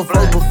 About your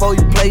flow before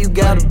you play, you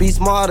gotta be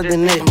smarter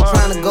than that. I'm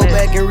tryna go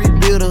back and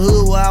rebuild a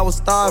hood where I was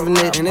starving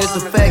at. And it's a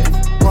fact,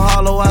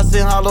 hollow, I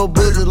send hollow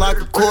bullets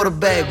like a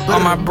quarterback. All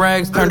my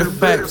brags turn to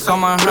facts. All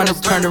my hundreds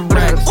turn to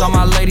racks. All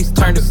my ladies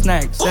turn to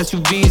snacks.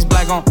 SUVs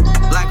black on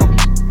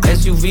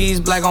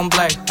SUVs black on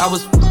black. I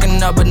was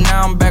fucking up, but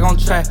now I'm back on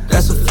track.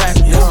 That's a fact.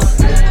 Yeah,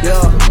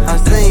 I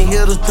seen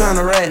hitters turn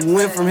to rats.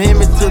 Went from him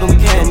to them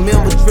cats.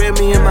 Remember, tread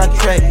me in my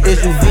track.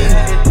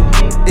 SUVs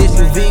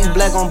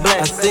black on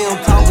black. I see them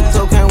talking,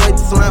 so can't wait to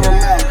slam them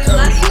out.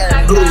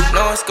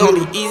 Know it's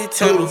gonna be easy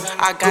to me.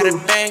 I got a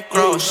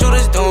bankroll.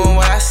 Shooters doing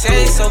what I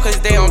say so, cause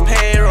they on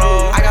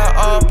payroll. I got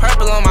all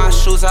purple on my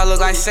shoes, I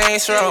look like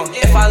Saints Row.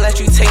 If I let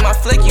you take my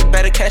flick, you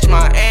better catch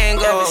my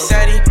angle. Never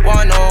said he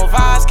want no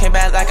vibes, came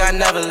back like I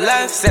never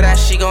left. Said that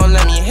she gon'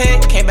 let me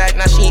hit, came back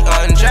now she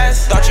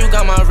undressed. Thought you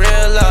got my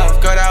real love,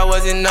 girl, that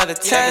was another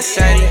test.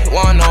 Said he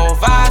want no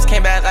vibes,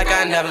 came back like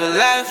I never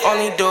left.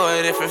 Only do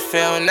it if it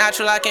feel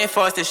natural, I can't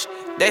force this shit.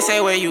 They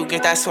say where you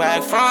get that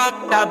swag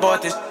from, I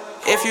bought this.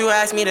 If you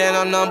ask me, then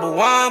I'm number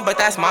one, but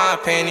that's my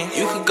opinion.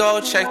 You could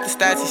go check the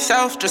stats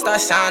yourself, just start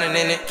sounding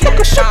in it.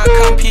 Sean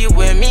compete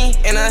with me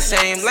in the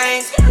same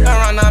lane.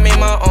 Around, I make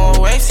my own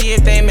way, see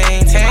if they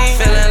maintain.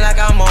 Feeling like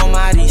I'm on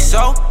my D,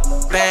 so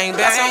bang,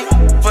 bang.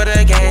 For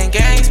the gang,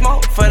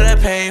 smoke for the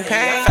pain.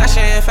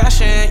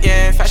 Fashion,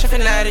 yeah, fashion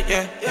fanatic,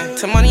 yeah.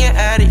 To money and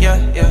addict, yeah.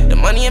 The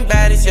money and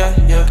baddies, yeah.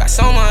 Got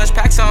so much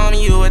packs on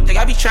me, you would think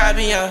I be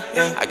trapping, yeah.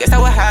 I guess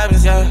that's what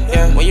happens,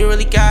 yeah. When you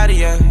really got it,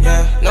 yeah.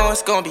 Know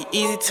it's gonna be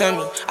easy to me.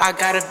 I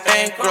got a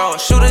bankroll.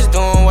 Shooters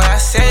doing what I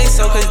say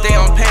so, cause they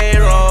on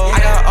payroll. I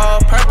got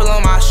all purple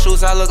on my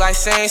shoes, I look like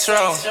Saints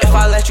Row. If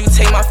I let you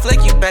take my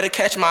flick, you better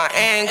catch my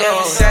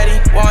angle. Said he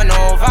want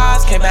no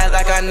vibes, came back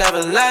like I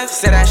never left.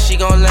 Said that she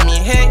gon' let me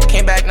hit,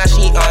 came back now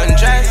she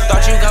undressed.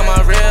 Thought you got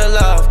my real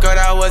love, girl,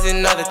 that was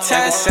another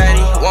test. Said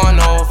he want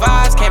no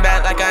vibes, came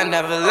back like I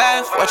never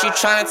left. What you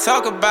tryna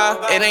talk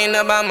about? It ain't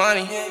about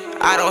money.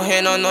 I don't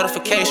hear no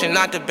notification,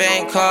 not the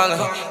bank calling.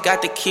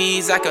 Got the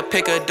keys, I could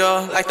pick a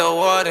door like the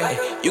warden.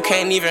 You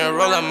can't even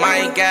roll a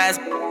mic, gas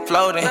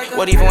floating.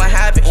 What even would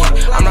happen?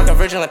 I'm like a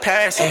virgin in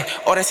Paris,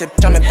 oh that's a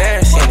bitch, I'm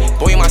embarrassing.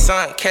 Boy, you my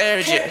son,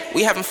 carriage it.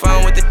 We having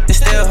fun with the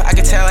stage. still, I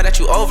can tell that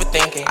you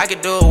overthinking. I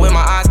can do it with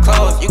my eyes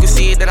closed, you can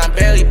see that I'm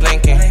barely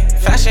blinking.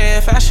 Fashion,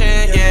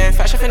 yeah,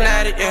 fashion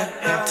fanatic,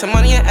 yeah. To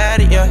money and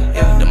addict, yeah.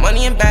 The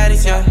money and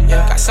baddies, yeah.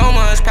 Got so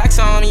much packs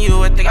on me, you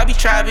would think I be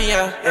trapping,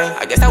 yeah.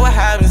 I guess that's what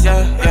happens,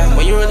 yeah.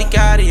 When you really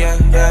got it, yeah.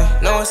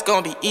 Know it's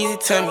gonna be easy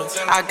to me.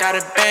 I got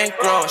a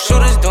bankroll,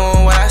 shooters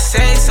doing what I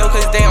say, so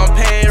cause they on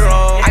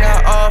payroll. I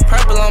got all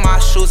purple on my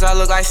shoes, I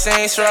look like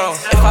Saints Row.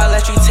 If I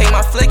let you take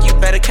my flick, you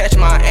better catch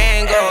my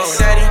angle.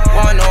 Said he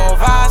want no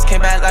vibes,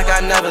 came back like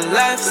I never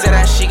left. Said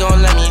that she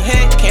gon' let me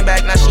hit, came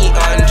back now she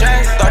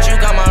undressed. Thought you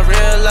got my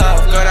real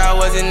love, girl, that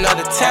was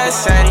another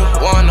test. Said he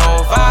want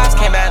no vibes,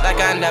 came back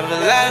like I never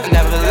left.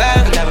 Yeah,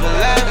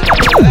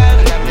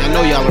 I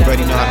know y'all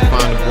already know how to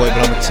find the boy,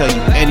 but I'ma tell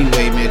you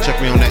anyway, man.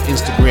 Check me on that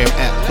Instagram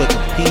at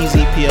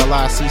Plickapeezy,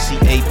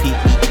 PLICCAPEEZY.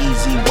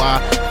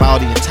 Follow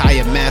the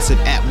entire massive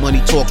at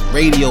Money Talks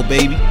Radio,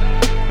 baby.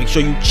 Make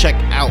sure you check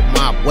out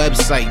my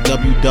website,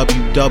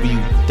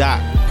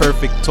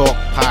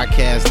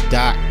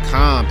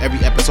 www.perfecttalkpodcast.com. Every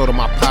episode of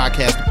my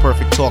podcast, The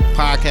Perfect Talk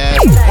Podcast.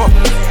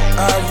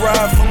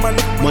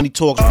 Money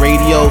Talks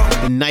Radio,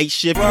 the night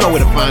shift. You know where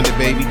to find it,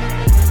 baby.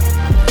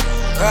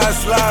 I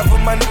slide for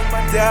my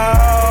down.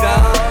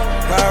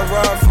 I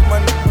ride for my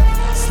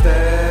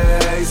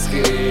stay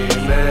scheming,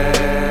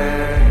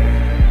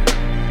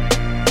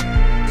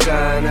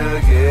 tryna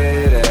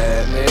get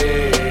at me.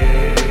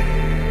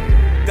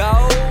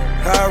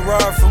 I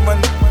ride for my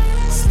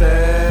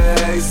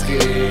stay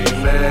scheming,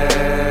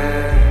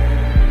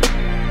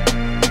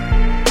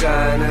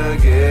 tryna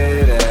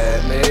get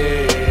at me.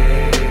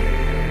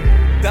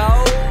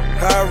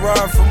 I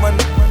ride for my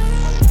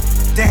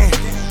damn.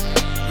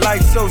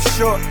 Life so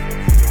short,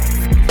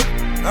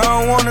 I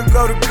don't wanna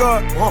go to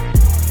court.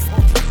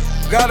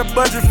 Got a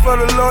budget for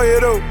the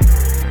lawyer though.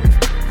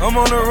 I'm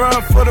on the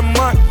run for the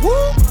month.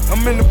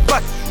 I'm in the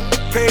bucket,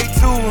 paid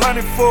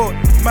 200 for it.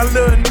 My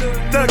little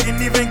thuggin'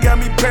 even got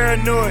me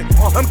paranoid.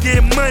 I'm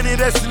getting money,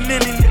 that's in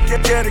any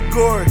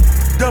category.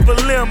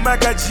 Double M, I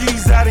got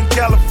G's out in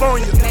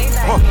California. I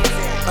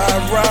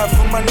ride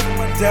for my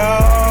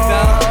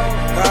dog.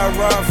 I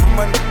ride for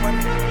my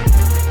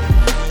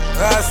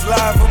I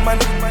slide for my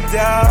dog. I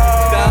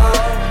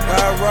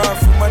ride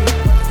for my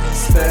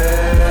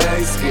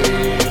stay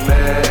scheming,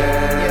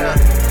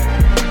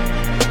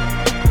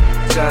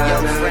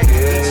 tryna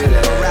get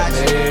at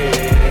me.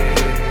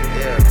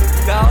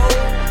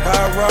 I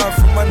ride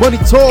for my Money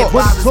Talk. It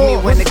bothers me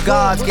when the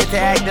guards get to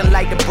acting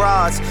like the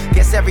bras.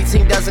 Guess every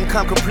team doesn't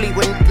come complete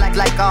with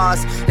like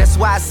ours. That's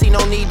why I see no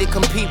need to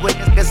compete with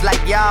niggas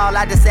like y'all.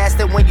 I just ask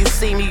that when you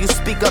see me, you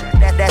speak up.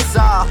 That's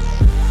all.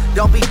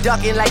 Don't be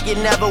ducking like you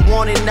never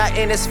wanted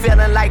nothing. It's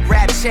feeling like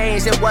rap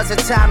changed. It was a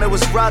time it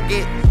was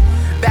rugged.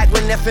 Back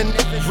when if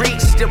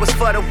reached, it was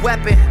for the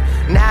weapon.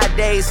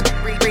 Nowadays,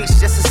 reach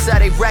just to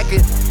set a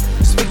record.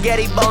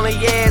 Spaghetti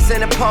bolognese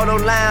in the Polo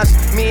Lounge.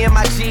 Me and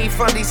my G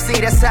from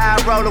DC, that's how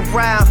I roll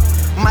around.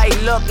 Might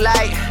look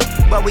like,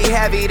 but we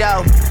heavy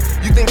though.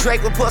 You think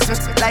Drake would put some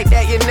shit like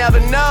that? You never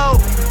know.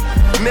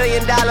 $1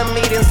 million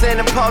meetings in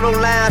the Polo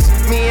Lounge.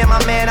 Me and my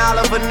man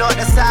Oliver North,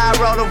 that's how I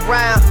roll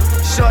around.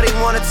 Shorty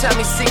wanna tell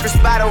me secrets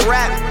by the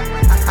rap.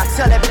 I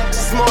tell that bitch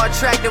it's more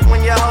attractive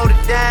when you hold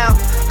it down.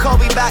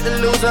 Kobe about to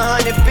lose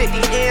 150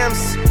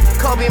 M's.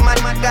 Kobe my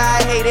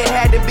guy, hate it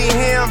had to be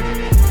him.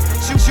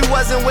 She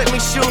wasn't with me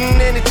shooting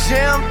in the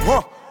gym.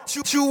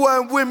 You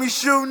wasn't with me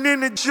shooting in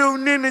the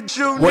June.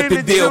 What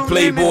the deal,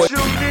 Playboy?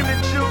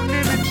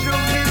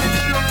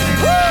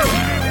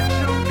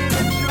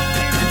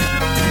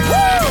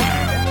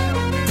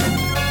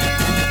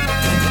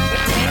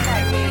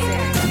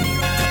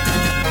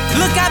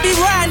 Look, I be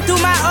riding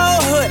through my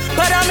old hood,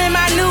 but I'm in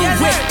my new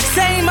whip.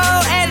 Same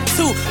old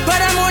attitude,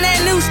 but I'm on that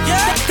new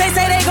shit. They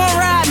say they gon'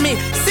 ride me,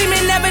 see me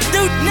never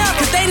do,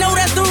 cause they know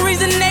that's the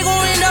reason they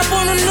gon' end up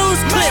on the news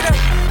clip.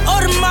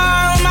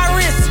 Audemars on my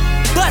wrist,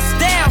 bust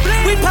down.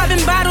 We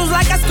popping bottles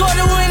like I scored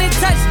a winning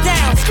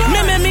touchdown.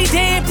 Remember me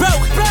dead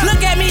broke,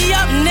 look at me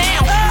up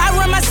now. I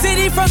run my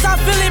city from South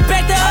Philly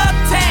back to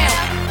Uptown.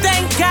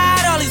 Thank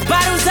God, all these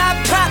bottles I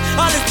pop,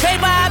 all this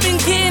paper I've been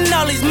getting,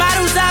 all these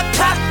models I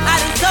pop. I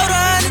done sold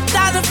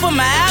 100,000 for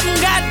my album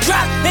got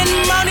dropped. And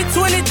I'm only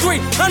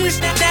 23. I'm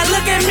just that.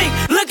 Look at me.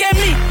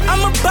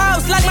 I'm a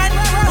boss like my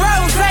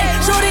Rose.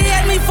 Shorty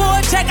asked me for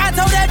a check, I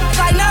told that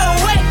like no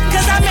way.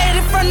 Cause I made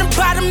it from the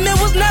bottom, it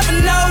was never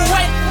no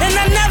way. And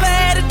I never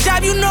had a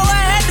job, you know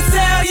I had to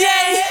sell,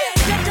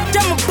 yeah.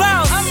 I'm a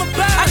boss,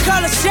 I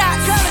call a shot.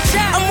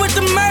 I'm with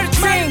the murder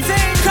team,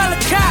 call a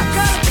cop.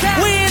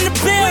 We in the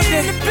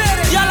building,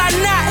 y'all are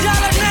not.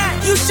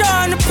 You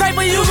showing the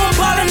paper, you gon'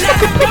 ball or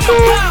not.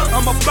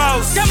 I'm a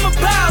boss.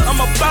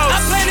 I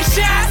play the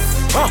shots,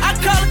 I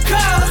call the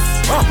calls.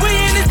 We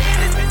in this,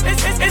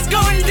 it's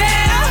going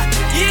down.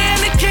 Yeah,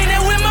 in the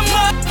kingdom with my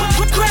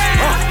motherfucking crown.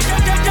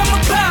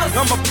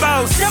 I'm a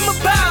boss. I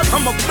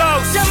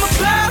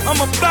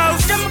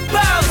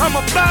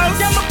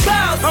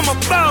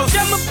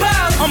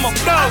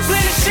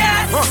play the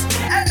shots, I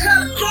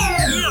call the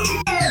calls.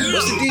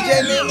 What's the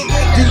DJ name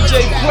again? DJ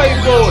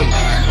Playboy.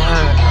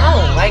 I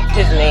don't like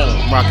this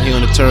name. Rocking here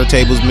on the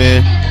turntables,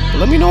 man. But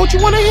let me know what you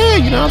want to hear.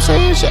 You know what I'm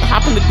saying? Shit,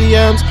 hop in the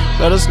DMs.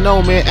 Let us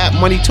know, man. At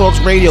Money Talks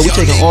Radio. We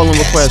taking all the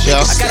requests,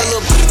 y'all. I got a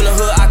little beef in the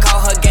hood. I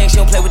call her gang. She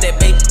don't play with that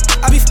baby.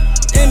 I be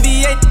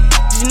NBA.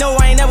 You know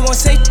I ain't never gonna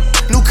say.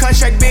 New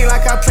contract big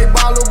like I play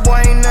ball, little boy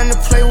ain't nothing to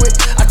play with.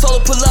 I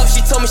told her pull up,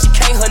 she told me she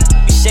can't. Her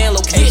be sharing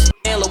location,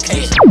 sharing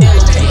location, sharing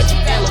location,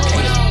 sharing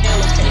location.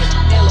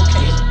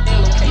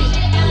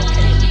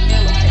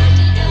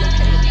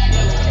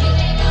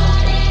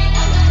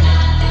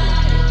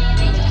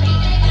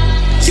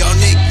 Young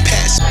nigga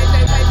pass.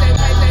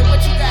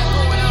 What you got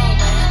going on,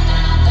 man?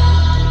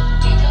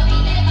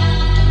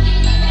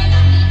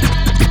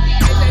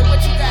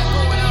 What you got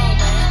going on,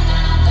 man?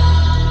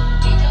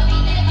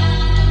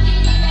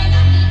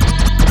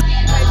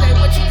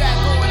 What you got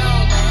going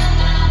on, man?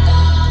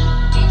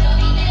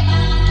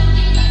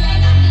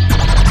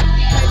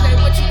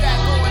 What you got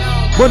going on?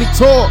 Money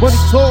talk, money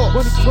talk,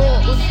 money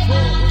talk, money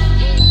talk.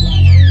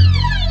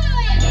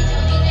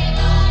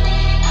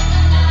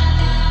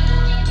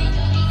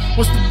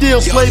 What's the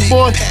deal,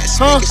 Playboy?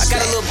 Huh? I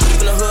got a little beef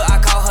in the hood. I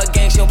call her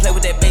gang. She don't play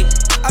with that baby.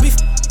 I be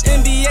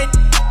NBA.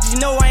 You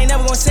know I ain't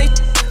never gonna say.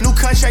 New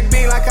contract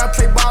big like I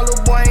play ball,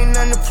 little boy ain't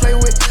nothing to play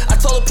with. I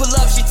told her pull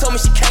up, she told me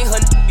she can't. Her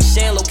be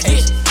sharing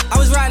location. I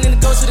was riding in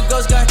the ghost with the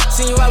ghost gun.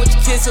 Seen you out with your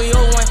kids, so you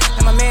old one.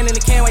 And my man in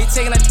the can while you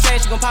taking out the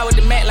trash. You gon' pop with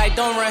the mat like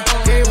don't run.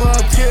 Gave her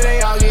a pill,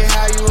 they all get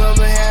how you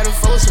ever had a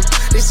foursome.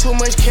 There's too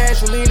much cash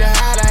for me to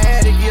hide. I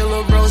had to get a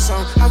little bro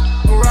some. I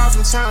around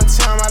from time to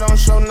time, I don't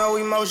show no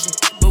emotion.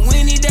 But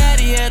when he died,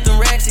 he had them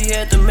racks, he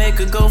had to make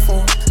a go for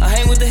him. I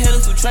hang with the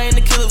hitters who train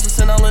the killers who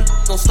send all the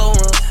on store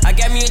run. I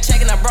got me a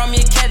check and I brought me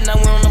a cat and I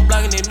went on the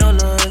block and they know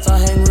none. I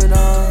hang with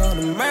all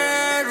the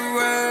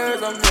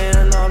murderers. I'm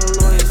paying all the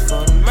lawyers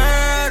for the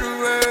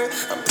murderers.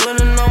 I'm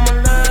putting all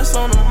my last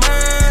on the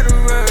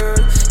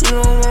murderers. You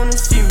don't wanna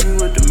see me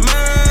with the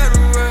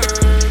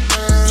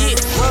murderers. Yeah,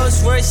 Rolls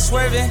Royce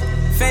swerving,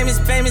 famous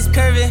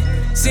curving.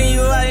 Seen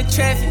you out in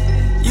traffic,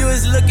 you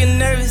was looking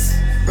nervous.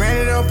 Ran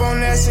it up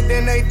on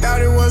accident, they thought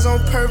it was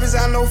on purpose.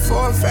 I know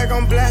for a fact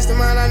I'm blasting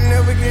mine, I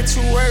never get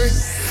too worried.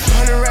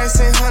 100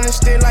 racks and 100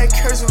 still like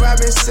cursive, I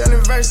been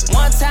selling verses.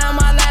 One time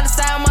I lied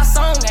inside my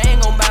song, I ain't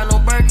gon' buy no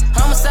burger.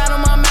 Homicide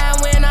on my mind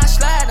when I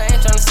slide, I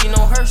ain't tryna see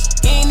no hearse.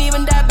 He ain't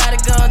even died by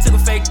the gun, took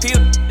a fake pill,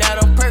 died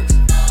on purpose.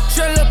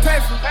 Sure look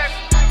perfect.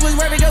 Was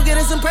worried, go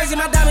get us some perks,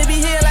 my diamond be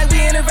here like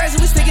we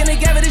anniversary. We sticking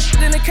together, this shit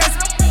in the curse.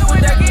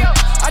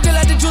 I just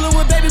like the jeweler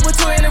with baby with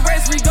 2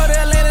 anniversary. Go to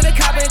Atlanta, the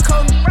cop ain't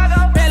call me. Bad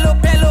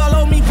little,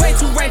 all on me, way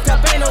too ranked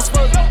up, ain't no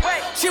smoke.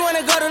 She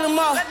wanna go to the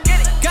mall.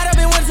 Got up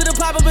and went to the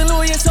pop up in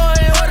Louis and saw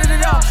it and ordered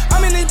it all.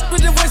 I'm in it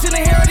with the voice in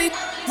the hair of these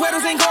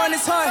weddles ain't going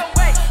this hard.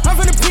 I'm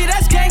from the P,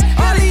 that's gang.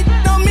 All these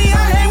know me,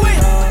 I hang with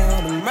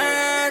all the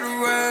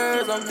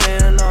murderers. I'm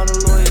paying all the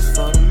lawyers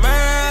for the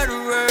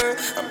murderers.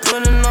 I'm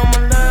putting all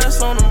my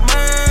last on the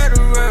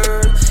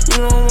murderers.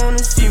 You don't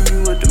wanna see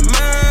me with the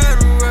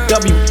murderers.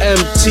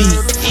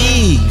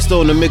 WMTE.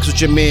 Still in the mix with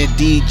your man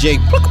DJ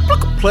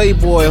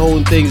Playboy,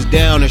 holding things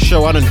down. The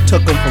show I done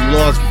took him from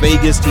Las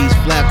Vegas to East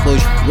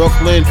Flatbush,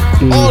 Brooklyn,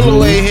 all the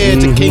way here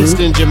to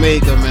Kingston,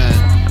 Jamaica, man.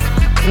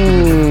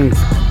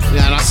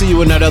 Yeah, and I see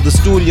you in that other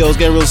studio. It's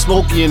getting real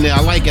smoky in there.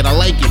 I like it. I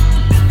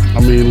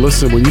mean,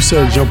 listen, when you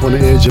said jump on the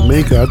air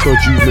Jamaica, I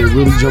thought you was gonna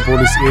really jump on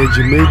this air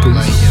Jamaica.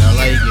 I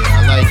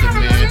like it,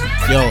 man.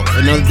 Yo,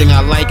 another thing I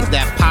like is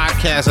that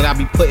podcast that I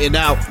be putting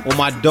out on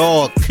my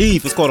dog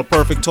Keith. It's called a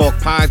Perfect Talk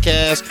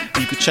Podcast.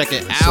 You can check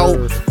it out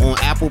on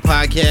Apple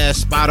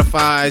Podcasts,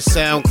 Spotify,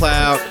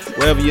 SoundCloud,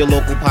 wherever your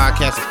local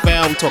podcasts are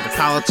found. We talking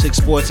politics,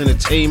 sports,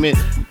 entertainment,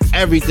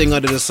 everything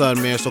under the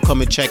sun, man. So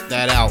come and check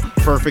that out.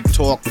 Perfect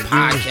Talk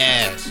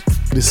Podcast.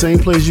 The same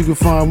place you can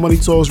find Money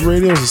Talks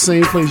Radio is the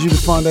same place you can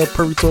find that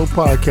Perfect Talk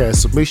Podcast.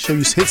 So make sure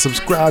you hit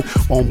subscribe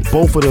on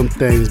both of them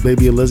things,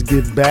 baby. And let's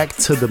get back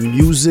to the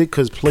music,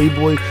 because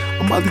Playboy,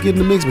 I'm about to get in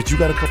the mix, but you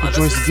got a couple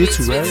joints to get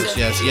to, right?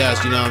 Yes,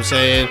 you know what I'm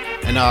saying?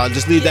 And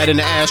just leave that in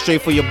the ashtray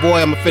for your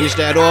boy. I'm going to finish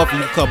that off,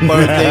 and you can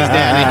burn things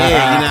down in here,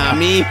 you know what I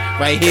mean?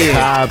 Right here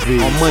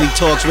on Money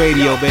Talks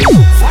Radio, baby.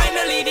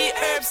 Finally the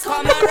herbs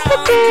come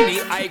around. The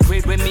high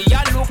grade when me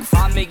a look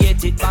for me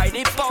get it by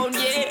the pound,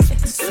 yeah.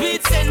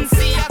 Sweet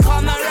sensei a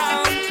come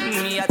around.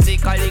 Me a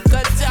take a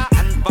little jar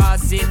and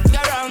pass it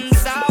around.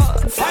 So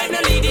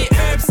finally the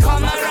herbs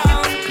come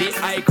around. The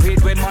high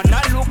grade when man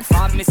a look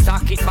for me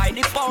stock it by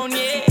the pound,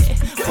 yeah.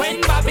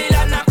 When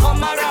Babylon a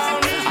come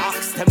around,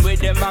 ask them where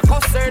them a go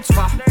search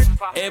for.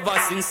 Ever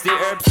since the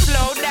herbs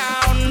slow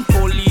down,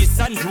 police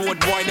and road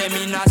boy them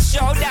in a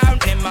showdown.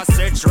 Them a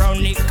search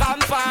round the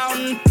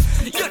compound.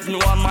 You know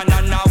a man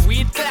and a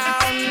weed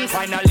clown.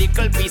 Find a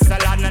little piece of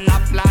land and a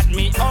flat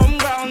me home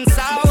ground.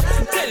 So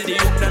tell the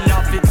youth them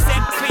not fit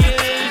set pill.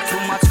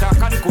 Too much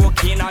crack and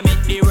cocaine I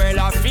make the world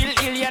a feel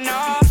ill, you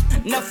know.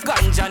 Enough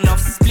ganja,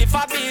 enough spliff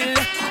a bill.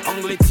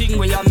 Only thing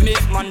where you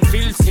make man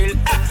feel still.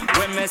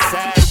 When me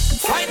say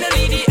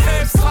finally the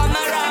herbs come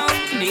around.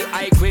 The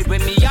high grade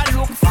when me a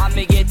look for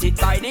me get it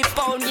by the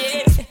pound,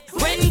 yeah.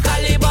 When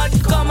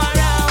Calibut come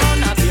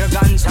around, a pure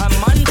ganja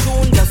man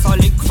tune just a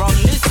lick from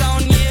the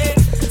sound, yeah.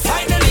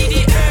 Finally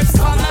the herbs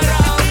come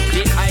around.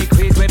 The high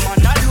grade when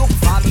man a look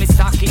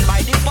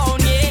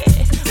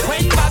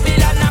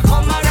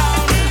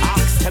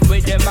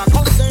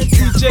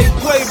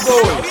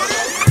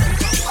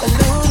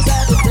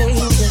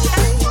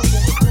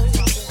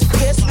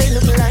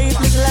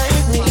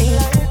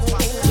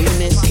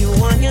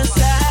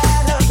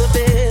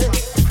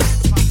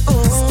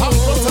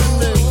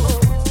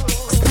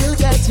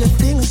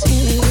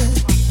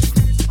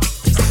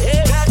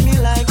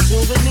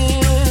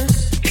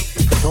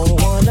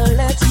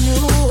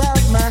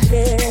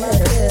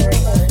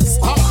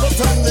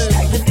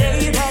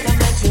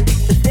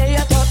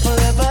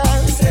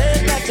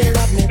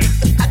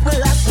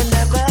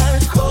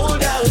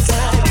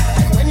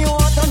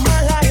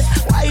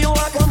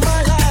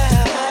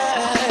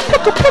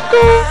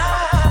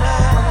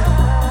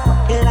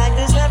like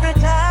this every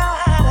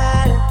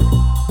time.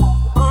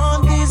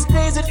 On these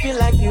days it feel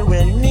like you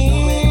and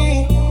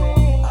me.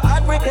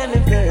 Heartbreak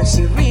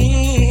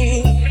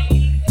anniversary.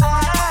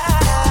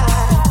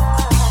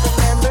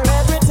 Remember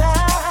every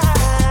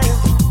time.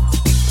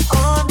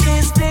 On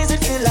these days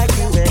it feel like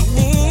you and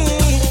me.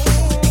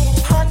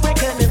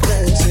 Heartbreak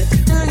anniversary.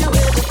 Do you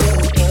ever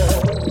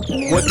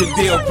think? What the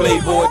deal,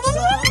 Playboy?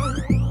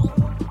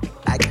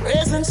 Like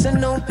presents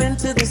and open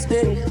to this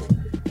day.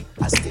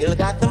 I still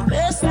got the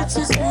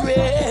messages to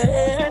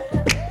read.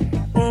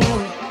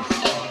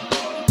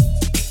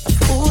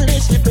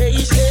 Foolishly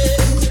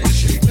patient.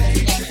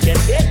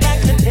 Can't get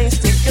back the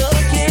taste of your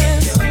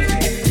kiss.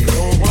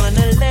 Don't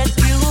wanna let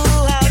you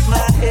out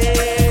my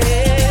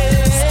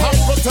head. Stop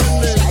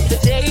pretending. Like the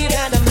day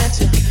that I met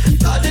you,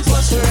 thought it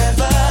was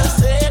forever.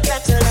 Said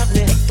that you love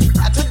me,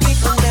 that would be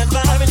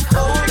forever. It's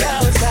cold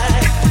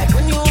outside. Like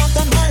when you walk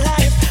on my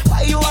life,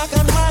 why you walk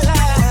on my life?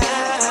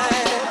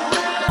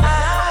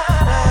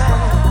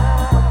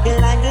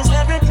 Like this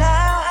every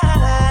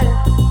time.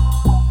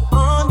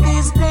 On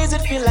these days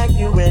it feel like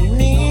you and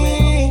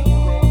me.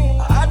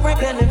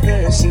 Heartbreak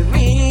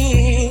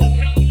anniversary.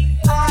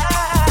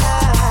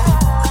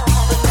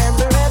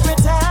 Remember every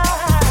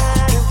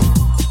time.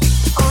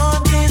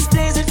 On these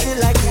days it feel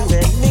like you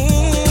and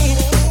me.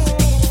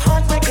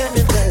 Heartbreak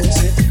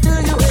anniversary. Do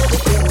you ever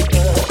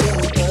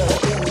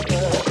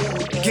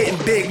Getting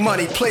big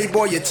money,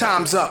 Playboy, your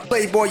time's up.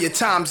 Playboy, your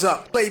time's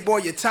up.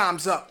 Playboy, your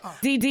time's up.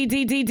 DJ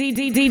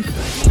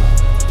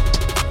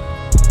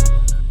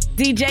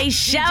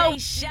Show.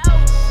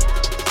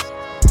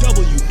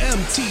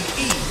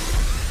 WMTE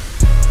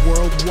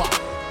Worldwide.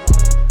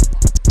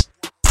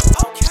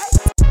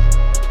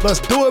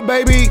 Let's do it,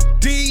 baby.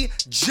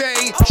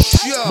 DJ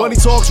Show. Money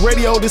Talks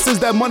Radio. This is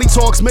that Money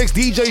Talks mix.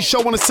 DJ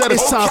Show on the set.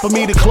 It's time for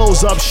me to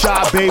close up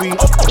shop, baby.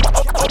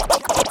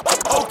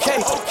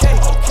 Okay.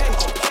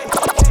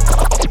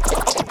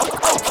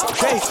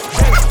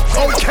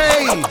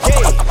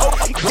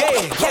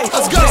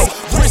 Let's go.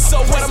 Wrist so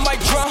wet, I might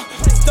drown.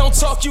 Don't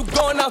talk, you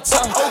going out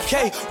town.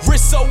 Okay.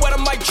 Wrist so wet, I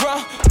might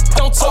drown.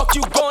 Don't talk,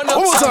 you going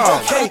out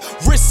town. Okay.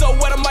 Wrist so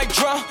wet, I might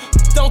drown.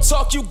 Don't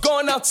talk, you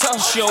going out town.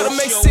 I done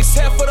make 6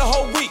 half for the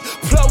whole week.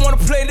 Plug wanna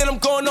play, then I'm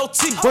going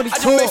OT. I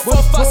just made 4,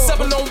 5,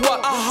 7 on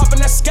what? I hop in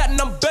that scat and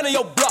I'm bending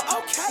your block.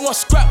 Want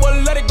scrap, well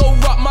let it go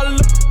rock. My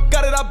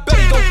got it, I bet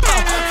it go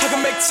pop. I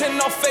can make 10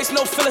 off face,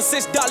 no feeling.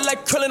 6 dot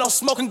like Krillin, I'm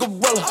smoking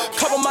gorilla.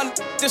 Couple my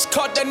just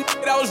caught that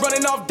that I was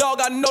running off, dog.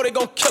 I know they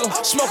gon' kill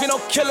him. Smoking no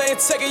killer and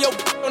taking your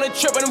on the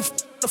trip and them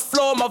the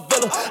floor of my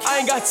villa. I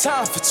ain't got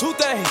time for 2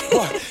 things.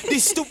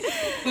 These stupid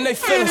and they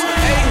feelings.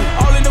 Ayy,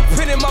 all in the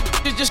pit and my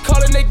bitches just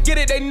callin', they get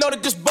it. They know they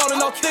just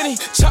ballin' authentic.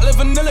 Chocolate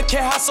vanilla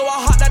can't hide, so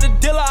I hopped out the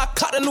dealer. I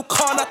caught a new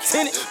car and I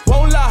tinted.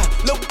 Won't lie,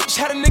 little bitch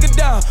had a nigga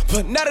down.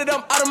 But now that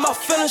I'm out of my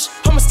feelings,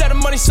 I'ma stack the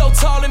money so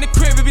tall in the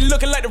crib, it be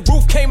looking like the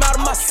roof came out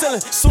of my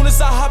ceiling. Soon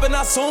as I hop in,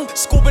 I zoom,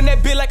 scooping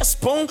that bit like a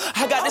spoon.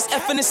 I got this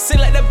F in the sin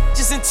like that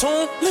bitch is in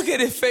tune. Look at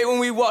it fade when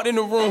we walked in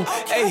the room.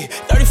 Ayy,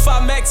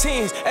 35 Mac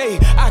 10s.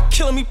 Ayy, I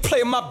killin' me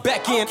playing my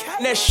back end.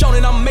 And that's shown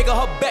and I'm making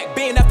her back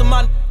bend after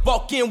my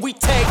walk in, we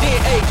tagged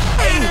in, ayy,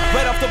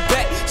 right off the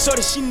bat, so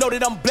that she know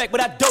that I'm black, but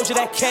I doja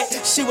that cat.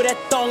 She with that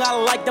thong, I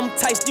like them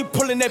tights. You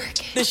pulling that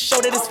this show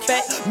that it's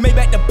fat. Made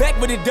back the back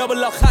with it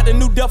double up, hot the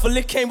new duffel.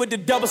 It came with the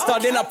double star.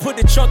 Then I put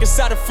the trunk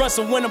inside the front,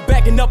 so when I'm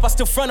backing up, I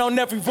still front on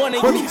every one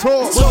of you.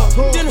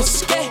 Then a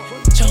skate,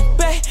 jump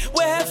back,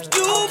 where have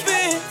you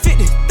been?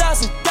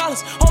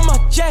 $50,000 on my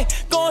jack,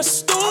 going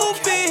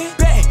stupid.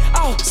 Back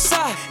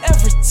outside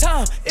every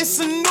time, it's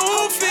a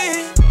new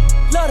fit.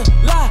 Love to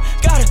lie,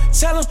 gotta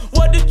tell him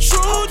what the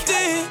truth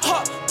is.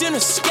 Hopped in a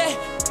skate,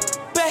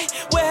 back,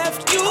 where have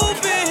you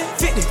been?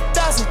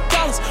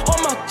 $50,000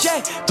 on my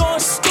jack, going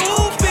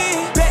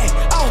stupid. Back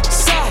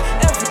outside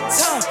every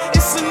time,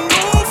 it's a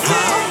new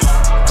fit.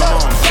 Love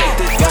to lie,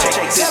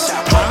 gotta tell him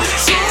what the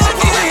truth is.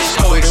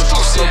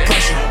 No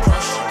pressure.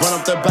 Run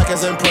up the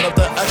backers and put up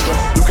the extra.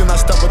 You cannot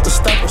step with the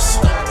steppers.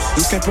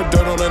 You can't put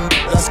dirt on a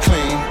that's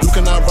clean. You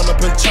cannot run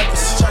up and check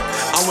us.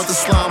 I'm with the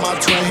slime, my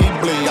twin, he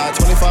bleed. Got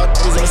 25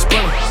 on the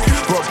sprinter.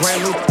 Brought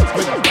brand new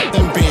with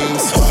them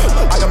beans.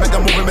 I can make a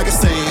movie, make a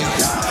scene.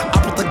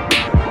 I put the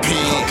P.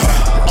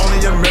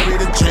 Only you marry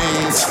the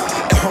jeans.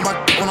 And hold my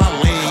when I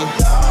lean.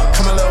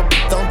 Come a little,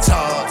 don't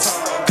talk.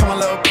 Come a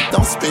little,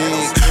 don't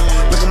speak.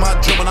 Look at my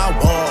drip when I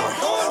walk.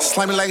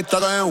 Slime me like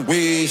Thugger and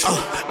Weed.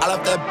 I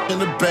left that in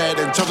the bed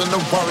and jumped in the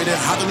worry then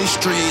hopped in these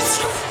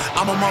streets.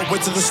 I'm on my way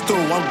to the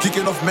stool. I'm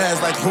geeking off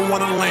meds like who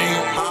wanna lean.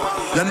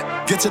 Then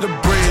get to the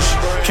bridge.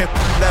 Can't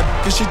that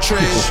cause she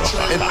trash.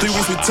 In 3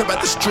 weeks we tip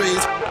at the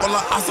streets. All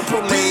our eyes the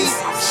police.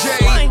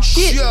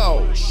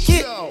 Yo.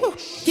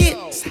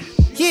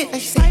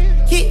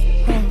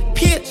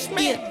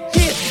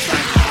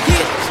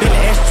 Bill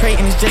ashtray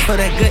and it's just for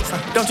that good.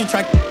 Don't you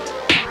try.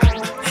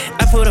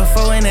 I put a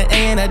 4 in a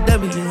A and a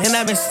W, and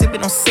I've been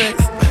sipping on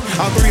suds.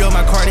 All 3 of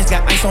my cards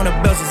got ice on the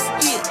belters.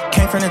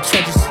 Came from the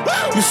trenches.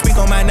 You speak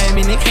on my name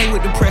and it came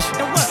with depression.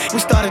 We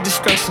started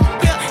destruction.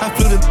 I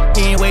flew the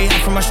way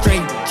out from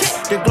Australia.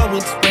 The global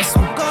express.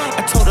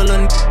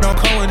 don't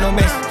call with no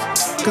message.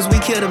 Cause we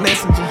kill the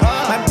messenger.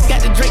 My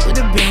got the Drake with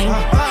the beam.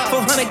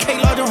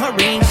 400K large on her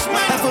ring.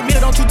 Half a meal,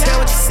 don't you tell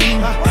what you see.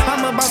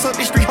 I'm a boss up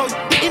the street, ho,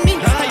 hitting me.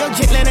 How your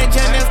jet land at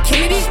John F.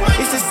 Kennedy?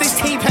 It's a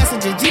 16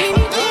 passenger Genie.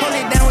 Hold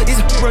it down with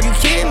this bro, you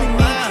killing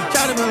me.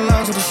 Try to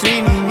belong to the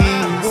street.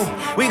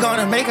 We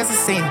gonna make us a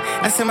scene.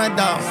 I send my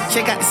dog,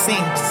 check out the scene.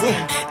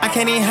 I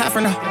can't even hide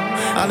from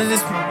all of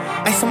this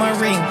ice on my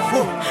ring.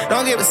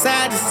 Don't get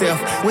beside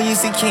yourself when you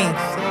see King.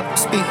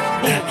 Speak.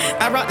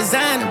 I brought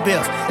designer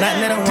bills, not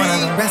let one of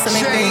the rest of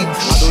my things.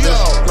 I do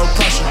this, no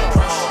pressure.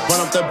 Run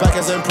up the back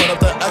and put up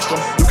the extra.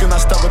 You cannot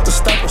step with the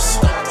steppers.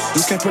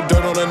 You can't put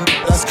dirt on a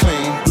that's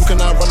clean. You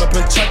cannot run up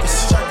and check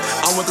us.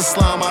 I'm with the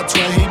slime, I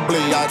twin, he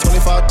bleed. I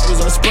 25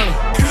 years on a sprinter.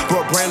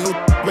 Brought brand new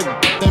with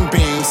them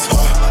beans.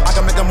 I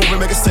can make a movie,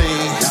 make a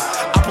scene.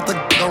 I put the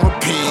on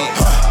repeat.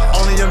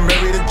 Only in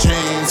married to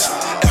jeans.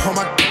 And hold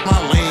my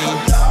lean.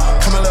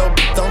 Come a little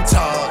bit, don't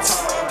talk.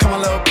 Come a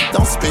little bit,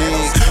 don't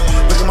speak.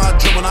 Look at my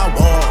drip when I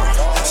walk.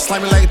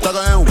 Slimy like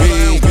Thugger and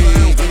weed.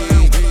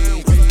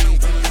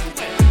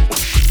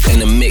 In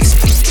the mix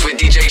with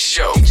DJ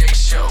Show.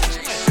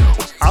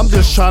 I'm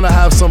just trying to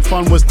have some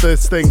fun with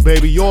this thing,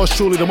 baby. Yours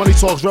truly, the Money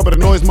Talks Rubber, the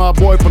Noise My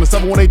Boy, from the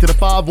 718 to the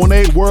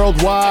 518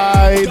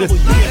 worldwide.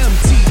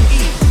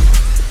 WMTE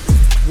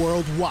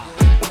worldwide.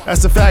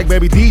 That's the fact,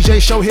 baby. DJ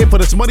Show here for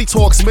this Money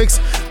Talks mix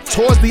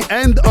towards the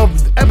end of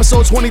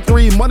episode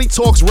 23, Money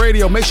Talks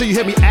Radio. Make sure you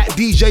hit me at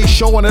DJ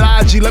Show on the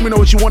IG. Let me know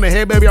what you want to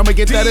hear, baby. I'm going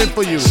to get that in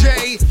for you.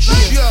 DJ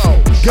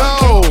Show.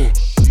 Go.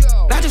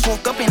 I just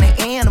woke up in an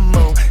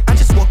animal. I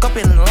just woke up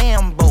in a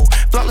Lambo.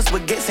 Flawless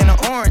baguettes in an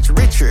orange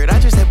Richard. I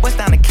just had bust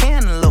down a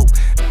cantaloupe.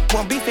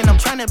 Want beef and I'm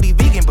trying to be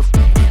vegan, but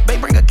they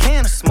bring a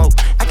can of smoke.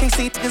 I can't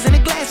see niggas in the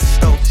glass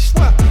stove.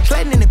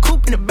 Sliding in the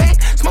coupe in the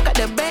back. Smoke out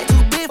that bag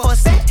too big for a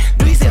sack.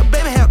 Do you see a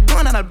baby hair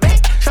going on her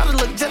back? Try to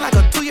look just like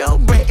a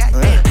 2-year-old brat.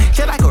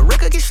 Just like a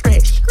record get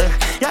stretched.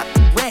 Y'all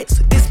rats,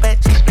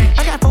 dispatch.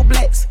 I got 4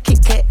 blacks,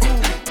 Kit Kat.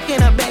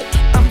 In her back,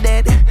 I'm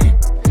dead.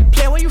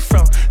 Play, where you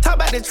from? Talk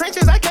about the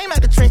trenches. I came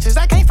out the trenches.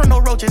 I came from no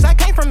roaches. I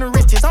came from the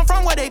riches. I'm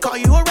from where they call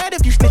you a rat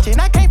if you snitching.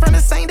 I came from the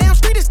same damn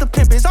street as the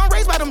pimpers. I'm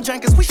raised by them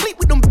junkers. We sleep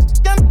with them.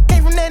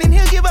 Came from that and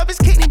he'll give up his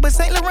kidney, but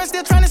St. Laurent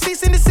still trying to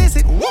cease and desist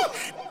it.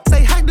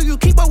 Say, how do you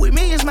keep up with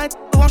me? It's my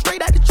I'm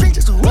straight out the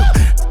trenches.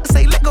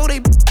 Say, let go,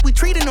 we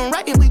treating them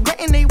right and we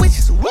granting they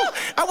wishes.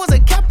 I was a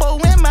capo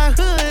in my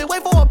hood,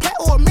 wait for a plat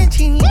or a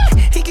mention.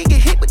 He can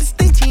get hit with the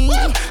stinching.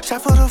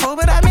 Shot for the 4,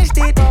 but I missed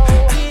it.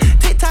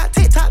 Tick-tock,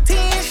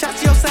 10 shots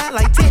to your side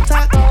like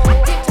tick-tock.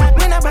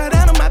 When I bow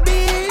down on my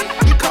bed,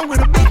 you come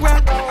with a big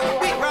rock.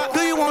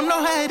 Do you wanna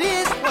know how it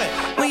is?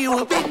 When you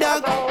a big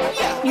dog,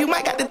 you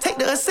might got to take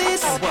the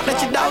assist.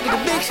 Let your dog get a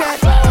big shot.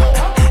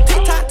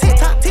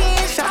 Tick-tock,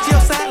 10 shots to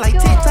your side like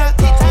tick-tock.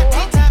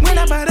 When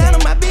I bow down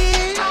on my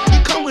bed,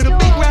 you come with a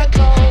big rock.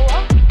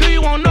 Do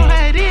you wanna know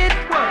how it is?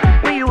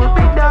 When you a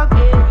big dog,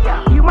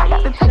 you might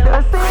got to take the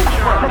assist.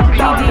 Let your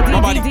dog get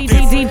a big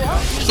shot.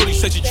 Shorty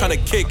said she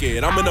tryna kick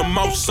it. I'm in the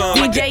mouth, son.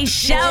 DJ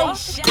Show.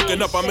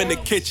 Cooking up, I'm in the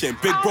kitchen.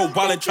 Big bro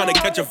wildin' tryna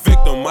catch a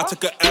victim. I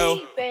took a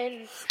L,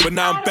 but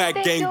now I'm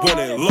back, game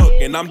winning. Look,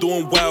 and I'm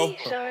doing well.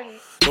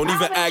 Don't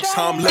even ask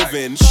how I'm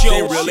living. She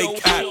ain't real, they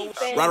cat.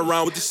 Ride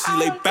around with the C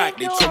laid back.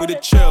 They told me to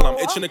chill, I'm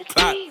itching to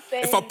clap.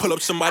 If I pull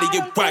up, somebody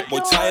get whacked. Boy,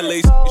 tire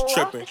lace is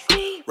tripping.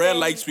 Red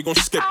lights, we gon'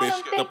 skip it.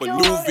 Up a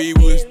new V,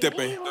 we was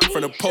dipping.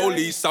 From the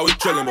police, I was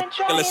drilling.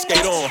 And let's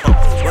skate on,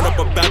 huh? Run up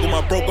a bag with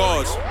my bro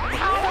guards.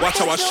 Watch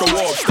how I show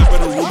off. Step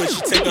in the room and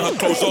she taking her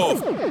clothes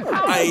off.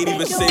 I ain't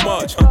even say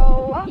much,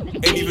 huh?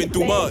 Ain't even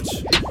do much.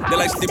 They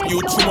like slip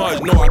you too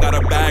much. No, I got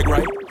a bag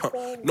right.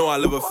 No, I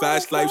live a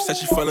fast life. Said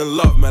she fell in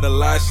love, met her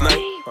last night.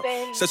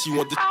 Said she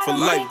want this for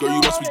life. Girl,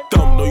 you must be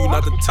dumb. No, you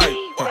not the type.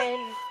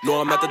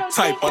 No, I'm not the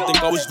type. I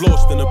think I was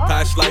lost in a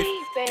past life.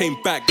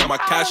 Came back, got my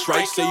cash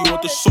right. Say you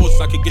want the sauce,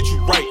 I can get you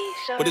right.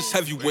 But it's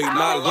heavyweight,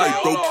 not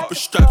light, bro. Keep it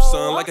strapped,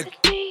 son, like a.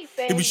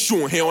 He be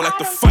shooting, he don't like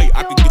to fight.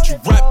 I can get you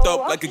wrapped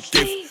up like a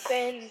gift.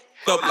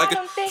 Up like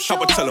a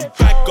shop, I tell him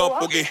back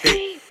up or get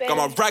hit. Got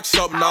my racks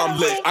up, now I'm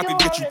lit. I can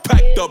get you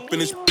packed up in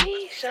this.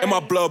 And my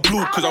blood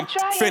blue, cause I'm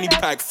fanny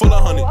pack full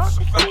of hundreds.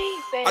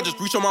 I just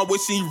reach on my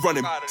waist and he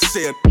running.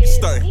 Say a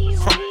stunning.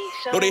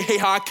 No, they hate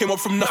how I came up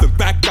from nothing.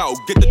 Back out,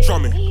 get the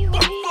drumming.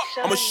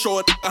 I'ma show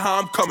it how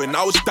I'm coming.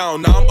 I was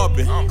down, now I'm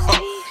upping.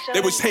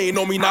 They was hating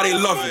on me, now they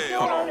love it.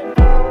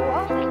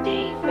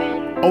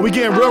 Oh, we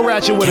getting real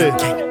ratchet with it.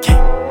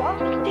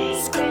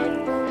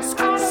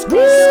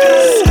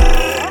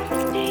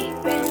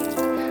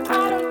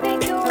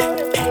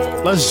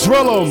 Let's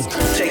drill them.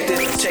 Check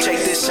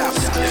this out.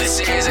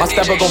 My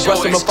stepper gon'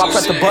 brush him if I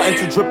press the button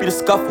too drippy to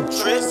scuffle.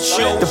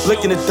 The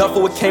blick in the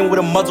duffel, it came with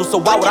a muzzle, so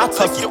why would I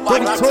tussle?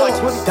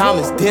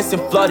 Diamonds dancing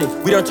flooded,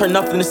 we done turn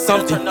nothing to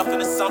something.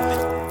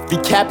 Be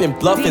capping,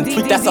 bluffing,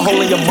 tweak, that's a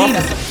hole in your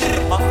muffin.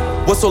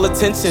 What's all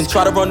attention?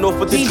 Try to run off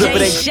with the drip,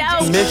 it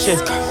ain't mention.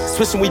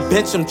 Switching, we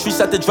bench him.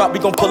 Trees at the drop, we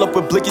gon' pull up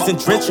with blickies and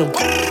drench him.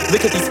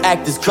 Look at these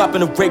actors,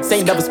 dropping the brakes,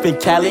 ain't never spin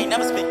Cali.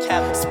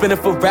 Spinning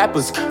for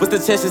rappers, what's the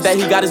chances that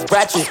he got his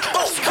ratchet?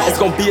 It's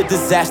gon' be a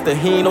disaster,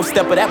 he ain't no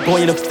step of that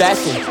boy in a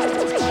fashion.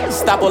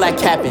 Stop all that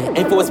capping.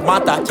 Ain't for his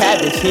mata,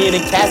 cabbage. He in a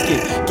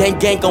casket.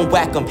 Gang gon'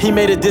 whack him. He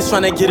made a diss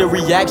tryna get a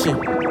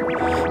reaction.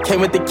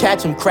 Came with the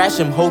catch him, crash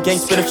him. Whole gang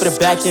spinning for the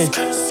back end.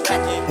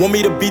 Want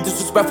me to be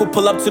disrespectful?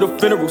 Pull up to the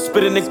funeral,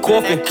 spit in the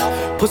coffin.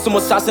 Put some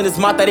more shots in his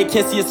mouth that they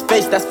can't see his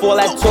face. That's for all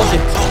that talking.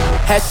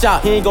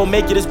 Headshot, he ain't gon'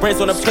 make it. His brains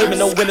on the pavement.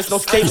 No witness, no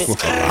statement.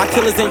 My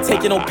killers ain't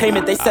taking no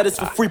payment. They said it's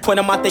for free. Point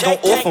them out, they gon'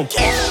 off him.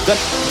 Gun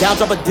down,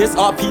 drop a diss.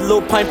 RP,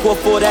 Lil Pine, pour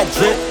for that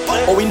drip.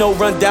 All we know,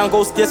 run down,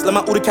 go skits. Let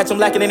my Uda catch him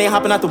lacking and ain't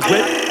hopping out the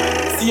whip.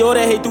 See all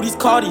that hate through these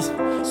Cardis.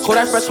 Call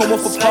that fresh homo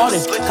for pardon.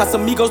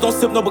 Casamigos don't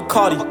sip no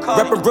Bacardi.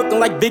 Rappin' Brooklyn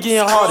like Biggie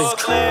and Harden.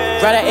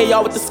 Grab that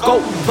AR with the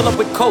scope. Pull up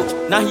with coach.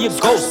 Now he a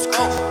ghost.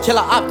 Kill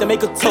a op to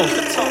make a toast.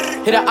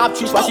 Hit a op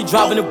trees while she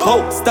driving a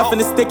boat. Stuffing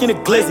the stick in a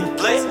glizzy.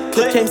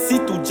 Clip came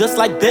see-through just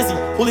like Busy.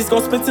 Hoolies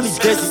gon' spin till he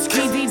dizzy.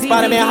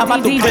 Spider-Man, how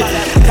about the Bridget?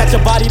 Catch a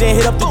body, then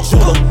hit up the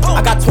jeweler.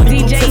 I got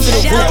 22 tips in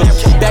the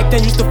Ruger. Back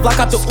then used to flock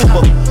out the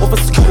Uber. Off a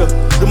scooter,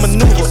 the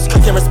maneuver.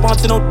 Can't respond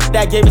to no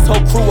that gave his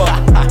whole crew up.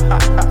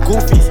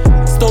 Goofies.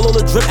 Stole all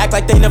the drip, act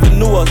like they never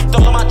knew us.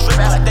 Stole all my drip,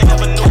 act like they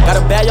never knew us. Got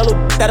a bad yellow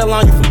that'll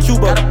line you from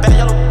Cuba.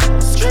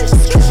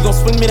 She gon'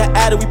 swing me the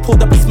adder, we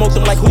pulled up and smoked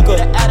them like hookah.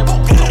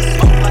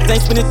 They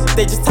ain't spinning,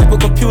 they just type with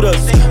computers.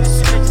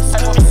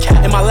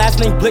 And my last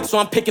name Blick, so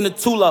I'm picking the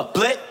tool up.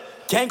 Blick,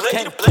 gang.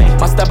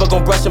 My stepper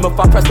gon' brush him if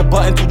I press the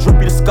button, too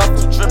drippy to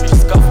scuffle.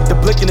 The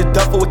blick in the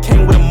duffel, it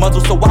came with a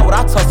muzzle, so why would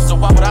I tussle?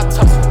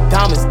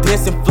 Diamonds,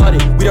 dancing,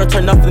 flooded, we don't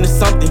turn nothing into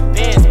something.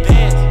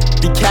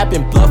 Be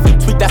capping, bluffing,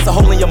 tweak, that's a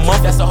hole in your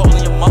muff.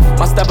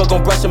 My stepper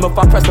gon' brush him if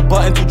I press the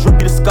button, too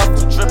drippy to scuffle.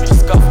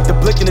 The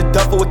blick in the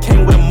duffel, it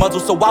came with a muzzle,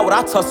 so why would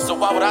I tussle?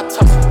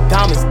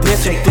 Diamonds,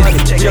 dancing,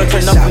 flooded, we don't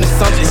turn nothing into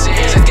something.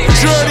 Be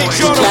capping,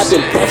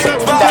 bluffing, tweak, that's a hole in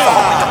your muff.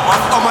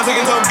 All my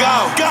niggas don't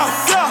go,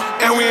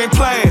 and we ain't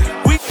playing.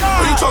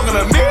 Are you talking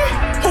to me?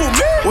 Who,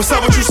 me? What's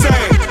up, what you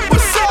saying?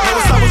 What's up? Man,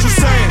 what's up, what you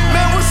saying?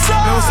 Man, what's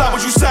up? Man, what's up,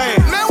 what you saying?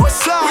 Man,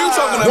 what's up? Who you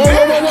talking to me?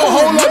 Whoa,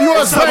 hold up, you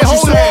what's up, say,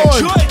 hold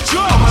on.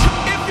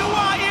 If you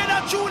are in a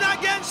tune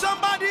again,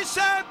 somebody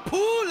say,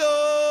 pull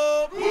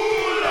up.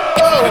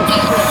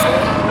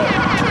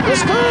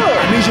 What's good?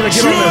 I need you to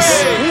get on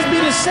this. We be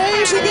the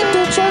same, she get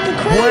through talking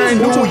crazy. Brand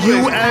new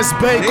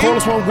USB.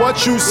 Call us on what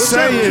you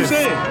saying.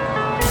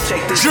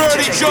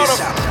 Journey Jordan.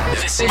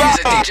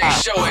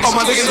 All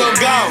my niggas don't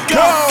go,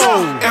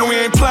 and we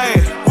ain't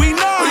playing. We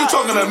know. Who you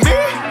talking to me?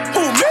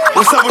 Who, me?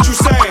 What's up, what you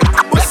saying?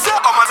 What's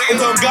up? All my niggas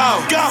don't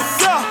go,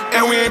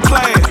 and we ain't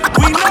playing.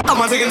 We know. All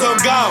my niggas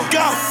don't go,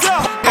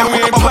 and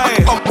we ain't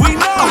playing. We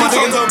know. All my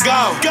niggas don't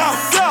go,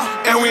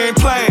 and we ain't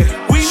playing.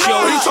 We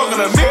know. Who you talking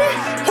to me?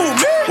 Who,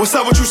 me? What's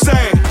up, what you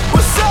saying?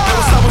 What's up? Man,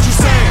 what's up, what you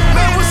saying?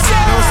 Man, what's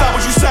up? Man, what's up,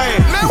 what you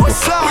saying? Man,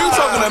 what's up? Who you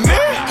talking to me?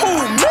 Who,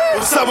 me?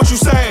 What's up, what you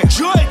saying?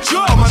 Joy.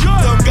 All my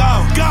niggas don't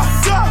go,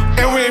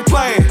 and we ain't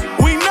playing.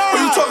 We know.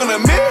 Who you talking to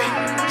me?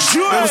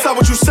 Man, what's up,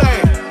 what you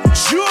saying?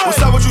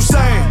 What's up, what you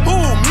saying? Who,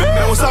 me?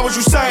 Man, what's up, what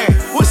you saying?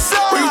 What's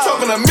up? Who you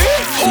talking to me?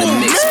 Who,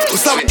 me?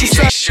 What's up, what you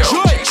saying?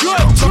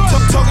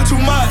 Talking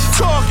too much,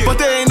 but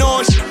they ain't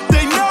on shit.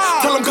 They know.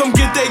 Tell them come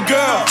get they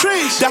girl.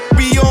 That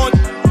be on.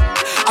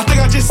 I think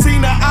I just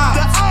seen the eye.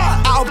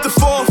 I up the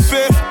 4th,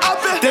 5th.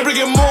 They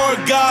bringing more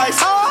guys.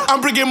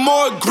 I'm bringing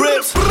more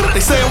grips.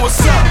 They saying what's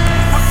up?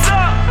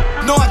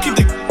 No, I keep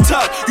the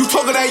tuck. You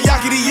talking that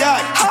yakety yak.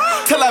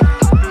 Tell that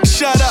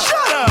shut up.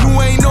 You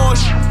ain't on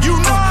shit. You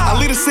know I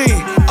leave the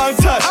scene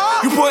untouched.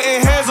 You putting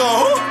hands on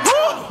who?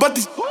 But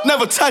these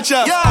never touch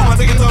us. All my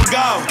niggas don't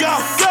go,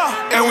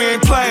 and we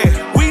ain't playing.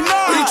 We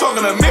know. Who you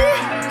talking to me?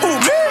 Who,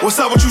 me? What's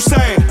up, what you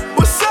saying?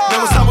 What's up?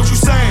 Man, what's up, what you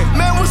saying?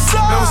 Man, what's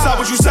up? Man, what's up,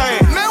 what you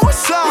saying? Man,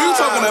 what's up? Who you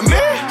talking to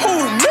me?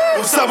 Who, me?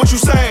 What's up, what you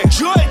saying?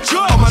 Joy.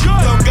 All my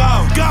niggas don't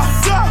go,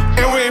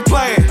 and we ain't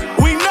playing.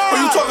 We know.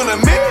 Who you talking to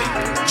me?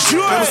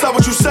 Man, what's up,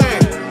 what you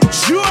saying?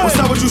 What's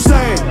up, what you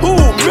saying? Who,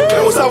 me?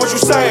 Man, what's up, what you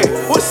saying?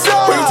 What's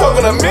up? Who you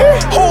talking to me?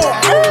 Who,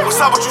 me? What's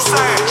up, what you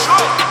saying?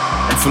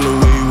 I'm feeling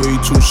way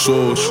too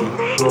saucy.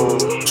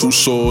 Too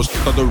sauce.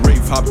 Got the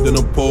rave, hopped in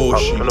a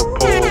Porsche.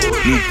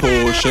 New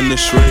Porsche in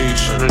this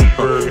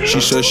race. She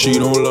said she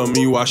don't love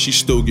me, why she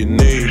still get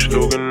named?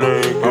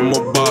 I'm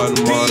a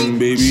bottom man,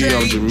 baby,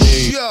 I'm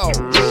Jermaine.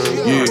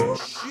 Yeah.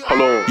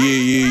 Hold on.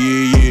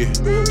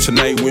 Yeah.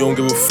 Tonight we don't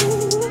give a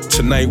f.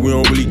 Tonight we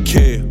don't really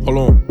care. Hold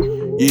on.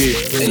 Yeah.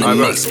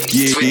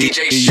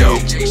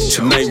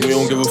 Tonight we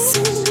don't give a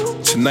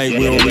f. Tonight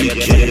we don't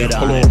really care.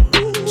 Hold on.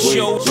 Wait.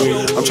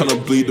 I'm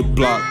tryna bleed the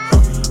block.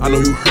 I know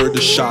you heard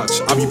the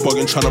shots. I be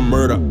bugging tryna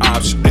murder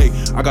ops. Hey,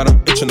 I got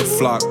an itch in the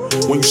flock.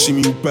 When you see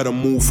me, you better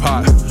move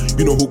hot.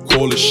 You know who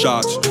call the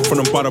shots. From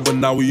the bottom, but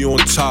now we on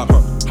top.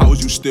 How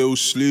was you still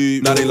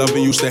sleep? Now they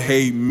loving used to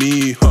hate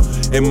me.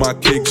 And my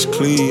kicks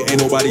clean.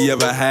 Ain't nobody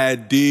ever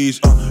had these.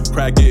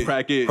 Crack it.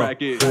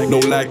 No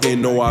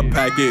lacking, no I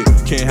pack it.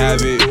 Can't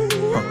have it.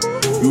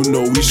 You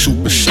know we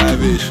super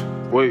savage.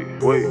 Wait.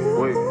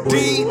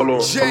 Hold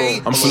on.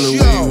 I'm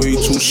feeling way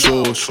too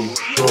saucy.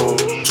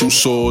 Too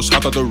sauce.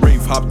 Hopped out the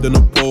rave, hopped in a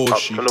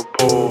Porsche.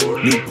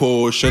 New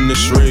Porsche in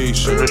this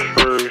race.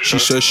 She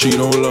said she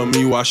don't love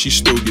me, why she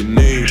still get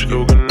named?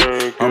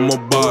 I'm I'm a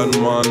bad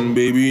man,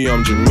 baby,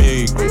 I'm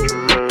Jamaican.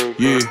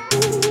 Yeah.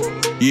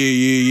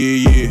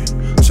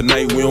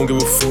 Tonight we don't give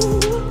a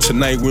fuck.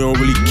 Tonight we don't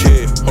really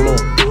care. Hold on.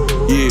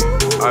 Yeah.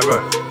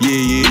 Alright.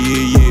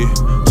 Yeah.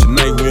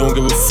 Tonight we don't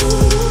give a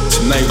fuck.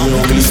 Tonight we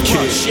don't really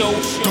care.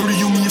 30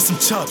 you me and some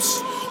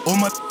chops. All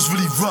my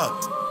really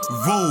rock.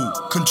 Roll,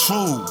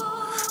 control.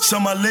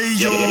 Some my layos,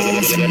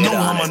 you know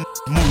how my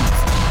move.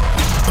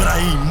 But I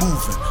ain't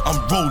moving, I'm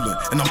rolling,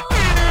 and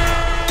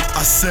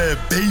I said,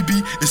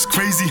 baby, it's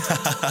crazy.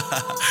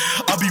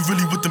 I be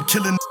really with them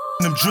killing,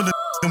 them drilling,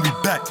 and we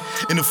back.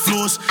 In the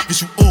floors,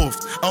 get you off.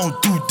 I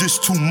don't do this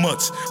too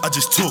much. I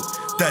just talk,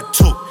 that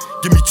talk.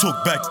 Give me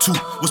talk back too.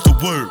 What's the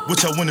word?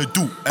 What y'all wanna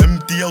do?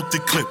 Empty out the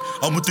clip.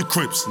 I'm with the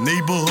Crips,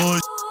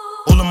 neighborhood.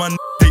 All of my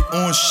they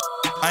on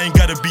I ain't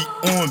gotta be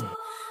on.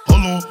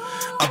 Hold on,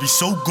 I be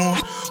so gone.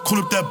 Call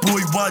up that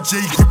boy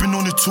YJ, gripping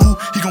on the tool.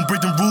 He gon'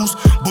 break them rules.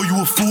 Boy, you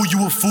a fool,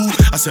 you a fool.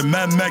 I said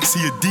Mad Max, he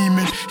a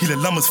demon. He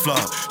let llamas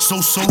fly. So,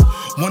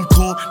 one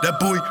call,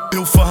 that boy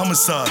built for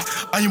homicide.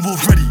 I ain't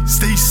ready,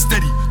 stay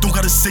steady. Don't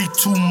gotta say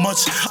too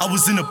much. I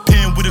was in a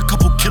pen with a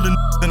couple killin',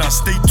 and I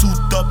stay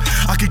toothed up.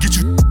 I could get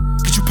you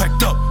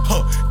packed up,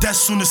 huh?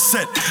 That's on the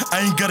set.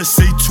 I ain't gotta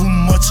say too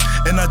much,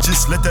 and I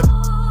just let that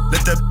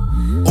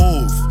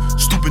off.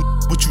 Stupid,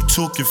 what you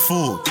talking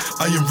for?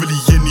 I ain't really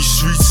in these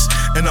streets,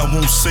 and I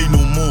won't say no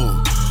more.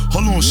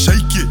 Hold on,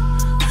 shake it,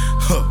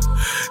 huh?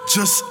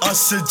 I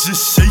said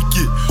just shake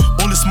it.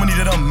 All this money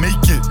that I'm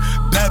making,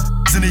 bad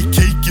and they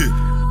cake it.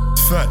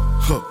 Fat,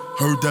 huh?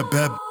 Heard that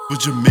bad was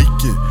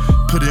Jamaican.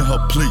 Put it in her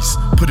place,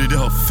 put it in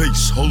her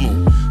face. Hold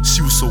on,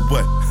 she was so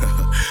wet.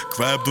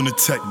 Grabbed on the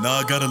tech, now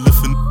I gotta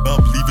lift him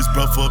up, leave his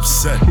brother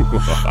upset.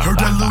 Heard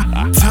that little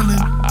telling,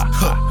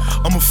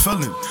 I'm a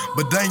felon,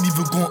 but I ain't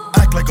even gonna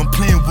act like I'm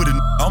playing with it.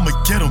 I'ma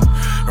get him.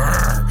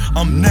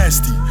 I'm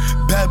nasty,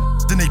 bad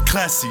then they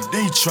classy,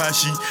 they ain't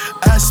trashy.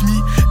 Ask me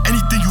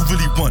anything you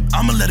really want,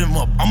 I'ma let him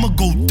up, I'ma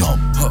go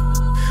dumb.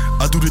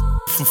 I do this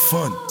for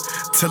fun.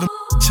 Tell him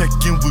check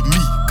in with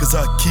me, cause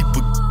I keep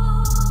a.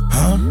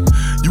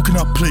 You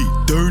cannot play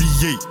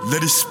 38,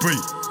 let it spray.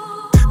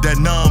 That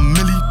 9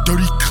 milli,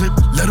 dirty clip,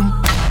 let him.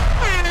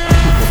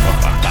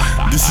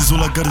 This is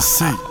all I gotta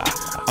say.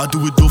 I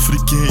do it though for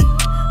the game.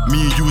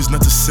 Me and you is not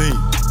the same.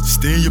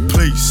 Stay in your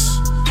place.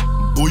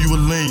 Boy, you a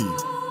lame.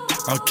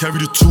 I'll carry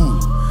the 2,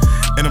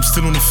 and I'm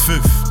still on the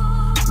 5th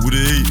with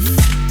the 8th.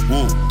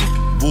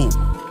 Whoa.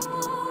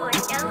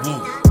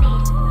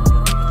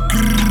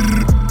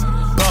 Grrr.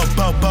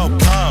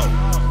 Bow.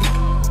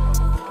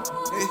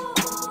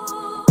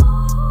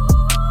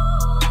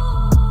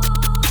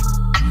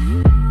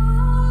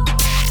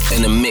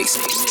 In the mix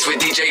with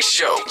DJ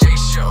Show.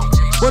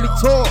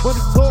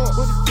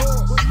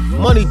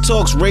 Money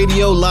Talks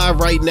Radio live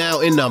right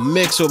now in the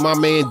mix with my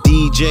man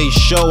DJ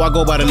Show. I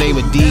go by the name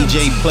of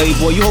DJ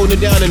Playboy. You holding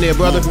it down in there,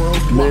 brother?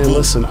 Man,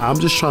 listen, I'm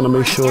just trying to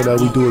make sure that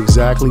we do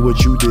exactly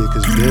what you did,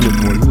 because damn it,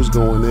 boy, you was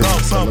going in.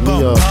 So let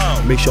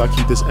me make sure I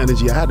keep this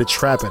energy. I had to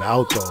trap it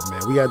out though,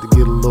 man. We had to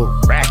get a little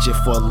ratchet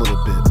for a little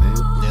bit, man.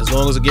 As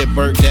long as it get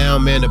burnt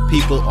down, man, the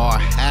people are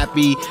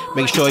happy.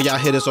 Make sure y'all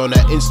hit us on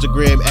that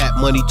Instagram at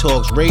Money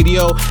Talks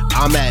Radio.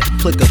 I'm at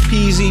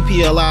Plickapeezy,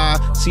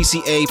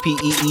 PLICCAPEEZY.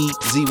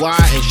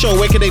 And Show,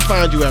 where can they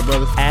find you at,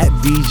 brother? At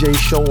DJ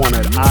Show on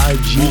that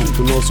IG. You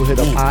can also hit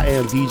up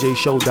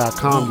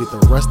IamDJShow.com. Get the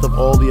rest of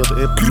all the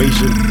other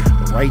information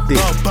right there.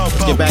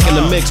 Let's get back in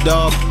the mix,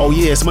 dog. Oh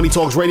yeah, it's Money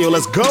Talks Radio.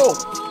 Let's go.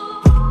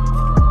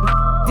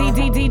 We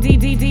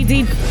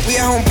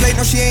at home plate,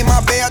 no, she ain't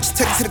my bae. I just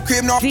took it to the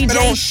crib, no,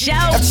 DJ Show.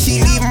 After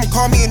she leave, I'ma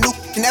call me a new.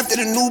 And after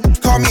the new,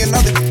 call me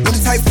another. With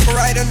the type for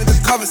right under the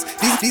covers.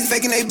 These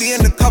faking, they be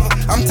in the cover.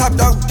 I'm top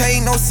dog, they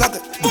ain't no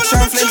sucker. The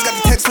Sean Flames got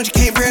the text when she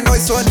came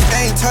paranoid, so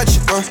they ain't touch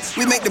it.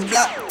 We make the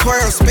block,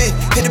 twirl, spin.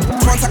 Hit it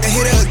once, I can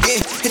hit it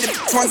again. Hit it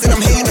once, and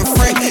I'm hitting the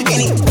frame.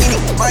 Any,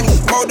 money,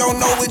 more don't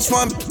know which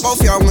one.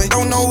 Both y'all win.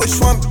 Don't know which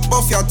one.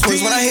 Both y'all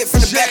twins. When I hit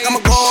from the back,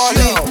 I'ma go all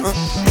in.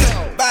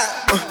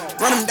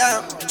 Run them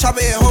down. Chop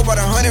her head, hold about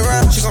 100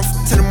 rounds. She gon' f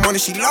till the morning,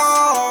 she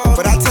low.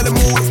 But I tell her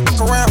move,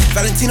 fuck around.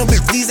 Valentino,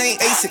 but these ain't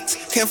Asics.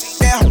 Can't f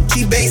down,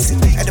 she basic.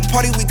 At the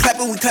party, we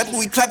clappin', we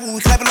clappin'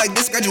 like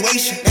this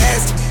graduation.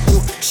 Nasty,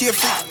 she a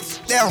freak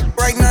down.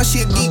 Right now,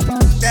 she a geek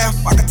down.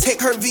 I can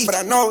take her V, but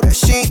I know that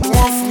she ain't the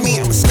one for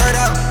me. I'ma skirt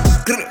out,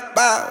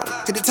 bow.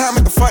 Hit the time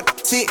at the front,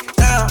 sit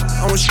down.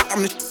 I'm the shit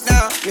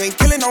now. You ain't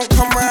killin', don't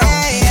come round.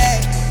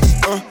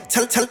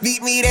 Tell her, beat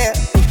me there.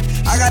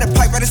 I got a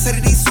pipe right instead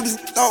of these suitors.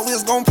 Thought we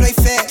was gon' play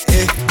fair.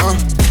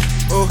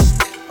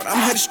 But I'm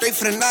headed straight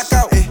for the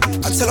knockout.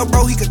 I tell her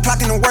bro he could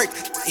clock in and work.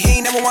 He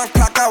ain't never want to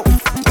clock out.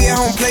 Me at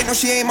home plate, no,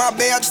 she ain't my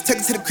bae. I just took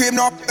it to the crib,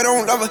 no, I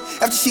don't love her.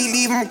 After she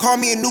leave, I'ma call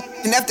me a new.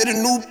 And after the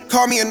new,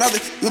 call me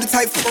another. You the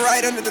type for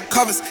right under the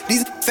covers.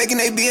 These faking,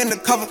 they be in the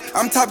cover.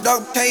 I'm top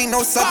dog, they ain't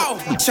no sucker.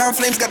 Sean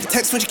Flames got the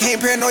text when she came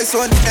paranoid,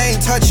 so they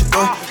ain't touch it.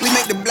 We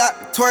make the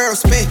block, twirl,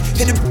 spin.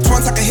 Hit it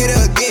once, I can hit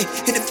her again.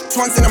 Hit it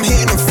once, and I'm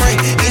hitting the frame.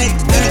 Any,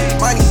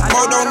 money,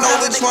 more don't know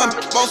which one.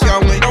 Both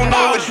y'all win. Don't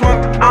know which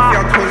one. Both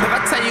y'all twins. If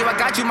I tell you I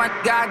got you, my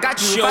guy, I got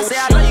you. If I say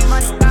I love you,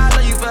 my guy, I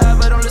love you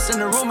forever. Don't listen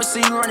to rumors, so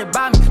you run it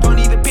by me. Don't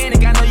even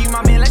panic, I know you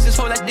my man. Let's just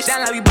hold like this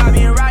down like we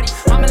Bobby and Roddy.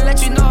 I'ma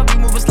let you know if you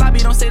moving sloppy.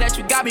 Don't say that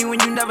you got me when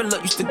you never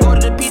look. Used to go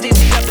to the PJs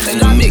up in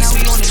the mix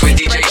with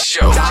DJ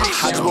Show.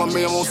 I just want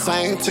me, I won't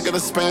sing. Took her to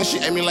Spain, she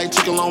ate me like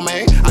chicken lo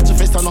mein. I just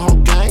faced on the whole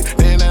gang.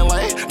 They in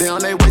LA, they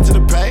on their way to the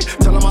bay.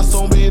 Tell them I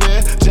soon be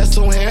there, just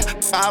soon here.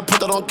 I put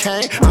that on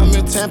Kane. I'm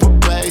in Tampa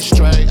Bay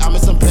straight. I'm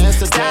in some pants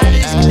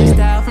today.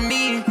 Style for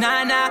me,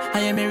 nah, I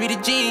am married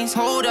to jeans.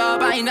 Hold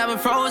up, I ain't never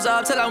froze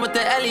up till I'm with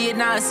the Elliot.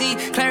 Now I see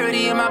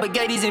clarity in my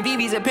baguettes and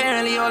BBs.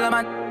 Apparently all of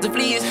my the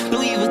fleas.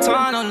 Louis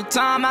Vuitton all the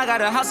time. I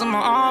got a house on my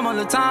arm all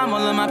the time.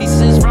 All of my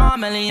pieces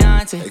from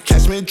Eliante. Hey,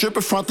 catch me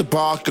dripping front the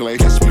Barclay.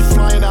 Catch me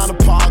flying down the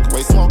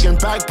parkway, smoking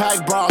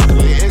backpack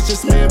broccoli. It's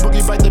just me and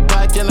Boogie back to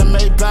back in the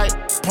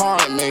Maybach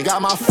apartment.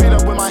 Got my feet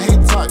up with my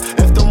heat tucked.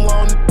 If them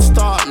long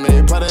start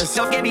me, but it's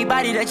don't give me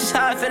body, that's just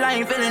how I feel. I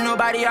ain't feeling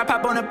nobody. I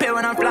pop on a pill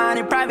when I'm flying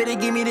in private. They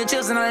give me the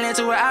chills and I land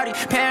to an Audi.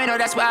 Paranoid,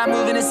 that's why I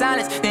move in the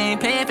silence. They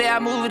ain't paying fair, I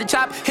move with the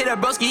chop. Hit a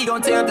broski, he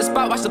gon' tear up the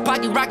spot. Watch the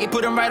pocket rocket,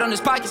 put him right on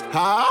his pockets.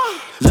 Huh?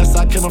 Less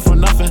I came up from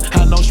nothing.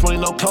 Had no shorty,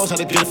 no clothes, had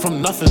to get it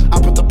from nothing. I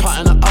put the pot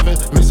in the oven,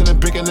 mixing and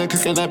baking and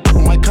cooking that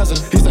with my cousin.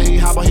 He said he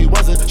hot, but he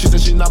wasn't. She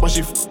said she not, but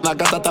she I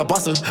got that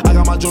bustin'. I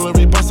got my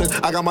jewelry bustin'.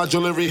 I got my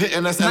jewelry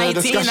hitting, that's end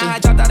of discussion. 19, I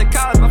dropped out of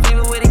college. My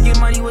favorite way to get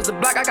money was the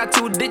block. I got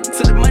too addicted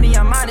to the money,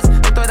 I'm honest.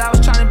 They thought I was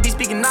trying to be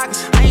speaking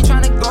knockers. I ain't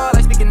trying to go out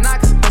like speaking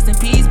knockers. Rest in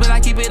peace, but I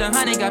keep it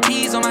 100. Got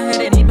peas on my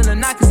head and even the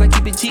knockers. I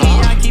keep it G,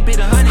 I keep it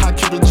 100. I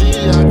keep it G,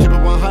 I keep it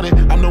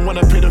 100. I'm the one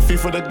that paid the fee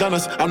for the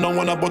gunners. I'm the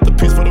one that bought the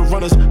piece for the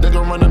runners. They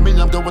gon' run to me,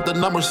 I'm good with the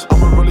numbers.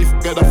 I'ma really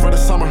get up for the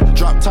summer.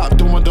 Drop top,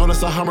 doing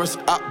donuts and Hummers.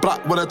 I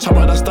block with a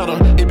chopper that stutter.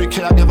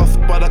 EBK, I give a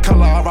by the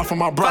color. I ride for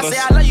my brothers. I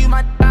say I love you,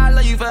 I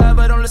love you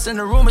forever. Don't listen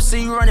to rumors,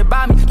 see you running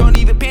by me. Don't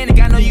even panic,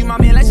 I know you my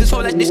man. Let's just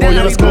hold that this down.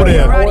 Let's go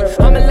there.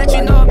 I'ma let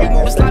you know if you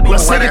moving sloppy.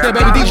 Let's take it there,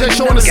 baby. DJ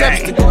Show on the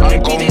set.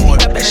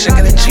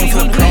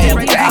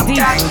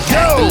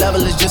 The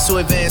level is just too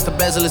advanced. The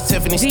bezel is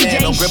Tiffany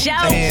stand. Don't grip the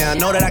hand. I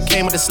know that I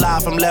came with the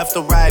slide from left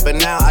to right, but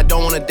now I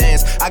don't wanna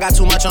dance. I got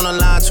too much on the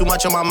line, too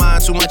much on my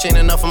mind, too much ain't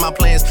enough of my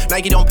plans.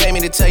 Nike don't pay me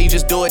to tell you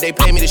just do it. They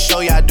pay me to show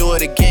you I do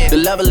it again. The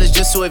level is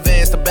just too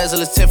advanced. The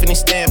bezel is Tiffany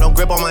stamp. Don't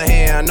grip on my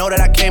hand. I know that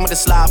I came with the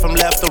slide from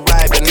left to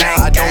right, but now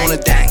I don't wanna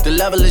dance. The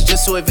level is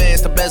just too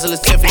advanced. The bezel is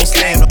Tiffany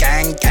stamp.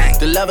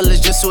 The level is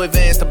just too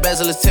advanced. The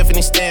bezel is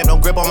Tiffany stamp.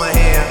 Don't grip on my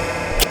hand.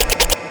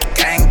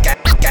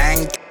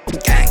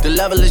 The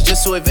level is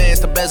just too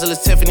advanced. The bezel is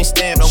Tiffany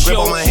stamp. Don't grip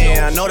on my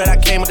hand. I know that I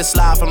came with the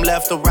slide from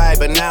left to right,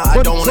 but now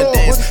I don't wanna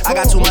dance. I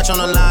got too much on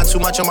the line, too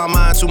much on my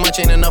mind, too much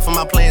ain't enough of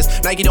my plans.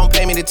 Nike don't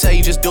pay me to tell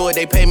you just do it.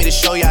 They pay me to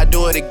show you I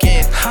do it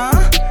again.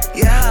 Huh?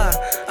 Yeah,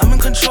 I'm in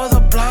control of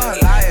the block.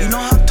 You know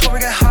how October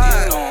get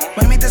hot.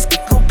 Might make this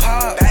go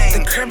pop.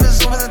 The crib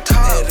is over the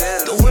top.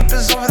 The whip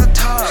is over the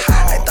top.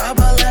 I thought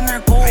about letting her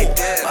go,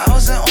 but I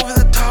wasn't over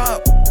the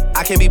top.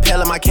 I can't be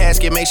pale in my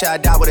casket, make sure I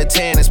die with a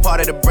 10. It's part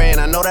of the brand.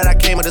 I know that I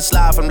came with a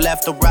slide from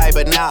left to right,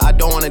 but now I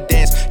don't wanna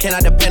dance. Can I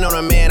depend on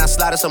a man? I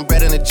slide some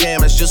bread in the jam,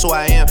 that's just who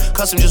I am.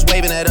 Custom just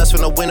waving at us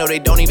from the window, they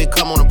don't even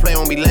come on the plane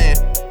when we land.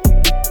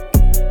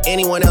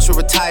 Anyone else would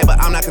retire, but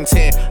I'm not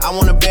content. I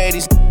wanna bury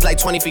these like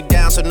 20 feet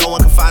down so no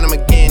one can find them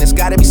again. It's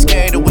gotta be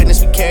scary to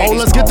witness we carry these.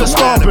 Let's get the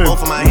stomping.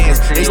 Both of my hands.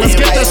 Let's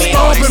get the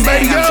stomping,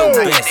 baby, yo.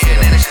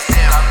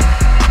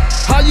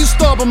 How you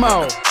stomp them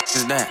out?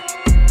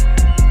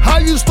 How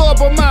you stomp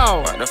them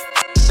out?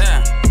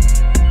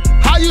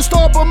 How you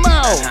stomp them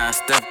out?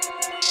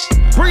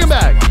 Bring it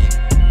back.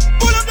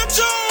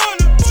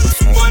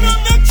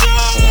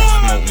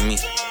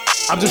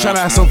 I'm just trying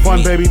to have some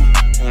fun, baby.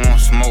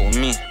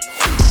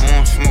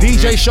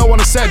 DJ Show on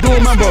the set. Do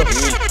remember,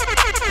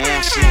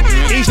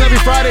 each and every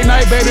Friday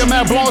night, baby, I'm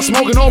at Blowing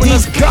Smoking Over.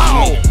 Let's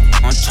go.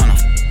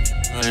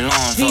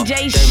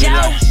 DJ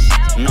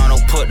Show. No,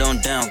 don't put them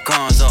damn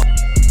guns up.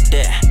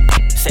 Yeah.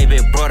 Say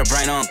big brother,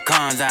 bring on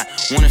guns out.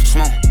 When it's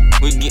smoke,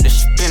 we get the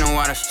spinning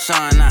while the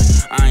sun out.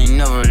 I ain't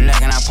never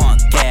lacking, I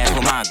pump gas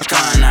with my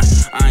gun out.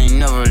 I ain't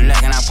never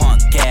lacking, I pump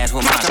gas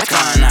with my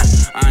gun out.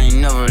 I ain't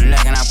never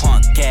lacking, I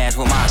pump gas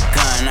with my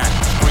gun out.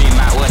 Scream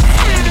out with the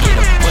hand and get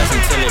a bus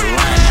until it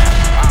run out.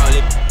 All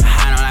it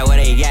high on like where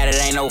they got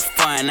it, ain't no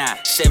fun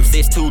out.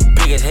 7-6 too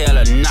big as hell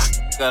to knock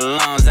the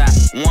lungs out.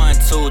 1,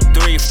 2,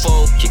 3,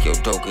 4. Kick your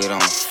dope, get on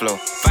the floor.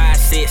 5,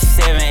 6,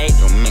 7, 8.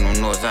 Don't make no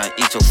noise, I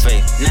eat your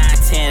face. 9,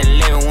 10,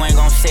 11. We ain't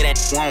gon' say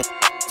that won't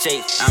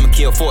chase. I'ma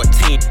kill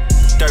 14,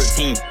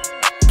 13.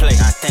 Play.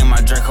 I think my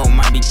Draco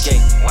might be gay.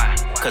 Why?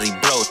 Cause he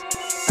blows.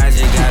 I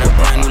just got a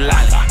brand new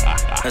lolly.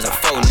 There's a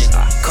faux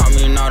nigga. Call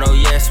me an auto,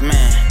 yes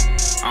man.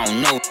 I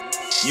don't know.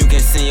 You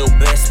can send your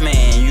best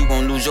man. You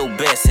gon' lose your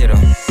best hitter.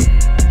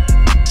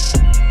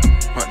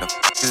 What the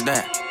f is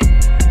that?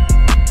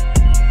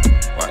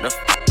 What the f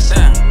is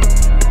that?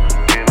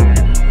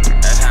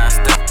 That's how I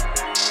step.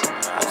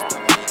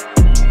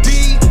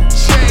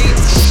 DJ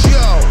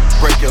Show.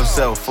 Break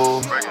yourself,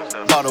 fool.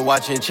 Bought a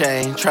watch and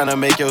chain, tryna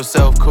make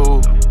yourself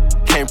cool.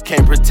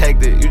 Can't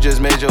protect it, you just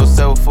made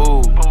yourself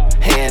fool.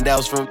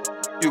 Handouts from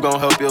You gon'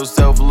 help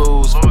yourself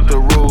lose the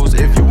rules.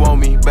 If you want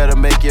me, better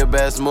make your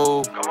best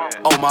move.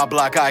 On my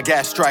block, I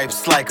got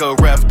stripes like a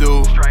ref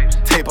do.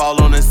 Tape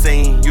all on the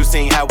scene, you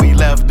seen how we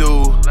left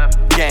dude.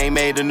 Gang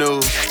made the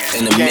news,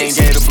 in the gang mix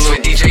gave the blue.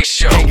 with DJ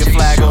Show. Hanging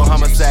flag on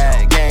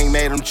homicide, gang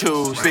made them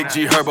choose. Big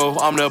G Herbo,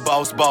 I'm the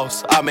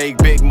boss. I make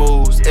big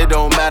moves. It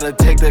don't matter,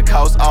 take the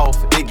cost off,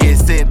 it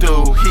gets sent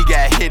through. He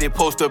got hit, it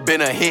poster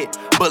been a hit.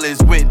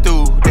 Bullets went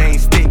through, they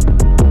ain't stick.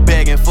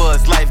 Begging for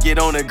his life, get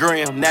on the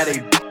gram. Now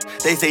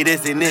they say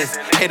this and this.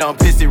 Hate on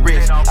pissy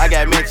rich. I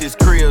got mansions,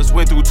 cribs,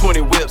 went through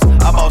 20 whips.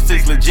 I bought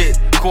 6 legit.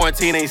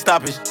 Quarantine ain't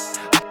stopping.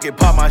 Get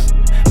pop my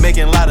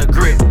making a lot of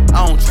grit.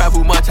 I don't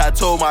travel much. I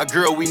told my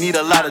girl we need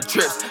a lot of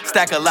trips.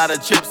 Stack a lot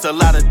of chips, a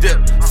lot of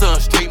dip. Sun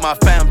Street, my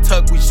fam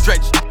tuck, we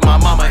stretch. My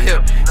mama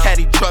hip.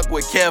 Caddy truck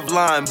with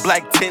Kevlar,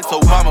 black tints,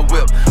 Obama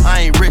whip.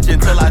 I ain't rich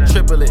until I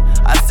triple it.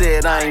 I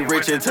said I ain't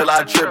rich until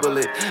I triple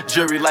it.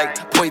 Jury like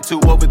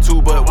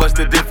 0.2/2, but what's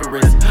the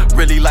difference?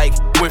 Really like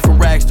went from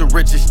rags to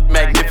riches,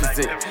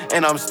 magnificent.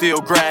 And I'm still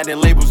grinding.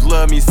 Labels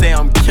love me, say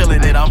I'm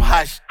killing it. I'm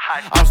hot.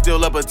 I'm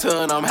still up a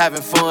ton, I'm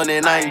having fun,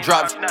 and I ain't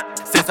dropped.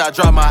 Since I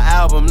dropped my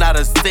album, not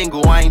a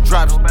single, I ain't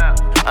dropped.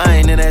 I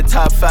ain't in that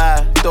top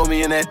 5, throw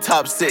me in that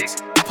top 6.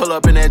 Pull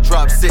up in that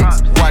drop 6,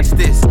 watch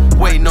this.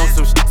 Waiting on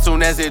some shit,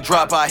 soon as it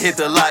drop, I hit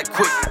the lot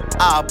quick.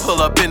 I'll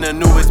pull up in the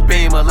newest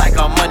Beamer like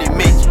I'm Money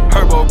Mitch.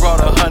 Herbo brought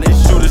 100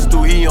 shooters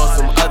through, he on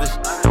some other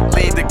shit.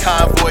 Lead the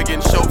convoy,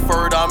 getting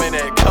chauffeured, I'm in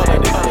that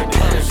color.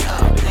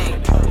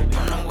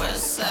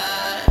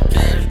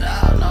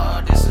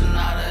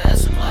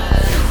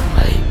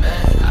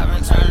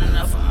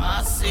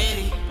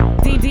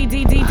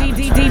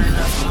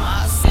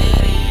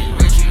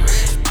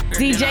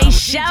 DJ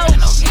Show.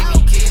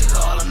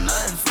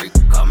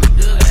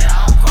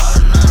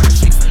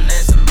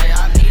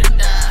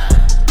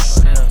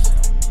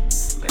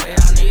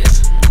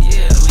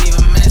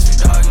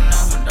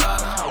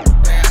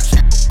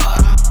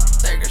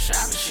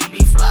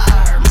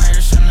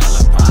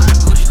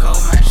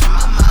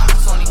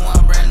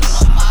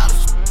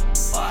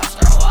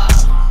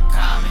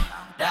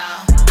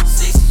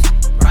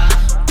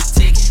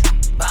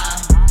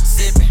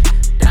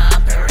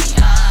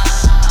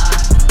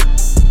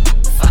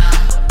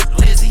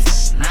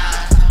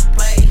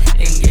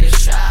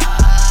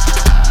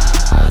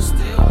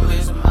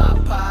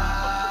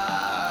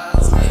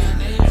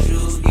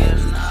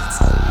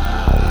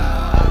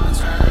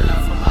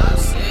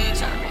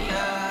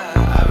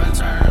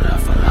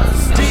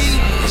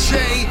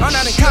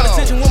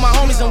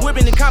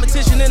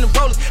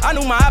 I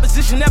knew my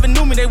opposition never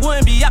knew me, they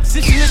wouldn't be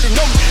opposition if they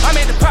know me. I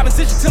made the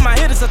proposition to my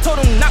hitters, I told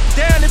them knock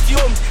down if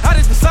you owe me. I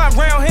just been sliding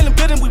around, handling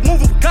building, we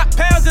moving, we got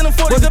pounds in them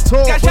 40s.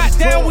 Got shot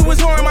down, we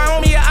was on my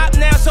homie, a op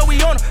now, so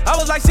we on him. I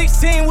was like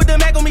 16 with the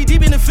Mac on me,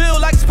 deep in the field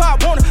like it's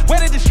Pop Warner.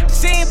 Where did this shit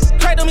seem?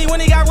 Cracked on me when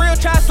he got real,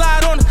 try to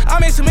slide on it. I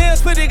made some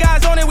M's, put the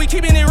guys on it, we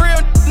keeping it real.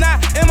 Nah,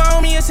 and my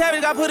homie is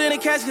savage, got put in a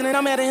casket, and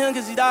I'm mad at him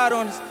cause he died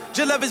on us.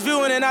 Just love his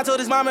view, and then I told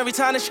his mom every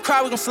time that she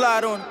cry, we gon'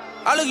 slide on it.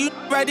 I look you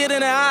right there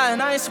in the eye,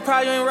 and I ain't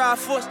surprised you ain't ride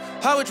force.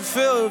 How would you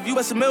feel if you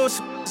was a mill with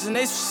some and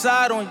they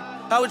suicide on you?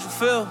 How would you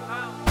feel?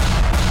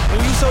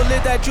 When you so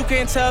lit that you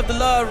can't tell if the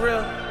love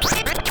real.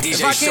 DJ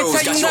if I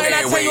can't tell you nothing,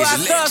 I tell you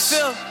how I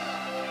feel.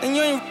 And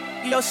you ain't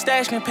your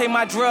stash can pay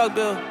my drug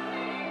bill.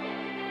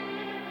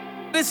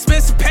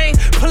 Expensive pain,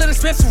 pulling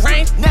expensive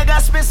range. Nigga got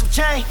expensive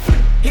chain.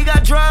 He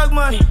got drug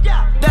money.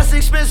 That's the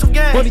expensive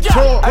game.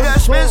 I got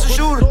expensive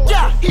shooter.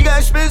 He got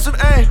expensive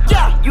aim.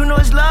 You know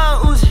it's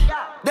loud Uzi.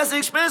 That's the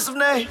expensive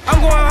name. I'm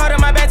going hard on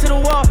my back to the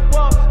wall.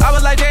 I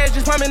was like, Dad,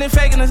 just pumping and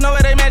faking. There's no way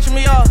they matching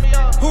me off.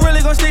 Who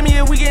really gon' stick me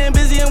if we getting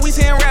busy and we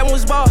saying rap when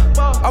it's ball?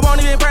 I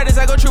won't even practice,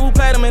 I go triple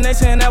platinum and they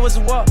saying that was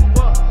a walk.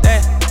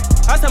 Damn.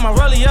 I sent my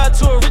rollie up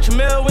to a rich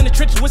mill in the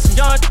trenches with some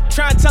young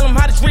trying to tell them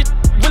how this rich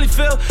really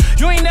feel.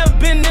 You ain't never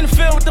been in the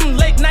field with them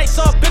late nights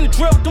off in the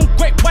drill with them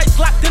great whites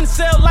locked in the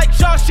cell like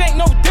Shawshank,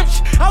 no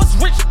redemption. I was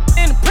rich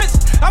in the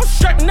prison. I was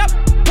strapping up,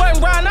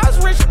 wasn't riding. I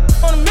was rich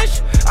on a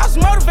mission. I was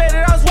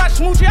motivated, I was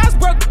watching Moochie, I was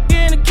broke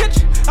in the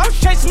kitchen. I was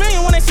chasing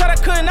million when they said I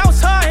couldn't. I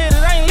was hard-headed,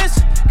 I ain't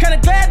listen. Kinda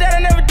glad that I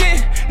never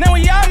did. Now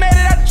when y'all made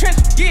it out the trench,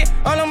 yeah.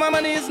 All of my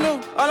money is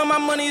new, all of my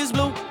money is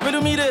blue.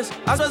 Riddle me this,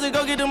 I'm supposed to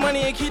go get the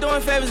money and keep doing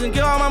favors and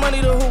give all my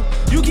money to who?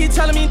 You keep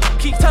telling me,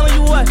 keep telling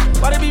you what?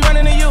 Why they be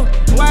running to you?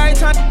 Why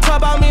every time they talk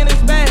about me and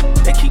it's bad,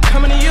 they keep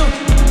coming to you?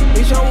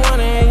 Bitch, I'm one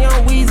and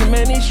young Weezy,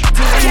 man, this shit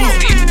too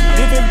easy.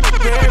 Living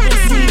every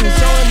season,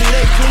 showing me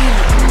they clean.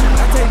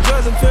 I take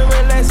drugs and feel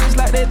relaxed, it's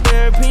like that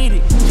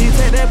therapeutic. She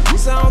take that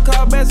pussy on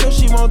call back so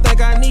she won't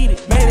think I need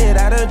it. Made it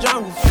out of the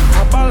jungle,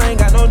 my ball ain't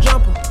got no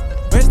jumper.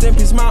 Rest in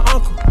peace, my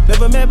uncle.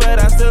 Never met, but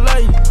I still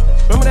love you.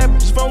 Remember that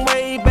bitch from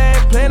way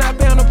back, playing I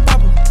pay on the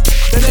popper.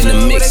 In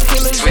the mix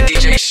with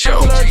DJ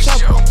Show.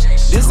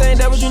 This ain't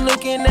that what you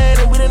looking at,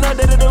 and we didn't know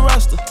that of the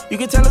roster. You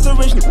can tell it's a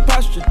rich nigga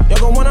posture. Y'all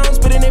gon' want on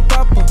spitting they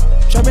popper.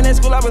 Trapping at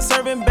school, I was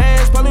serving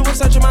bags. Probably was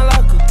searching my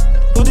locker.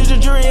 Who did your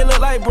jury? It look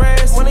like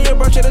brass. One of your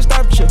bro should've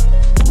stopped you.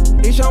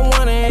 It's your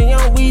one and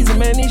young Weezy,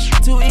 man, this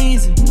shit too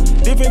easy.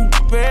 Different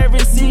for every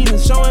season,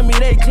 showing me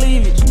they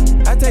cleavage.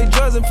 I take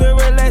drugs and feel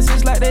relaxed,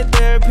 it's like that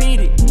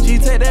therapeutic. She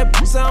take that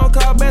pussy on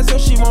call back so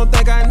she won't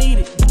think I need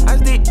it. I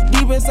stick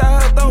deep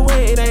inside her throat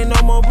where it ain't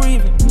no more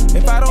breathing.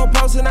 If I don't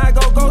post and I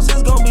go ghost,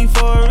 it's gon' be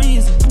for a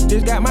reason.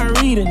 Just got my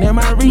reading and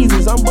my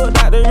reasons, I'm booked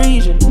out the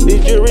region.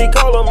 This jury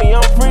call on me,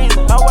 I'm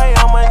freezing. No way,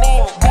 I'm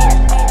anemic.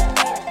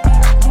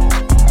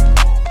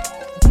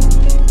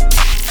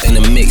 In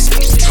the mix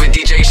with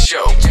DJ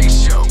Show.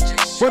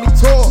 Money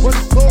Talk.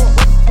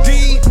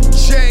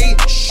 DJ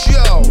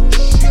Show.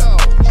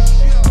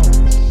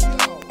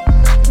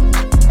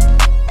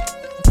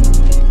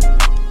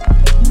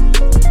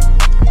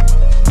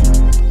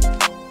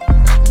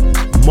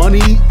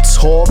 Money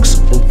Talks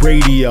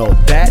Radio.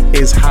 That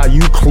is how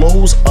you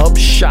close up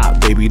shop,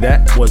 baby.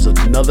 That was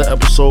another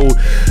episode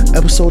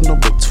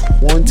number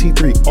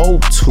 23.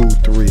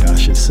 023, I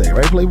should say.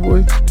 Right,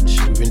 Playboy?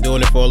 We've been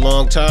doing it for a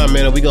long time,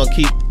 man, and we gonna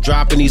keep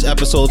dropping these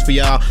episodes for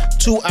y'all.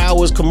 2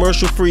 hours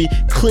commercial-free,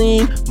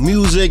 clean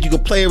music. You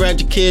can play it at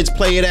your kids,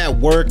 play it at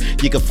work.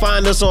 You can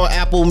find us on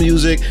Apple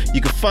Music.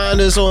 You can find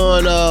us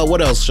on,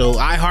 what else show?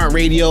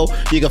 iHeartRadio.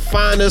 You can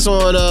find us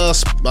on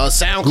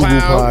SoundCloud. Google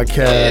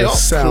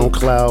Podcasts,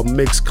 SoundCloud,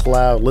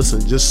 Mixcloud. Listen,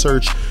 just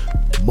search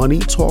Money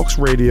Talks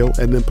Radio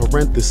and then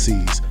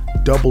parentheses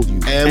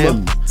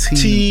WMTE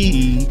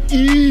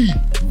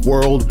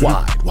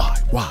worldwide. Wide.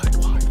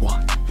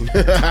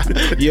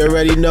 You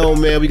already know,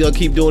 man. We gonna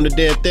keep doing the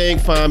damn thing.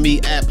 Find me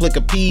at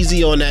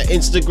Plickapeezy on that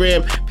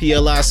Instagram,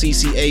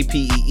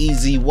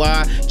 PLICCAPEEZY.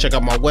 Check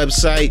out my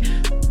website,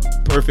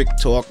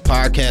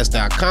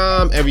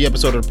 PerfectTalkPodcast.com. Every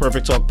episode of the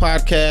Perfect Talk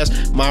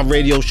Podcast, my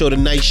radio show, The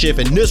Night Shift,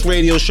 and this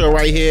radio show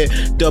right here,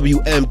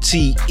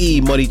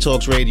 WMTE, Money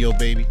Talks Radio,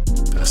 baby.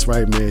 That's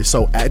right, man.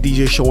 So at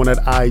DJ Show on that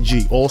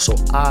IG. Also,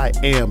 I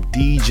am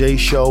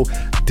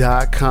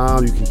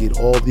DJShow.com. You can get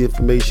all the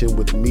information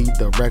with me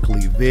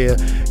directly there.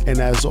 And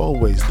as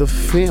always, the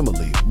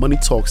family, Money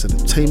Talks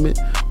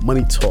Entertainment,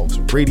 Money Talks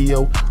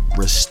Radio,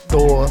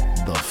 restore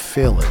the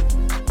feeling.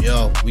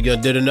 Yo, we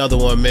did another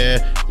one,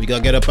 man. We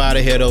gonna get up out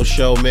of here, though,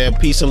 show, man.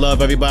 Peace and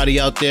love, everybody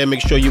out there.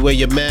 Make sure you wear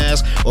your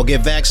mask or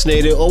get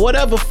vaccinated or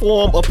whatever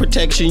form of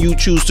protection you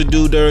choose to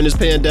do during this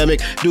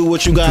pandemic. Do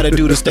what you gotta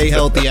do to stay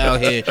healthy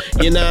out here.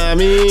 You know what I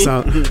mean?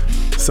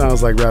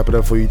 Sounds like wrap it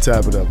up before you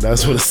tap it up.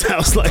 That's what it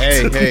sounds like.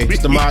 Hey,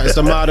 it's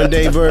the modern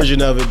day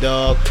version of it,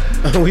 dog.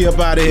 We up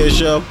out of here,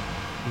 show.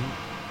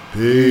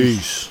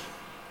 Peace.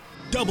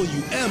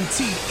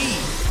 WMTE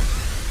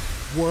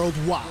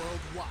Worldwide.